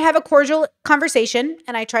 And then I have a cordial conversation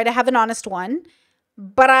and I try to have an honest one.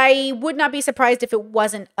 But I would not be surprised if it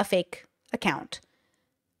wasn't a fake account.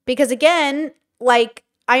 Because again, like,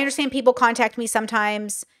 I understand people contact me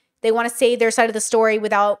sometimes. They want to say their side of the story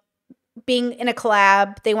without being in a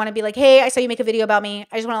collab. They want to be like, hey, I saw you make a video about me.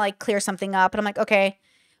 I just want to like clear something up. And I'm like, okay.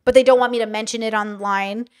 But they don't want me to mention it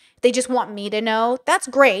online. They just want me to know. That's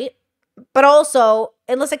great. But also,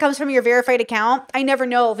 unless it comes from your verified account, I never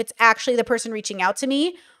know if it's actually the person reaching out to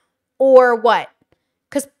me or what.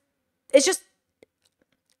 Because it's just,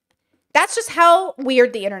 that's just how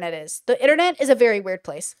weird the internet is. The internet is a very weird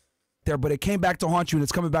place. But it came back to haunt you and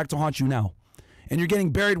it's coming back to haunt you now. And you're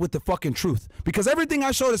getting buried with the fucking truth. Because everything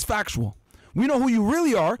I showed is factual. We know who you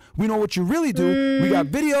really are. We know what you really do. We got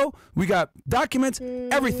video. We got documents.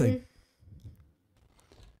 Everything.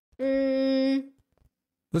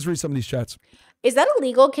 Let's read some of these chats. Is that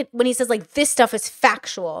illegal when he says, like, this stuff is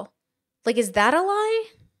factual? Like, is that a lie?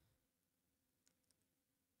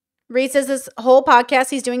 Reed says this whole podcast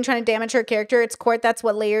he's doing trying to damage her character. It's court. That's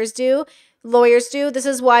what lawyers do. This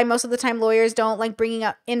is why most of the time lawyers don't like bringing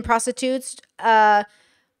up in prostitutes or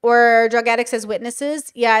drug addicts as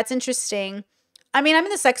witnesses. Yeah, it's interesting. I mean, I'm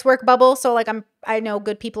in the sex work bubble, so like I know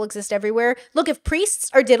good people exist everywhere. Look, if priests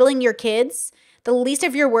are diddling your kids, the least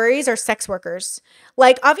of your worries are sex workers.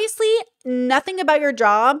 Like, obviously, nothing about your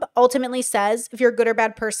job ultimately says if you're a good or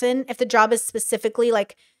bad person, if the job is specifically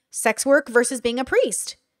like sex work versus being a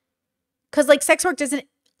priest. Because like sex work doesn't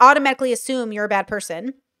automatically assume you're a bad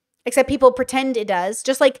person, except people pretend it does.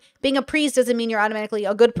 Just like being a priest doesn't mean you're automatically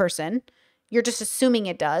a good person. You're just assuming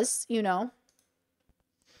it does, you know?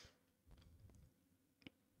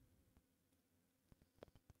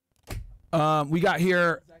 We got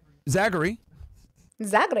here Zachary.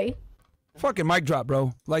 Fucking mic drop,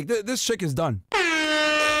 bro. Like, this chick is done. Like,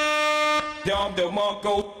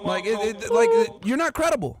 you're not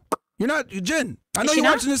credible. You're not, Jin. I know you're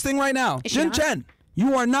watching this thing right now. Jin Chen,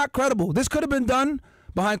 you are not credible. This could have been done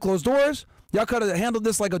behind closed doors. Y'all could have handled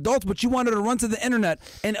this like adults, but you wanted to run to the internet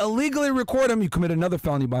and illegally record him. You committed another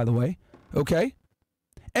felony, by the way. Okay?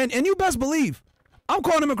 And you best believe, I'm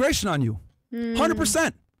calling immigration on you.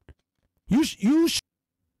 100%.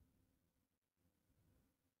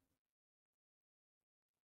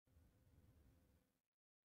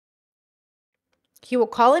 He will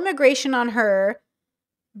call immigration on her,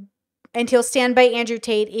 and he'll stand by Andrew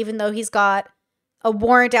Tate even though he's got a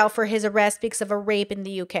warrant out for his arrest because of a rape in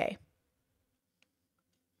the UK.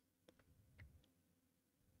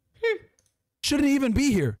 Shouldn't even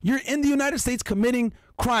be here. You're in the United States committing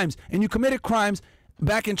crimes, and you committed crimes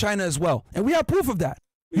back in China as well. And we have proof of that.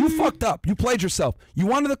 You fucked up. You played yourself. You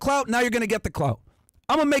wanted the clout, now you're going to get the clout.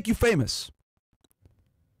 I'm going to make you famous.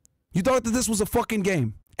 You thought that this was a fucking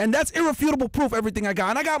game. And that's irrefutable proof, everything I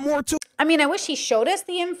got. And I got more too. I mean, I wish he showed us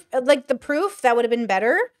the proof. That would have been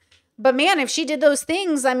better. But man, if she did those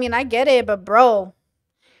things, I mean, I get it. But bro,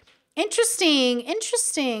 interesting.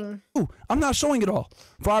 Ooh, I'm not showing it all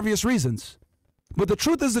for obvious reasons. But the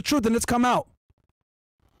truth is the truth, and it's come out.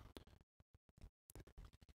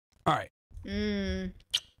 All right. Let's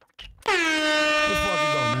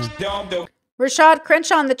fucking go, man. Rashad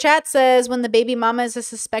Crenshaw in the chat says, when the baby mama is a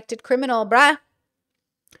suspected criminal, bruh.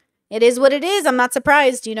 It is what it is. I'm not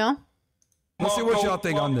surprised, you know? Let's see what y'all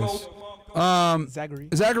think on this.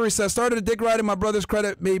 Zachary says, started a dick ride in my brother's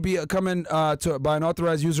credit may be coming by an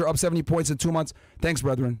authorized user, up 70 points in 2 months. Thanks,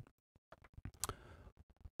 brethren.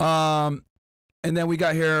 And then we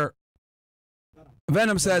got here,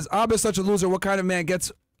 Venom says, Abba's such a loser. What kind of man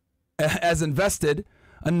gets as invested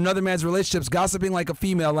in another man's relationships, gossiping like a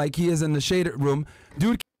female, like he is in the shade room?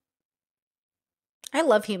 Dude. I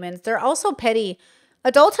love humans. They're also petty.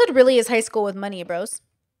 Adulthood really is high school with money, bros.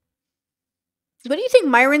 What do you think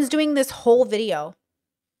Myron's doing this whole video?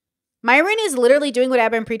 Myron is literally doing what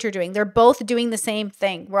Abba and Preacher are doing. They're both doing the same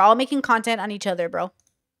thing. We're all making content on each other, bro.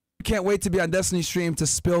 Can't wait to be on Destiny stream to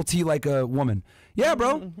spill tea like a woman. Yeah,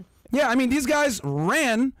 bro. Yeah, I mean, these guys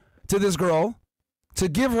ran to this girl to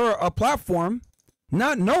give her a platform,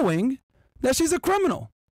 not knowing that she's a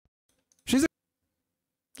criminal.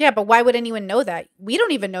 Yeah, but why would anyone know that? We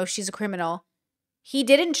don't even know she's a criminal. He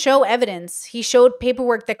didn't show evidence. He showed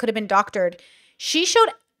paperwork that could have been doctored. She showed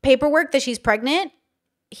paperwork that she's pregnant.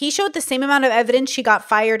 He showed the same amount of evidence she got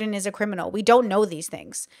fired and is a criminal. We don't know these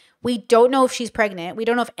things. We don't know if she's pregnant. We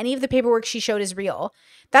don't know if any of the paperwork she showed is real.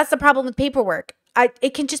 That's the problem with paperwork.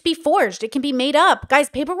 It can just be forged. It can be made up. Guys,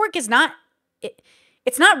 paperwork is not,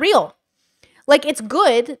 it's not real. Like, it's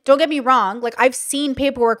good. Don't get me wrong. Like, I've seen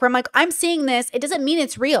paperwork where I'm like, I'm seeing this. It doesn't mean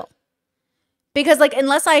it's real. Because, like,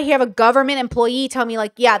 unless I have a government employee tell me,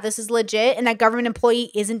 like, yeah, this is legit, and that government employee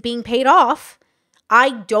isn't being paid off,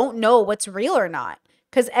 I don't know what's real or not.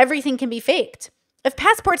 Because everything can be faked. If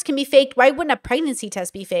passports can be faked, why wouldn't a pregnancy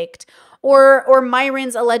test be faked? Or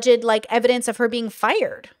Myron's alleged, like, evidence of her being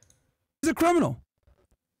fired. He's a criminal.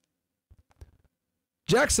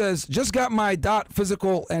 Jack says, just got my DOT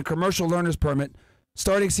physical and commercial learner's permit.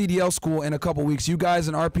 Starting CDL school in a couple weeks. You guys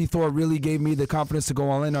and RP Thor really gave me the confidence to go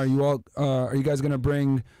all in. Are you guys gonna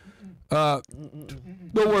bring? Don't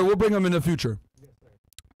worry, we'll bring them in the future.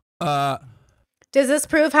 Does this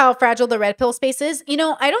prove how fragile the red pill space is? You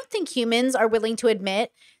know, I don't think humans are willing to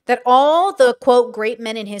admit that all the quote great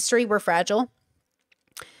men in history were fragile.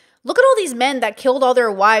 Look at all these men that killed all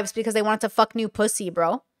their wives because they wanted to fuck new pussy,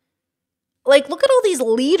 bro. Like, look at all these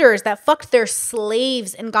leaders that fucked their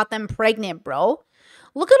slaves and got them pregnant, bro.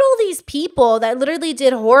 Look at all these people that literally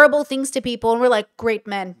did horrible things to people and we're like, great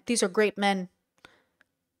men. These are great men.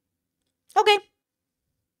 Okay,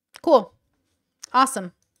 Cool.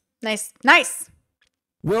 Awesome. Nice. Nice.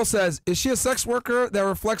 Will says, is she a sex worker that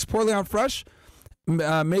reflects poorly on Fresh?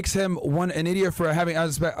 Makes him an idiot for having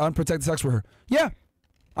unprotected sex with her. Yeah.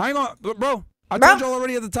 I ain't gonna, bro. I told you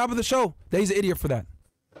already at the top of the show that he's an idiot for that.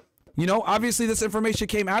 You know, obviously this information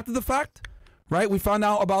came after the fact, right? We found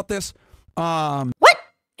out about this. What?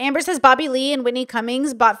 Amber says Bobby Lee and Whitney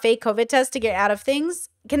Cummings bought fake COVID tests to get out of things.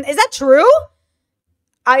 Is that true?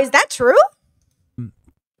 Is that true?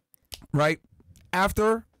 Right.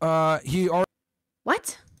 After he already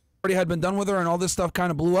had been done with her and all this stuff kind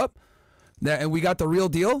of blew up, and we got the real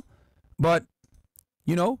deal. But,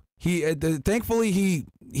 you know, thankfully he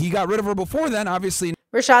got rid of her before then, obviously.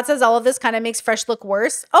 Rashad says all of this kind of makes Fresh look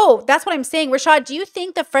worse. Oh, that's what I'm saying. Rashad, do you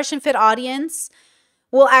think the Fresh and Fit audience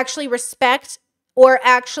will actually respect or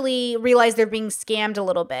actually realize they're being scammed a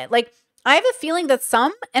little bit? Like, I have a feeling that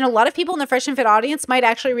some and a lot of people in the Fresh and Fit audience might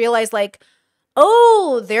actually realize, like,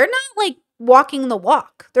 oh, they're not like walking the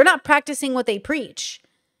walk. They're not practicing what they preach.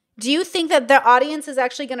 Do you think that the audience is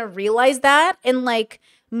actually going to realize that and like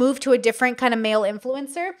move to a different kind of male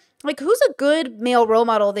influencer? Like, who's a good male role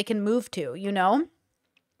model they can move to, you know?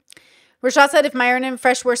 Rashad said if Myron and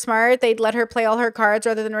Fresh were smart, they'd let her play all her cards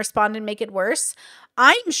rather than respond and make it worse.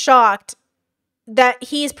 I'm shocked that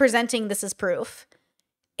he is presenting this as proof.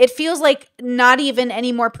 It feels like not even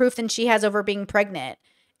any more proof than she has over being pregnant.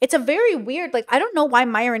 It's a very weird, like, I don't know why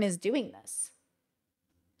Myron is doing this.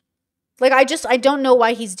 Like, I don't know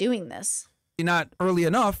why he's doing this. Not early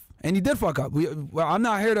enough, and he did fuck up. Well, I'm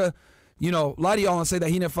not here to, you know, lie to y'all and say that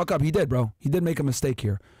he didn't fuck up. He did, bro. He did make a mistake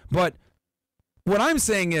here. But what I'm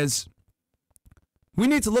saying is, we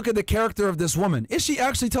need to look at the character of this woman. Is she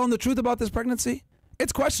actually telling the truth about this pregnancy?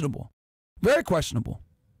 It's questionable. Very questionable.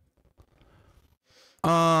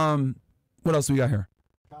 What else we got here?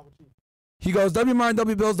 He goes, W Myron,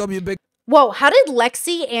 W Bills, W Big. Whoa, how did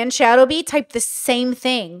Lexi and Shadowbee type the same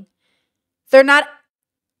thing? They're not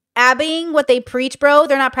abbying what they preach, bro.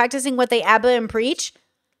 They're not practicing what they abba and preach.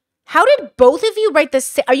 How did both of you write the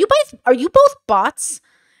same? Are you both bots?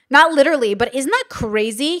 Not literally, but isn't that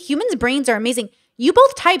crazy? Humans' brains are amazing. You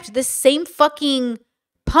both typed the same fucking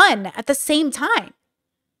pun at the same time.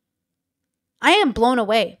 I am blown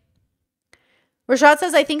away. Rashad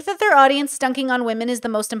says, I think that their audience stunking on women is the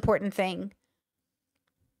most important thing.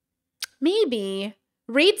 Maybe.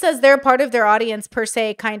 Reed says they're part of their audience per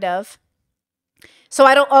se, kind of. So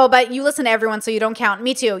I don't, oh, but you listen to everyone, so you don't count.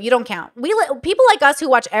 Me too, you don't count. People like us who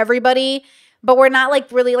watch everybody, but we're not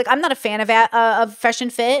like really, like, I'm not a fan of Fresh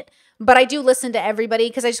and Fit, but I do listen to everybody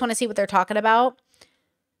because I just want to see what they're talking about.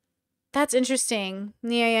 That's interesting.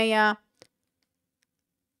 Yeah.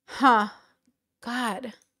 Huh.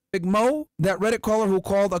 God. Big Mo, that Reddit caller who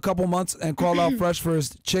called a couple months and called out Fresh for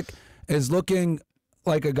his chick, is looking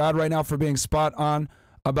like a god right now for being spot on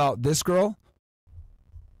about this girl.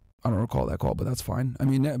 I don't recall that call, but that's fine. I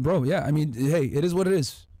mean, bro, yeah. I mean, hey, it is what it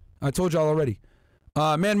is. I told y'all already.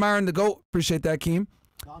 Man, Myron the GOAT, appreciate that, Keem.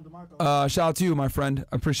 Shout out to you, my friend.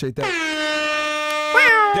 I appreciate that.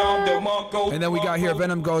 And then we got here,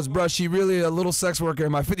 Venom goes, bruh, she really a little sex worker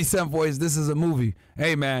in my 50 Cent voice. This is a movie.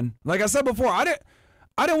 Hey, man. Like I said before, I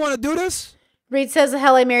didn't want to do this. Reed says,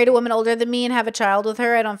 hell, I married a woman older than me and have a child with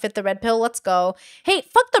her. I don't fit the red pill. Let's go. Hey,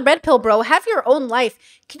 fuck the red pill, bro. Have your own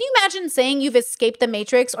life. Can you imagine saying you've escaped the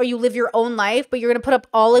Matrix or you live your own life, but you're going to put up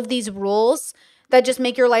all of these rules that just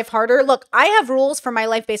make your life harder? Look, I have rules for my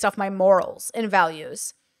life based off my morals and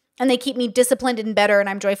values. And they keep me disciplined and better, and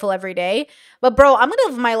I'm joyful every day. But bro, I'm going to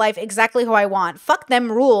live my life exactly how I want. Fuck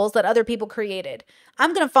them rules that other people created.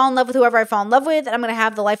 I'm going to fall in love with whoever I fall in love with, and I'm going to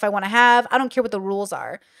have the life I want to have. I don't care what the rules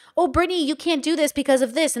are. Oh, Brittany, you can't do this because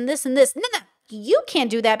of this and this and this. No. You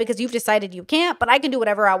can't do that because you've decided you can't, but I can do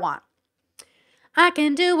whatever I want. I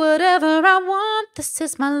can do whatever I want. This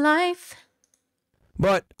is my life.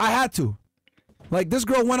 But I had to. Like, this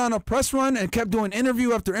girl went on a press run and kept doing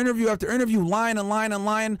interview after interview after interview, lying and lying and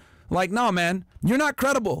lying. Like, no, man, you're not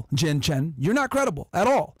credible, Jin Chen. You're not credible at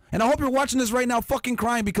all. And I hope you're watching this right now fucking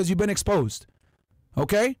crying because you've been exposed.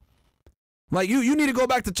 Okay? Like, you need to go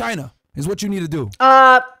back to China is what you need to do.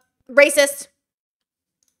 Racist.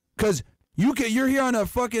 Because you're here on a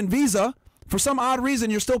fucking visa. For some odd reason,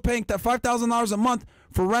 you're still paying that $5,000 a month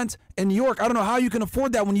for rent in New York. I don't know how you can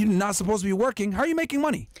afford that when you're not supposed to be working. How are you making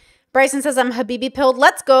money? Bryson says, I'm Habibi pilled.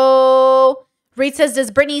 Let's go. Reed says, does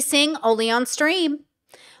Brittany sing? Only on stream.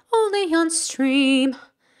 Only on stream.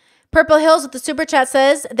 Purple Hills with the super chat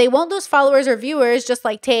says, they won't lose followers or viewers just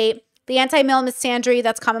like Tate. The anti-male misandry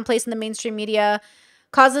that's commonplace in the mainstream media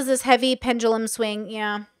causes this heavy pendulum swing.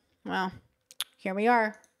 Yeah, well, here we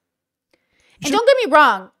are. And don't get me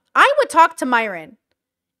wrong. I would talk to Myron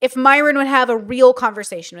if Myron would have a real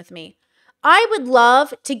conversation with me. I would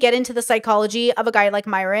love to get into the psychology of a guy like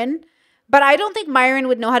Myron, but I don't think Myron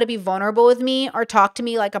would know how to be vulnerable with me or talk to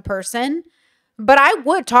me like a person. But I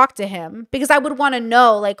would talk to him because I would want to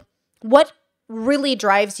know, like, what really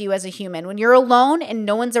drives you as a human when you're alone and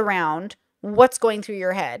no one's around, what's going through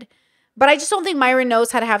your head. But I just don't think Myron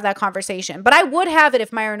knows how to have that conversation. But I would have it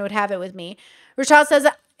if Myron would have it with me. Rashad says,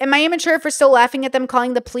 am I immature for still laughing at them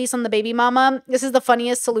calling the police on the baby mama? This is the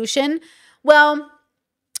funniest solution. Well,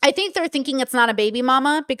 I think they're thinking it's not a baby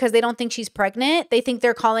mama because they don't think she's pregnant. They think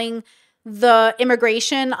they're calling the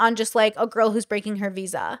immigration on just like a girl who's breaking her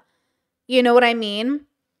visa. You know what I mean?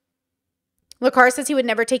 Lacar says he would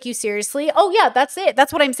never take you seriously. Oh, yeah, that's it.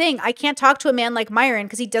 That's what I'm saying. I can't talk to a man like Myron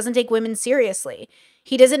because he doesn't take women seriously.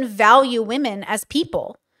 He doesn't value women as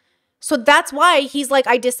people. So that's why he's like,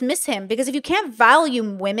 I dismiss him. Because if you can't value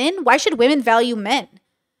women, why should women value men?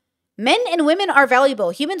 Men and women are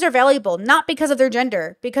valuable. Humans are valuable, not because of their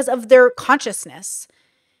gender, because of their consciousness.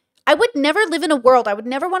 I would never live in a world, I would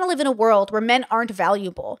never want to live in a world where men aren't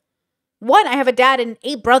valuable. One, I have a dad and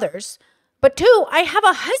 8 brothers. But 2, I have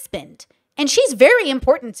a husband. And she's very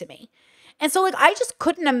important to me. And so, like, I just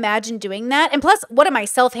couldn't imagine doing that. And plus, what am I,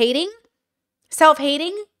 self-hating?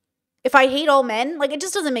 Self-hating? If I hate all men? Like, it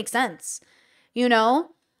just doesn't make sense. You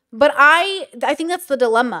know? But I think that's the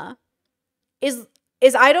dilemma. Is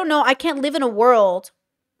I don't know. I can't live in a world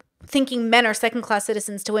thinking men are second-class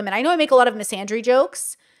citizens to women. I know I make a lot of misandry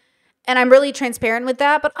jokes. And I'm really transparent with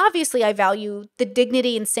that. But obviously, I value the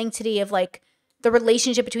dignity and sanctity of, like, the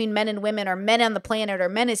relationship between men and women, or men on the planet, or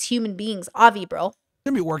men as human beings. Avi, bro. You're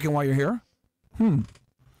gonna be working while you're here.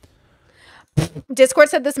 Discord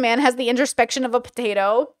said this man has the introspection of a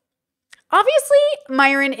potato. Obviously,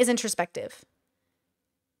 Myron is introspective.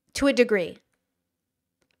 To a degree.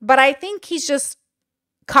 But I think he's just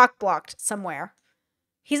cock-blocked somewhere.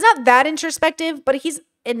 He's not that introspective, but he's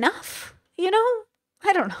enough. You know?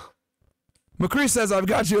 I don't know. McCree says, I've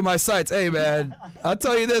got you in my sights. Hey, man. I'll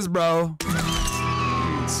tell you this, bro.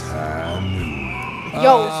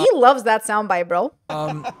 Yo, he loves that soundbite, bro.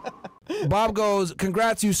 Bob goes,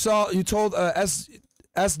 congrats, you told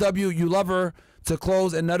SW you love her to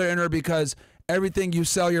close another in her because everything you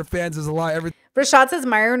sell your fans is a lie. Rashad says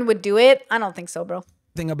Myron would do it. I don't think so, bro.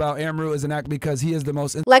 Everything about Amru is an act because he is the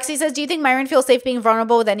most... Lexi says, do you think Myron feels safe being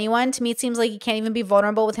vulnerable with anyone? To me, it seems like he can't even be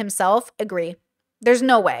vulnerable with himself. Agree. There's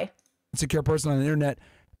no way. Insecure person on the internet.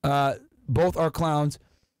 Both are clowns.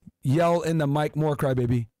 Yell in the mic more,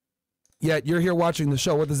 crybaby. Yet you're here watching the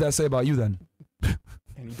show. What does that say about you then?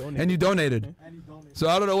 And you donated. So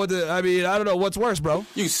I don't know I don't know what's worse, bro.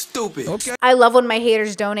 You stupid. Okay. I love when my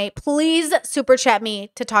haters donate. Please super chat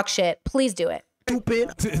me to talk shit. Please do it. Stupid.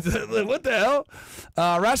 What the hell?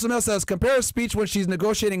 Rational Mel says, compare her speech when she's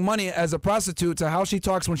negotiating money as a prostitute to how she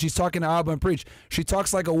talks when she's talking to Alba and Preach. She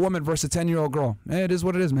talks like a woman versus a 10-year-old girl. It is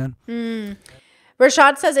what it is, man.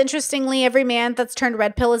 Rashad says, interestingly, every man that's turned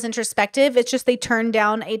red pill is introspective. It's just they turn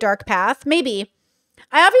down a dark path. Maybe.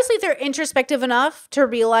 I obviously they're introspective enough to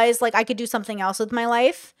realize, like, I could do something else with my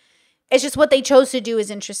life. It's just what they chose to do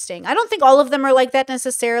is interesting. I don't think all of them are like that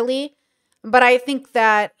necessarily. But I think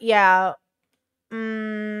that, yeah.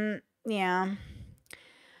 Yeah.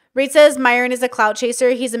 Reed says, Myron is a clout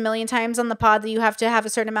chaser. He's a million times on the pod that you have to have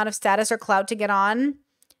a certain amount of status or clout to get on.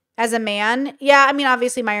 As a man, yeah, I mean,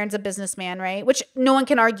 obviously Myron's a businessman, right? Which no one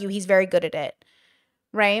can argue he's very good at it,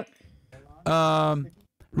 right?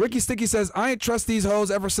 Ricky Sticky says, I ain't trust these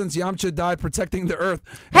hoes ever since Yamcha died protecting the earth.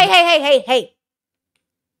 Hey.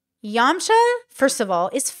 Yamcha, first of all,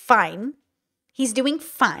 is fine. He's doing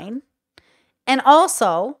fine. And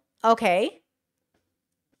also, okay.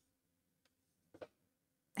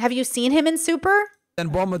 Have you seen him in Super?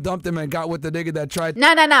 And Bulma dumped him and got with the nigga that tried.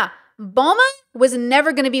 Nah. Bulma was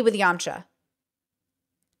never going to be with Yamcha.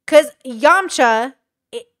 Because Yamcha,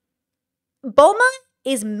 Bulma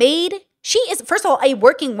is made, she is, first of all, a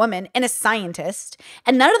working woman and a scientist.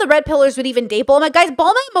 And none of the red pillars would even date Bulma. Guys,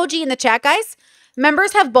 Bulma emoji in the chat, guys.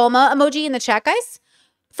 Members have Bulma emoji in the chat, guys.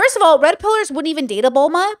 First of all, red pillars wouldn't even date a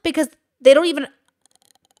Bulma because they don't even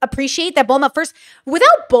appreciate that Bulma first.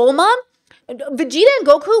 Without Bulma, Vegeta and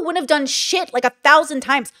Goku wouldn't have done shit like 1,000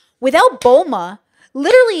 times. Without Bulma,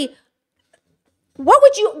 literally, what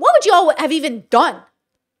would you all have even done?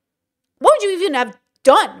 What would you even have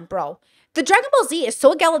done, bro? The Dragon Ball Z is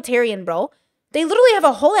so egalitarian, bro. They literally have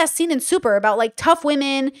a whole ass scene in Super about like tough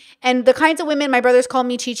women and the kinds of women my brothers called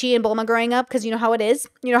me Chi-Chi and Bulma growing up because you know how it is.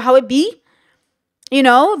 You know how it be. You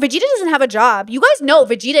know, Vegeta doesn't have a job. You guys know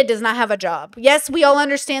Vegeta does not have a job. Yes, we all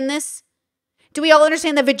understand this. Do we all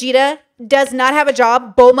understand that Vegeta does not have a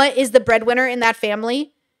job? Bulma is the breadwinner in that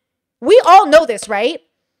family. We all know this, right?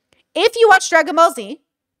 if you watch Dragon Ball Z,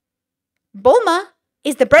 Bulma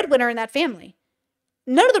is the breadwinner in that family.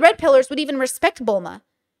 None of the red pillars would even respect Bulma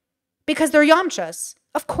because they're Yamchas.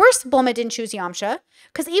 Of course Bulma didn't choose Yamcha,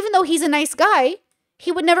 because even though he's a nice guy,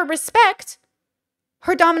 he would never respect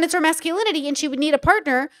her dominance or masculinity, and she would need a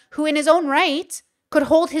partner who in his own right could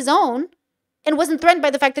hold his own and wasn't threatened by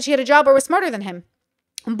the fact that she had a job or was smarter than him.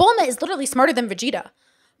 Bulma is literally smarter than Vegeta.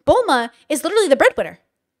 Bulma is literally the breadwinner.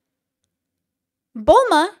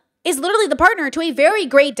 Bulma is literally the partner to a very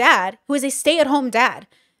great dad who is a stay-at-home dad.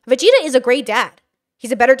 Vegeta is a great dad.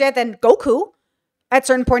 He's a better dad than Goku at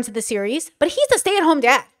certain points of the series, but he's the stay-at-home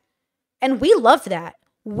dad. And we love that.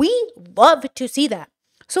 We love to see that.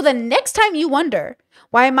 So the next time you wonder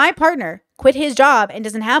why my partner quit his job and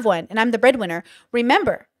doesn't have one and I'm the breadwinner,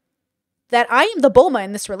 remember that I am the Bulma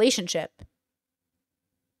in this relationship.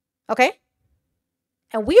 Okay?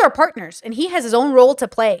 And we are partners, and he has his own role to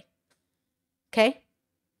play. Okay?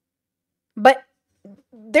 But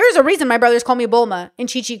there's a reason my brothers call me Bulma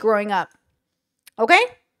and Chi-Chi growing up. Okay?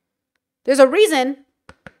 There's a reason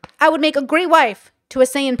I would make a great wife to a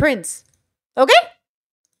Saiyan prince. Okay?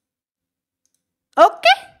 Okay?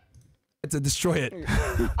 To destroy it.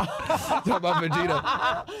 Talk about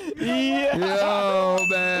Vegeta. Yo,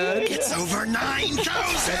 man. It's over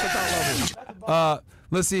 9,000.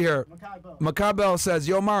 Let's see here. Macabell says,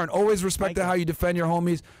 yo, Myron, always respected how you defend your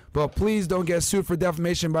homies, but please don't get sued for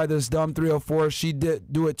defamation by this dumb 304. She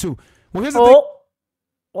did do it too. Well, here's the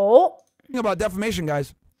thing about defamation,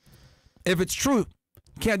 guys. If it's true, you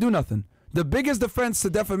can't do nothing. The biggest defense to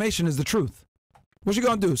defamation is the truth. What you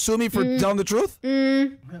gonna do? Sue me for telling the truth?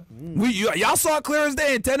 Y'all saw it clear as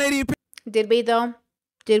day in 1080p. Did we though?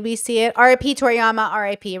 Did we see it? R.I.P. Toriyama.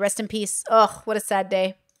 R.I.P. Rest in peace. Ugh, what a sad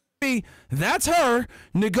day. That's her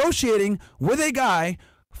negotiating with a guy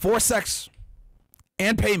for sex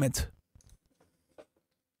and payment.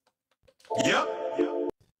 Yep.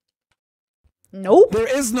 Nope. There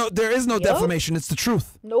is no defamation. It's the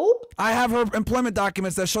truth. Nope. I have her employment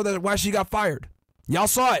documents that show that why she got fired. Y'all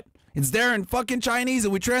saw it. It's there in fucking Chinese,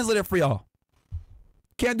 and we translate it for y'all.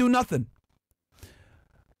 Can't do nothing.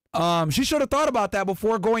 She should have thought about that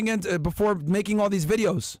before before making all these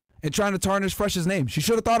videos and trying to tarnish Fresh's name. She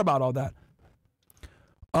should have thought about all that.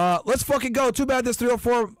 Let's fucking go. Too bad this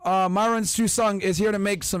 304 Myron Su Sung is here to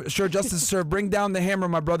make sure justice is served. Bring down the hammer,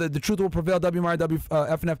 my brother. The truth will prevail. W Myron, W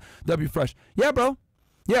FNF, W Fresh. Yeah, bro.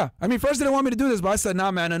 Yeah. I mean, Fresh didn't want me to do this, but I said,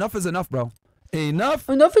 nah, man. Enough is enough, bro. Enough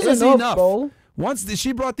is enough, bro. Once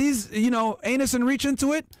she brought these, anus and reach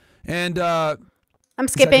into it, and I'm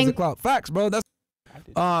skipping. Facts, bro. That's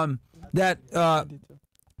that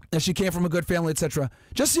she came from a good family, etc.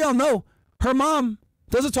 Just so y'all know, her mom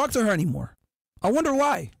doesn't talk to her anymore. I wonder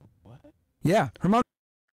why. What? Yeah, her mom.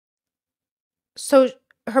 So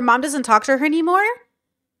her mom doesn't talk to her anymore?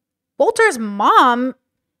 Walter's mom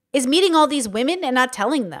is meeting all these women and not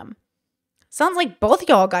telling them. Sounds like both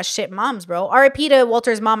y'all got shit moms, bro. R.I.P. to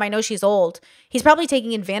Walter's mom. I know she's old. He's probably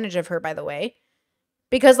taking advantage of her, by the way.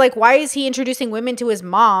 Because, why is he introducing women to his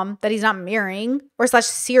mom that he's not marrying or /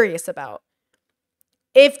 serious about?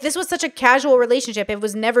 If this was such a casual relationship, if it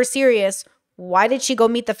was never serious, why did she go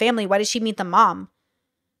meet the family? Why did she meet the mom?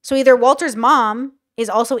 So either Walter's mom is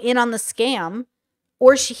also in on the scam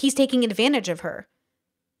or he's taking advantage of her.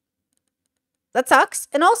 That sucks.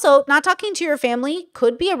 And also, not talking to your family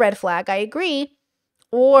could be a red flag. I agree.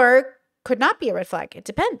 Or could not be a red flag. It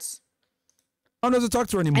depends. Mom doesn't talk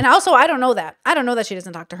to her anymore. And also, I don't know that. I don't know that she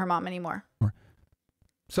doesn't talk to her mom anymore.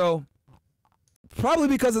 So, probably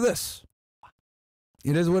because of this.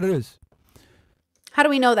 It is what it is. How do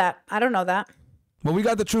we know that? I don't know that. Well, we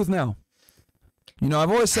got the truth now. I've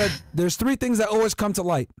always said there's 3 things that always come to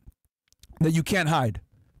light that you can't hide.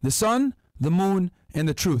 The sun, the moon, and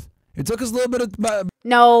the truth. It took us a little bit of...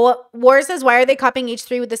 No. War says, why are they copying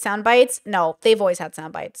H3 with the sound bites? No, they've always had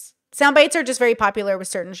sound bites. Sound bites are just very popular with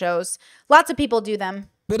certain shows. Lots of people do them.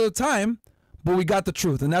 Bit of time, but we got the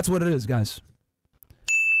truth, and that's what it is, guys.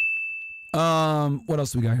 What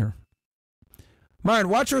else do we got here? Myron,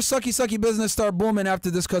 watch her sucky business start booming after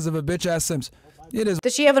this because of a bitch-ass Sims. It is...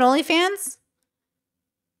 Does she have an OnlyFans?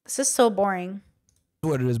 This is so boring.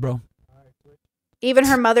 What it is, bro. Even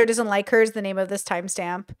her mother doesn't like her is the name of this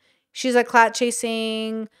timestamp. She's a clout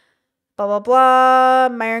chasing, blah, blah,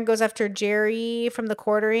 blah. Myron goes after Jerry from the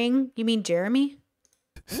quartering. You mean Jeremy?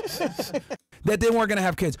 That they weren't going to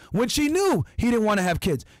have kids. When she knew he didn't want to have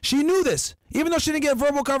kids. She knew this. Even though she didn't get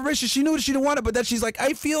verbal confirmation, she knew that she didn't want it, but then she's like,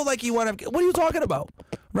 I feel like you want to have kids. What are you talking about?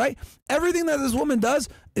 Right? Everything that this woman does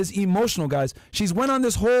is emotional, guys. She's went on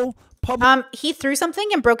this whole public. He threw something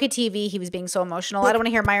and broke a TV. He was being so emotional. I don't want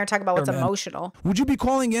to hear Myron talk about what's emotional. Would you be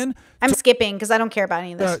calling in? I'm skipping because I don't care about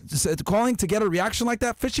any of this. Calling to get a reaction like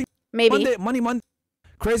that? Fishing? Maybe. Monday.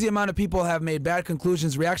 Crazy amount of people have made bad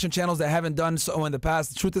conclusions. Reaction channels that haven't done so in the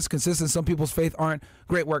past. The truth is consistent. Some people's faith aren't.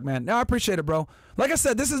 Great work, man. No, I appreciate it, bro. Like I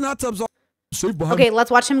said, this is not to absolve. Okay,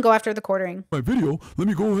 let's watch him go after the quartering. My video. Let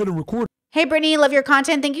me go ahead and record. Hey, Brittany, love your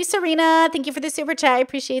content. Thank you, Serena. Thank you for the super chat. I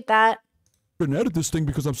appreciate that. And edit this thing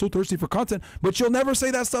because I'm so thirsty for content, but you'll never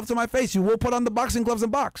say that stuff to my face. You will put on the boxing gloves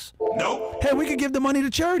and box. No. Hey, we could give the money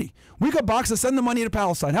to charity. We could box and send the money to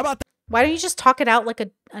Palestine. How about that? Why don't you just talk it out like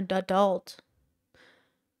an adult?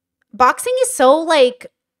 Boxing is so like,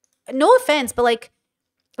 no offense, but like,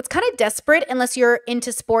 it's kind of desperate unless you're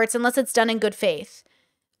into sports, unless it's done in good faith.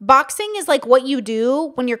 Boxing is like what you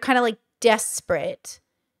do when you're kind of like desperate.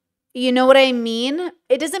 You know what I mean?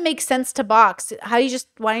 It doesn't make sense to box. Why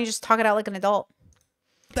don't you just talk it out like an adult?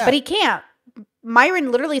 But he can't. Myron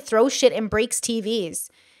literally throws shit and breaks TVs.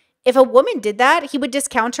 If a woman did that, he would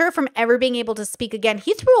discount her from ever being able to speak again.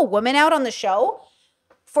 He threw a woman out on the show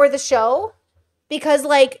for the show because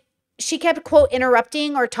like she kept, quote,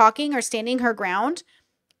 interrupting or talking or standing her ground.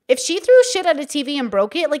 If she threw shit at a TV and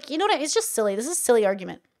broke it, like, you know what? It's just silly. This is a silly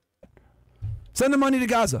argument. Send the money to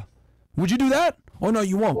Gaza. Would you do that? Oh, no,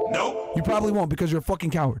 you won't. No. You probably won't because you're a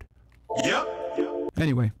fucking coward. Yep.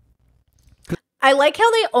 Anyway. I like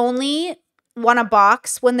how they only want to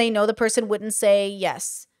box when they know the person wouldn't say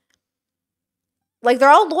yes. Like,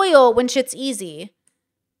 they're all loyal when shit's easy.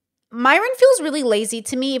 Myron feels really lazy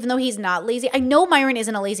to me, even though he's not lazy. I know Myron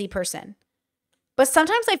isn't a lazy person. But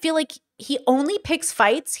sometimes I feel like he only picks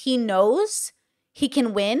fights he knows he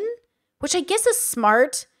can win, which I guess is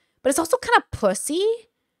smart, but it's also kind of pussy.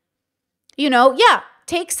 You know, yeah,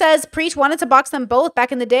 Tate says Preach wanted to box them both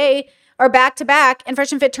back in the day, or back to back, and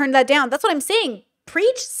Fresh and Fit turned that down. That's what I'm saying.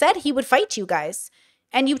 Preach said he would fight you guys,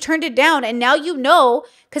 and you turned it down, and now you know,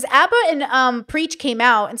 because Abba and Preach came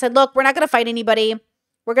out and said, look, we're not going to fight anybody.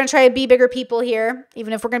 We're going to try to be bigger people here,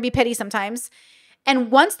 even if we're going to be petty sometimes.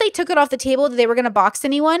 And once they took it off the table that they were going to box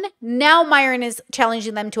anyone, now Myron is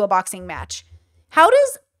challenging them to a boxing match. How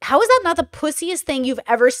is that not the pussiest thing you've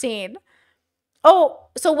ever seen? Oh,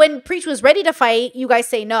 so when Preach was ready to fight, you guys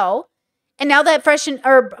say no. And now that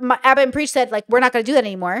Abba and Preach said, like, we're not going to do that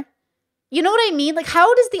anymore. You know what I mean? Like,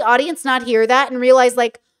 how does the audience not hear that and realize,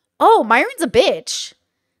 like, oh, Myron's a bitch.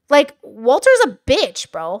 Like, Walter's a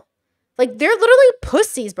bitch, bro. Like, they're literally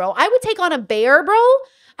pussies, bro. I would take on a bear, bro.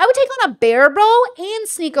 I would take on a bear, bro, and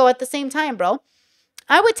Sneeko at the same time, bro.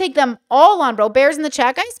 I would take them all on, bro. Bears in the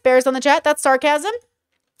chat, guys. Bears on the chat. That's sarcasm.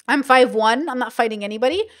 I'm 5'1". I'm not fighting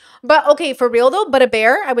anybody. But, okay, for real, though, but a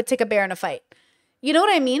bear, I would take a bear in a fight. You know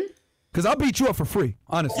what I mean? Because I'll beat you up for free,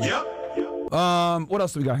 honestly. Yep. What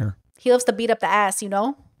else do we got here? He loves to beat up the ass, you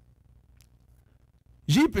know?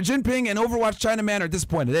 Xi Jinping and Overwatch China man are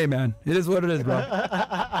disappointed. Hey, man, it is what it is, bro.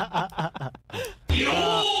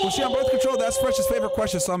 Was she on birth control? That's Fresh's favorite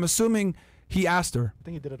question, so I'm assuming he asked her. I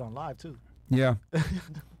think he did it on live, too. Yeah.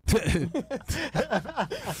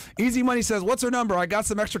 Easy Money says, what's her number? I got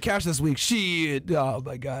some extra cash this week. Shit. Oh,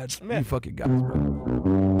 my God. You fucking guys, bro.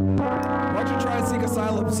 Why'd you try and seek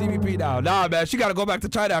asylum CBP now? Nah, man, she got to go back to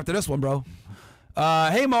China after this one, bro.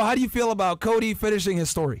 Hey, Mo, how do you feel about Cody finishing his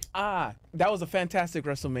story? That was a fantastic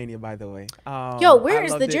WrestleMania, by the way. Yo, where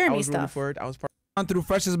is the Jeremy stuff? I was gone through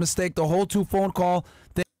Fresh's mistake, the whole 2 phone call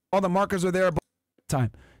thing, all the markers are there.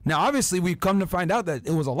 Time. Now, obviously, we've come to find out that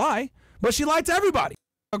it was a lie, but she lied to everybody.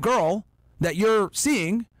 A girl that you're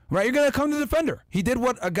seeing, right? You're gonna come to defend her. He did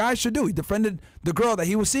what a guy should do. He defended the girl that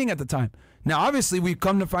he was seeing at the time. Now, obviously, we've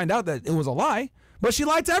come to find out that it was a lie, but she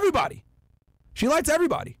lied to everybody. She lied to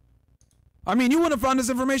everybody. I mean, you wouldn't have found this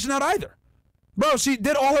information out either. Bro, she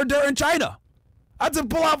did all her dirt in China. I had to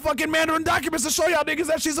pull out fucking Mandarin documents to show y'all niggas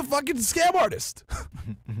that she's a fucking scam artist.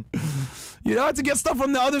 You know, I had to get stuff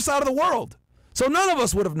from the other side of the world. So none of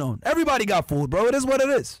us would have known. Everybody got fooled, bro. It is what it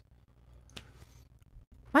is.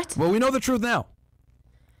 What? Well, we know the truth now.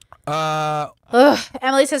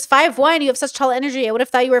 Emily says, 5'1", you have such tall energy. I would have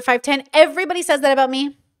thought you were 5'10". Everybody says that about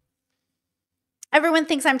me. Everyone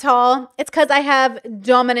thinks I'm tall. It's because I have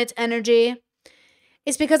dominant energy.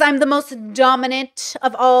 It's because I'm the most dominant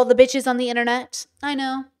of all the bitches on the internet. I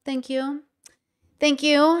know. Thank you. Thank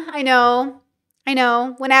you. I know. I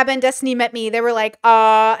know. When Abba and Destiny met me, they were like,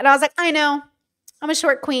 and I was like, I know. I'm a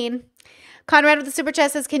short queen. Conrad with the super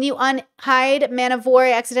chat says, can you unhide Man of War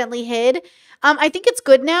I accidentally hid? I think it's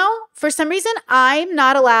good now. For some reason, I'm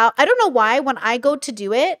not allowed. I don't know why. When I go to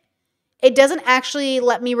do it, it doesn't actually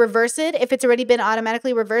let me reverse it if it's already been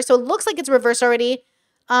automatically reversed. So it looks like it's reversed already.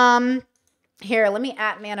 Here, let me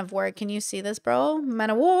at Man of War. Can you see this, bro?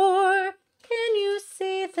 Man of War. Can you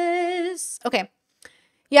see this? Okay.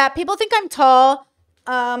 Yeah, people think I'm tall.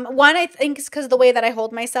 One, I think it's because of the way that I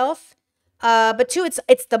hold myself. But two,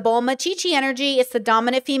 it's the Bulma Chi-Chi energy. It's the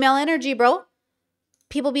dominant female energy, bro.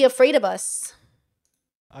 People be afraid of us.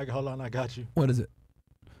 Hold on, I got you. What is it?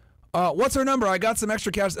 What's her number? I got some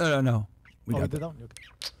extra cash. No. We got that.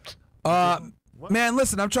 Okay. Man,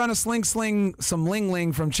 listen, I'm trying to sling some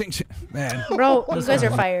ling from Ching Ching. Man. Bro, you guys are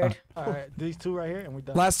fired. All right, these two right here, and we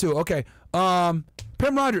done. Last two, okay.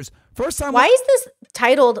 Pim Rogers, first time. Why is this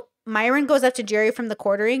titled Myron Goes Up to Jerry from the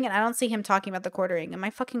Quartering, and I don't see him talking about the quartering? Am I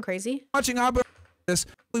fucking crazy? Watching this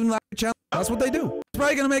channel, that's what they do. He's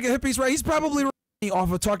probably gonna make a hit piece, right? He's probably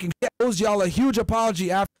off of talking shit. Owes y'all a huge apology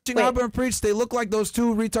after watching Abba and Preach. They look like those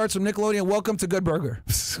two retards from Nickelodeon. Welcome to Good Burger.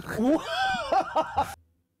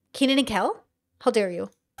 Keenan and Kel? How dare you?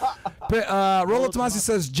 Rolo Tomasi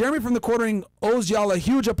says, Jeremy from the Quartering owes y'all a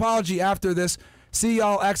huge apology after this. See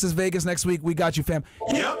y'all Access Vegas next week. We got you, fam.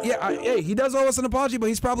 Hey, he does owe us an apology, but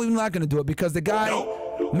he's probably not going to do it because the guy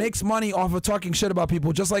makes money off of talking shit about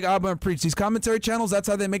people, just like Abba and Preach. These commentary channels, that's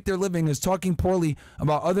how they make their living, is talking poorly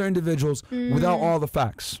about other individuals without all the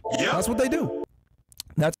facts. That's what they do.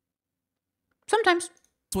 Sometimes.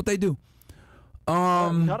 That's what they do. They're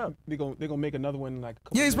gonna make another one like.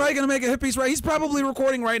 Yeah, he's probably gonna make a hit piece, right? He's probably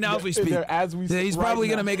recording right now as we speak. He's probably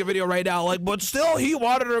gonna make a video right now, like, but still, he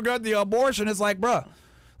wanted to get the abortion. It's like, bruh,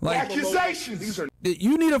 like accusations.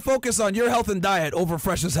 You need to focus on your health and diet over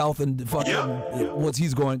Fresh's health and fucking what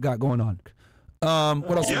he's got going on.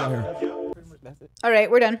 What else we got here? All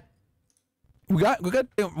right, we're done. We got.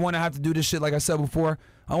 Want to have to do this shit like I said before.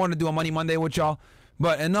 I want to do a Money Monday with y'all,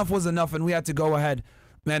 but enough was enough, and we had to go ahead,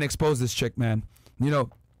 man, expose this chick, man. You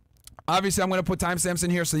know, obviously I'm gonna put timestamps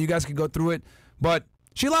in here so you guys can go through it, but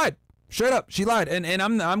she lied, straight up, she lied, and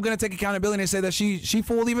I'm gonna take accountability and say that she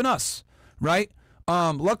fooled even us, right?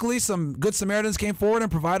 Luckily, some good Samaritans came forward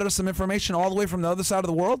and provided us some information all the way from the other side of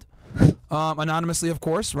the world, anonymously, of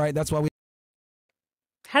course, right? That's why we.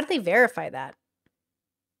 How do they verify that?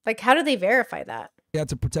 Like, how do they verify that? They had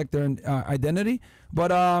to protect their identity,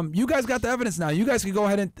 but you guys got the evidence now. You guys can go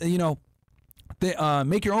ahead and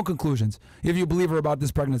make your own conclusions if you believe her about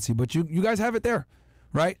this pregnancy, but you guys have it there,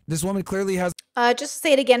 right? This woman clearly has. Just to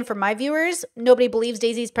say it again for my viewers, nobody believes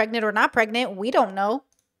Daisy's pregnant or not pregnant. We don't know.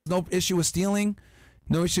 No issue with stealing,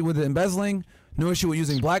 no issue with embezzling, no issue with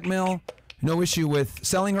using blackmail, no issue with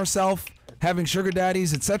selling herself, having sugar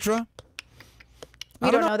daddies, etc. We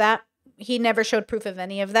don't know that. He never showed proof of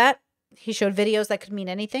any of that. He showed videos that could mean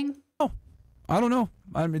anything. Oh, I don't know.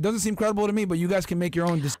 I mean, it doesn't seem credible to me, but you guys can make your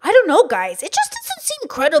own. I don't know, guys. It just doesn't seem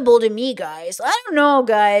credible to me, guys. I don't know,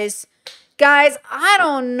 guys. Guys, I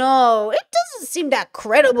don't know. It doesn't seem that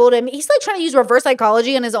credible to me. He's like trying to use reverse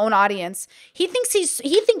psychology on his own audience. He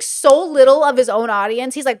thinks so little of his own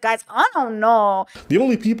audience. He's like, guys, I don't know. The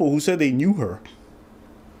only people who said they knew her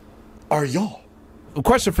are y'all. A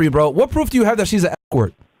question for you, bro. What proof do you have that she's an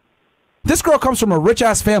escort? This girl comes from a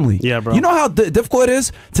rich-ass family. Yeah, bro. You know how difficult it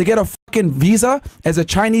is to get a fucking visa as a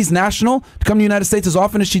Chinese national to come to the United States as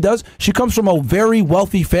often as she does? She comes from a very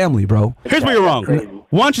wealthy family, bro. Here's where you're wrong.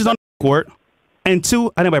 One, she's on the court. And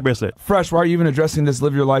two, I didn't buy a bracelet. Fresh, why are you even addressing this?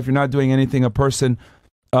 Live your life. You're not doing anything a person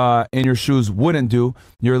in your shoes wouldn't do.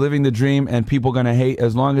 You're living the dream, and people going to hate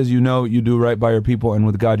as long as you know you do right by your people, and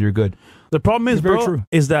with God, you're good. The problem is, bro,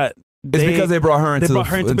 is that it's because they brought her into the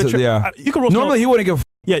picture. Yeah. You can roast normally he wouldn't give.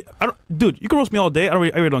 Yeah, dude, you can roast me all day. I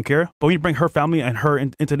really don't care. But when you bring her family and her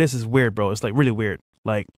into this, is weird, bro. It's like really weird.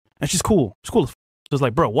 Like, and she's cool. She's cool as f. It's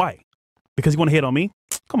like, bro, why? Because you want to hate on me?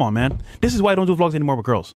 Come on, man. This is why I don't do vlogs anymore with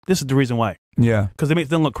girls. This is the reason why. Yeah. Because they make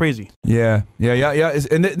them look crazy. Yeah.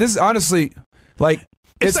 And this is honestly, like,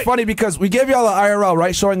 it's like, funny because we gave y'all an IRL,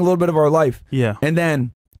 right? Showing a little bit of our life. Yeah. And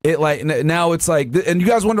then it like now it's like, and you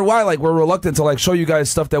guys wonder why like we're reluctant to like show you guys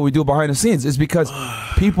stuff that we do behind the scenes. Is because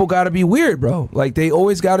people got to be weird, bro. Like they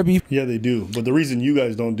always got to be. Yeah, they do. But the reason you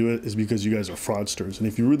guys don't do it is because you guys are fraudsters. And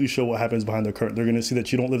if you really show what happens behind the curtain, they're going to see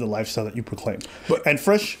that you don't live the lifestyle that you proclaim. And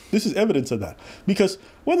Fresh, this is evidence of that. Because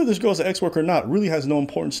whether this girl's an ex-worker or not really has no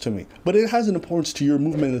importance to me. But it has an importance to your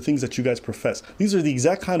movement and the things that you guys profess. These are the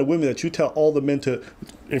exact kind of women that you tell all the men to,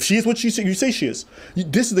 if she is what you say she is.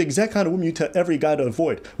 This is the exact kind of woman you tell every guy to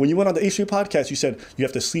avoid. When you went on the H3 podcast, you said you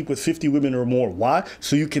have to sleep with 50 women or more. Why?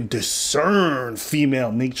 So you can discern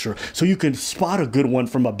female nature. So you can spot a good one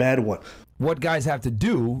from a bad one. What guys have to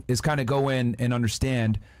do is kind of go in and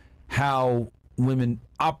understand how women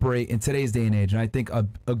operate in today's day and age. And I think a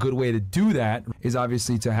good way to do that is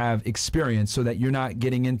obviously to have experience so that you're not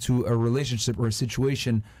getting into a relationship or a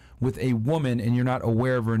situation with a woman and you're not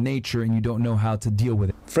aware of her nature and you don't know how to deal with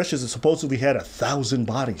it. Fresh has supposedly had 1,000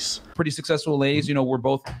 bodies. Pretty successful ladies. You know, we're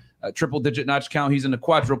both triple digit notch count. He's in the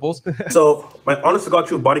quadruples. So, my honest to God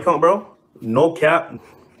true body count, bro, no cap. You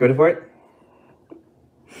ready for it?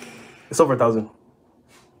 It's over 1,000.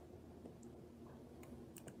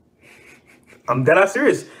 I'm dead ass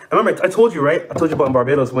serious. I remember I told you, right? I told you about in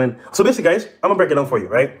Barbados when. So basically, guys, I'm gonna break it down for you,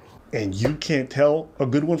 right? And you can't tell a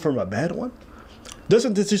good one from a bad one?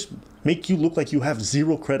 Doesn't this just make you look like you have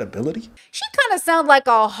zero credibility? She kind of sounds like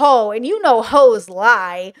a hoe, and you know hoes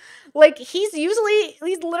lie. Like, he's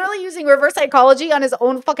literally using reverse psychology on his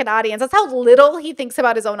own fucking audience. That's how little he thinks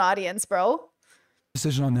about his own audience, bro.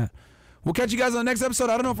 Decision on that. We'll catch you guys on the next episode.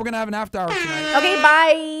 I don't know if we're going to have an after hour tonight. Okay,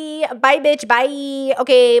 bye. Bye, bitch. Bye.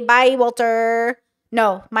 Okay, bye, Walter.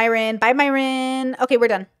 No, Myron. Bye, Myron. Okay, we're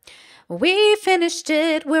done. We finished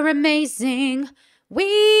it. We're amazing.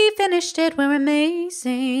 We finished it. We're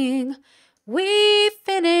amazing. We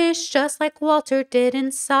finished just like Walter did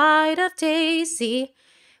inside of Daisy.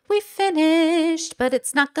 We finished, but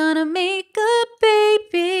it's not gonna make a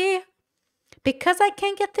baby because I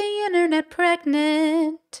can't get the internet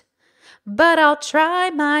pregnant. But I'll try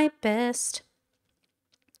my best.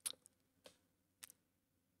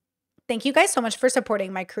 Thank you guys so much for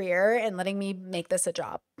supporting my career and letting me make this a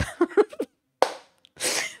job.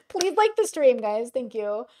 Please like the stream, guys. Thank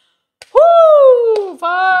you. Woo!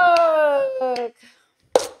 Fuck.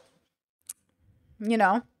 You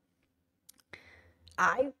know,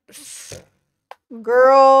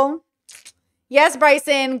 girl. Yes,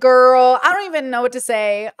 Bryson, girl. I don't even know what to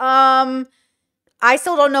say. I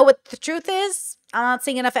still don't know what the truth is. I'm not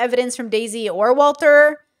seeing enough evidence from Daisy or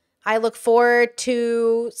Walter. I look forward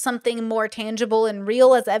to something more tangible and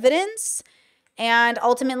real as evidence. And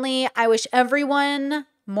ultimately, I wish everyone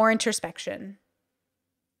more introspection.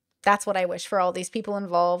 That's what I wish for all these people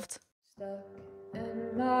involved. Stuck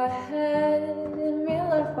in my head, in real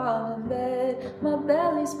life I'm in bed. My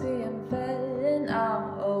belly's being fed and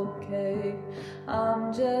I'm okay.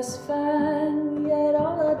 I'm just fine, yet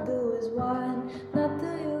all I do is whine. Not to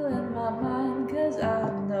you in my mind, cause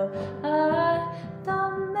I know I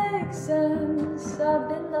don't make sense. I've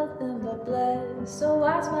been nothing but blessed. So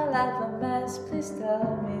why's my life a mess? Please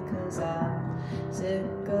tell me, cause I'm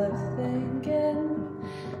sick of thinking.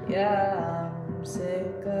 Yeah, I'm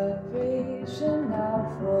sick of reaching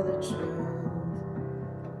out for the truth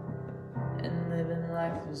and living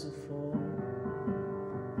life as a fool.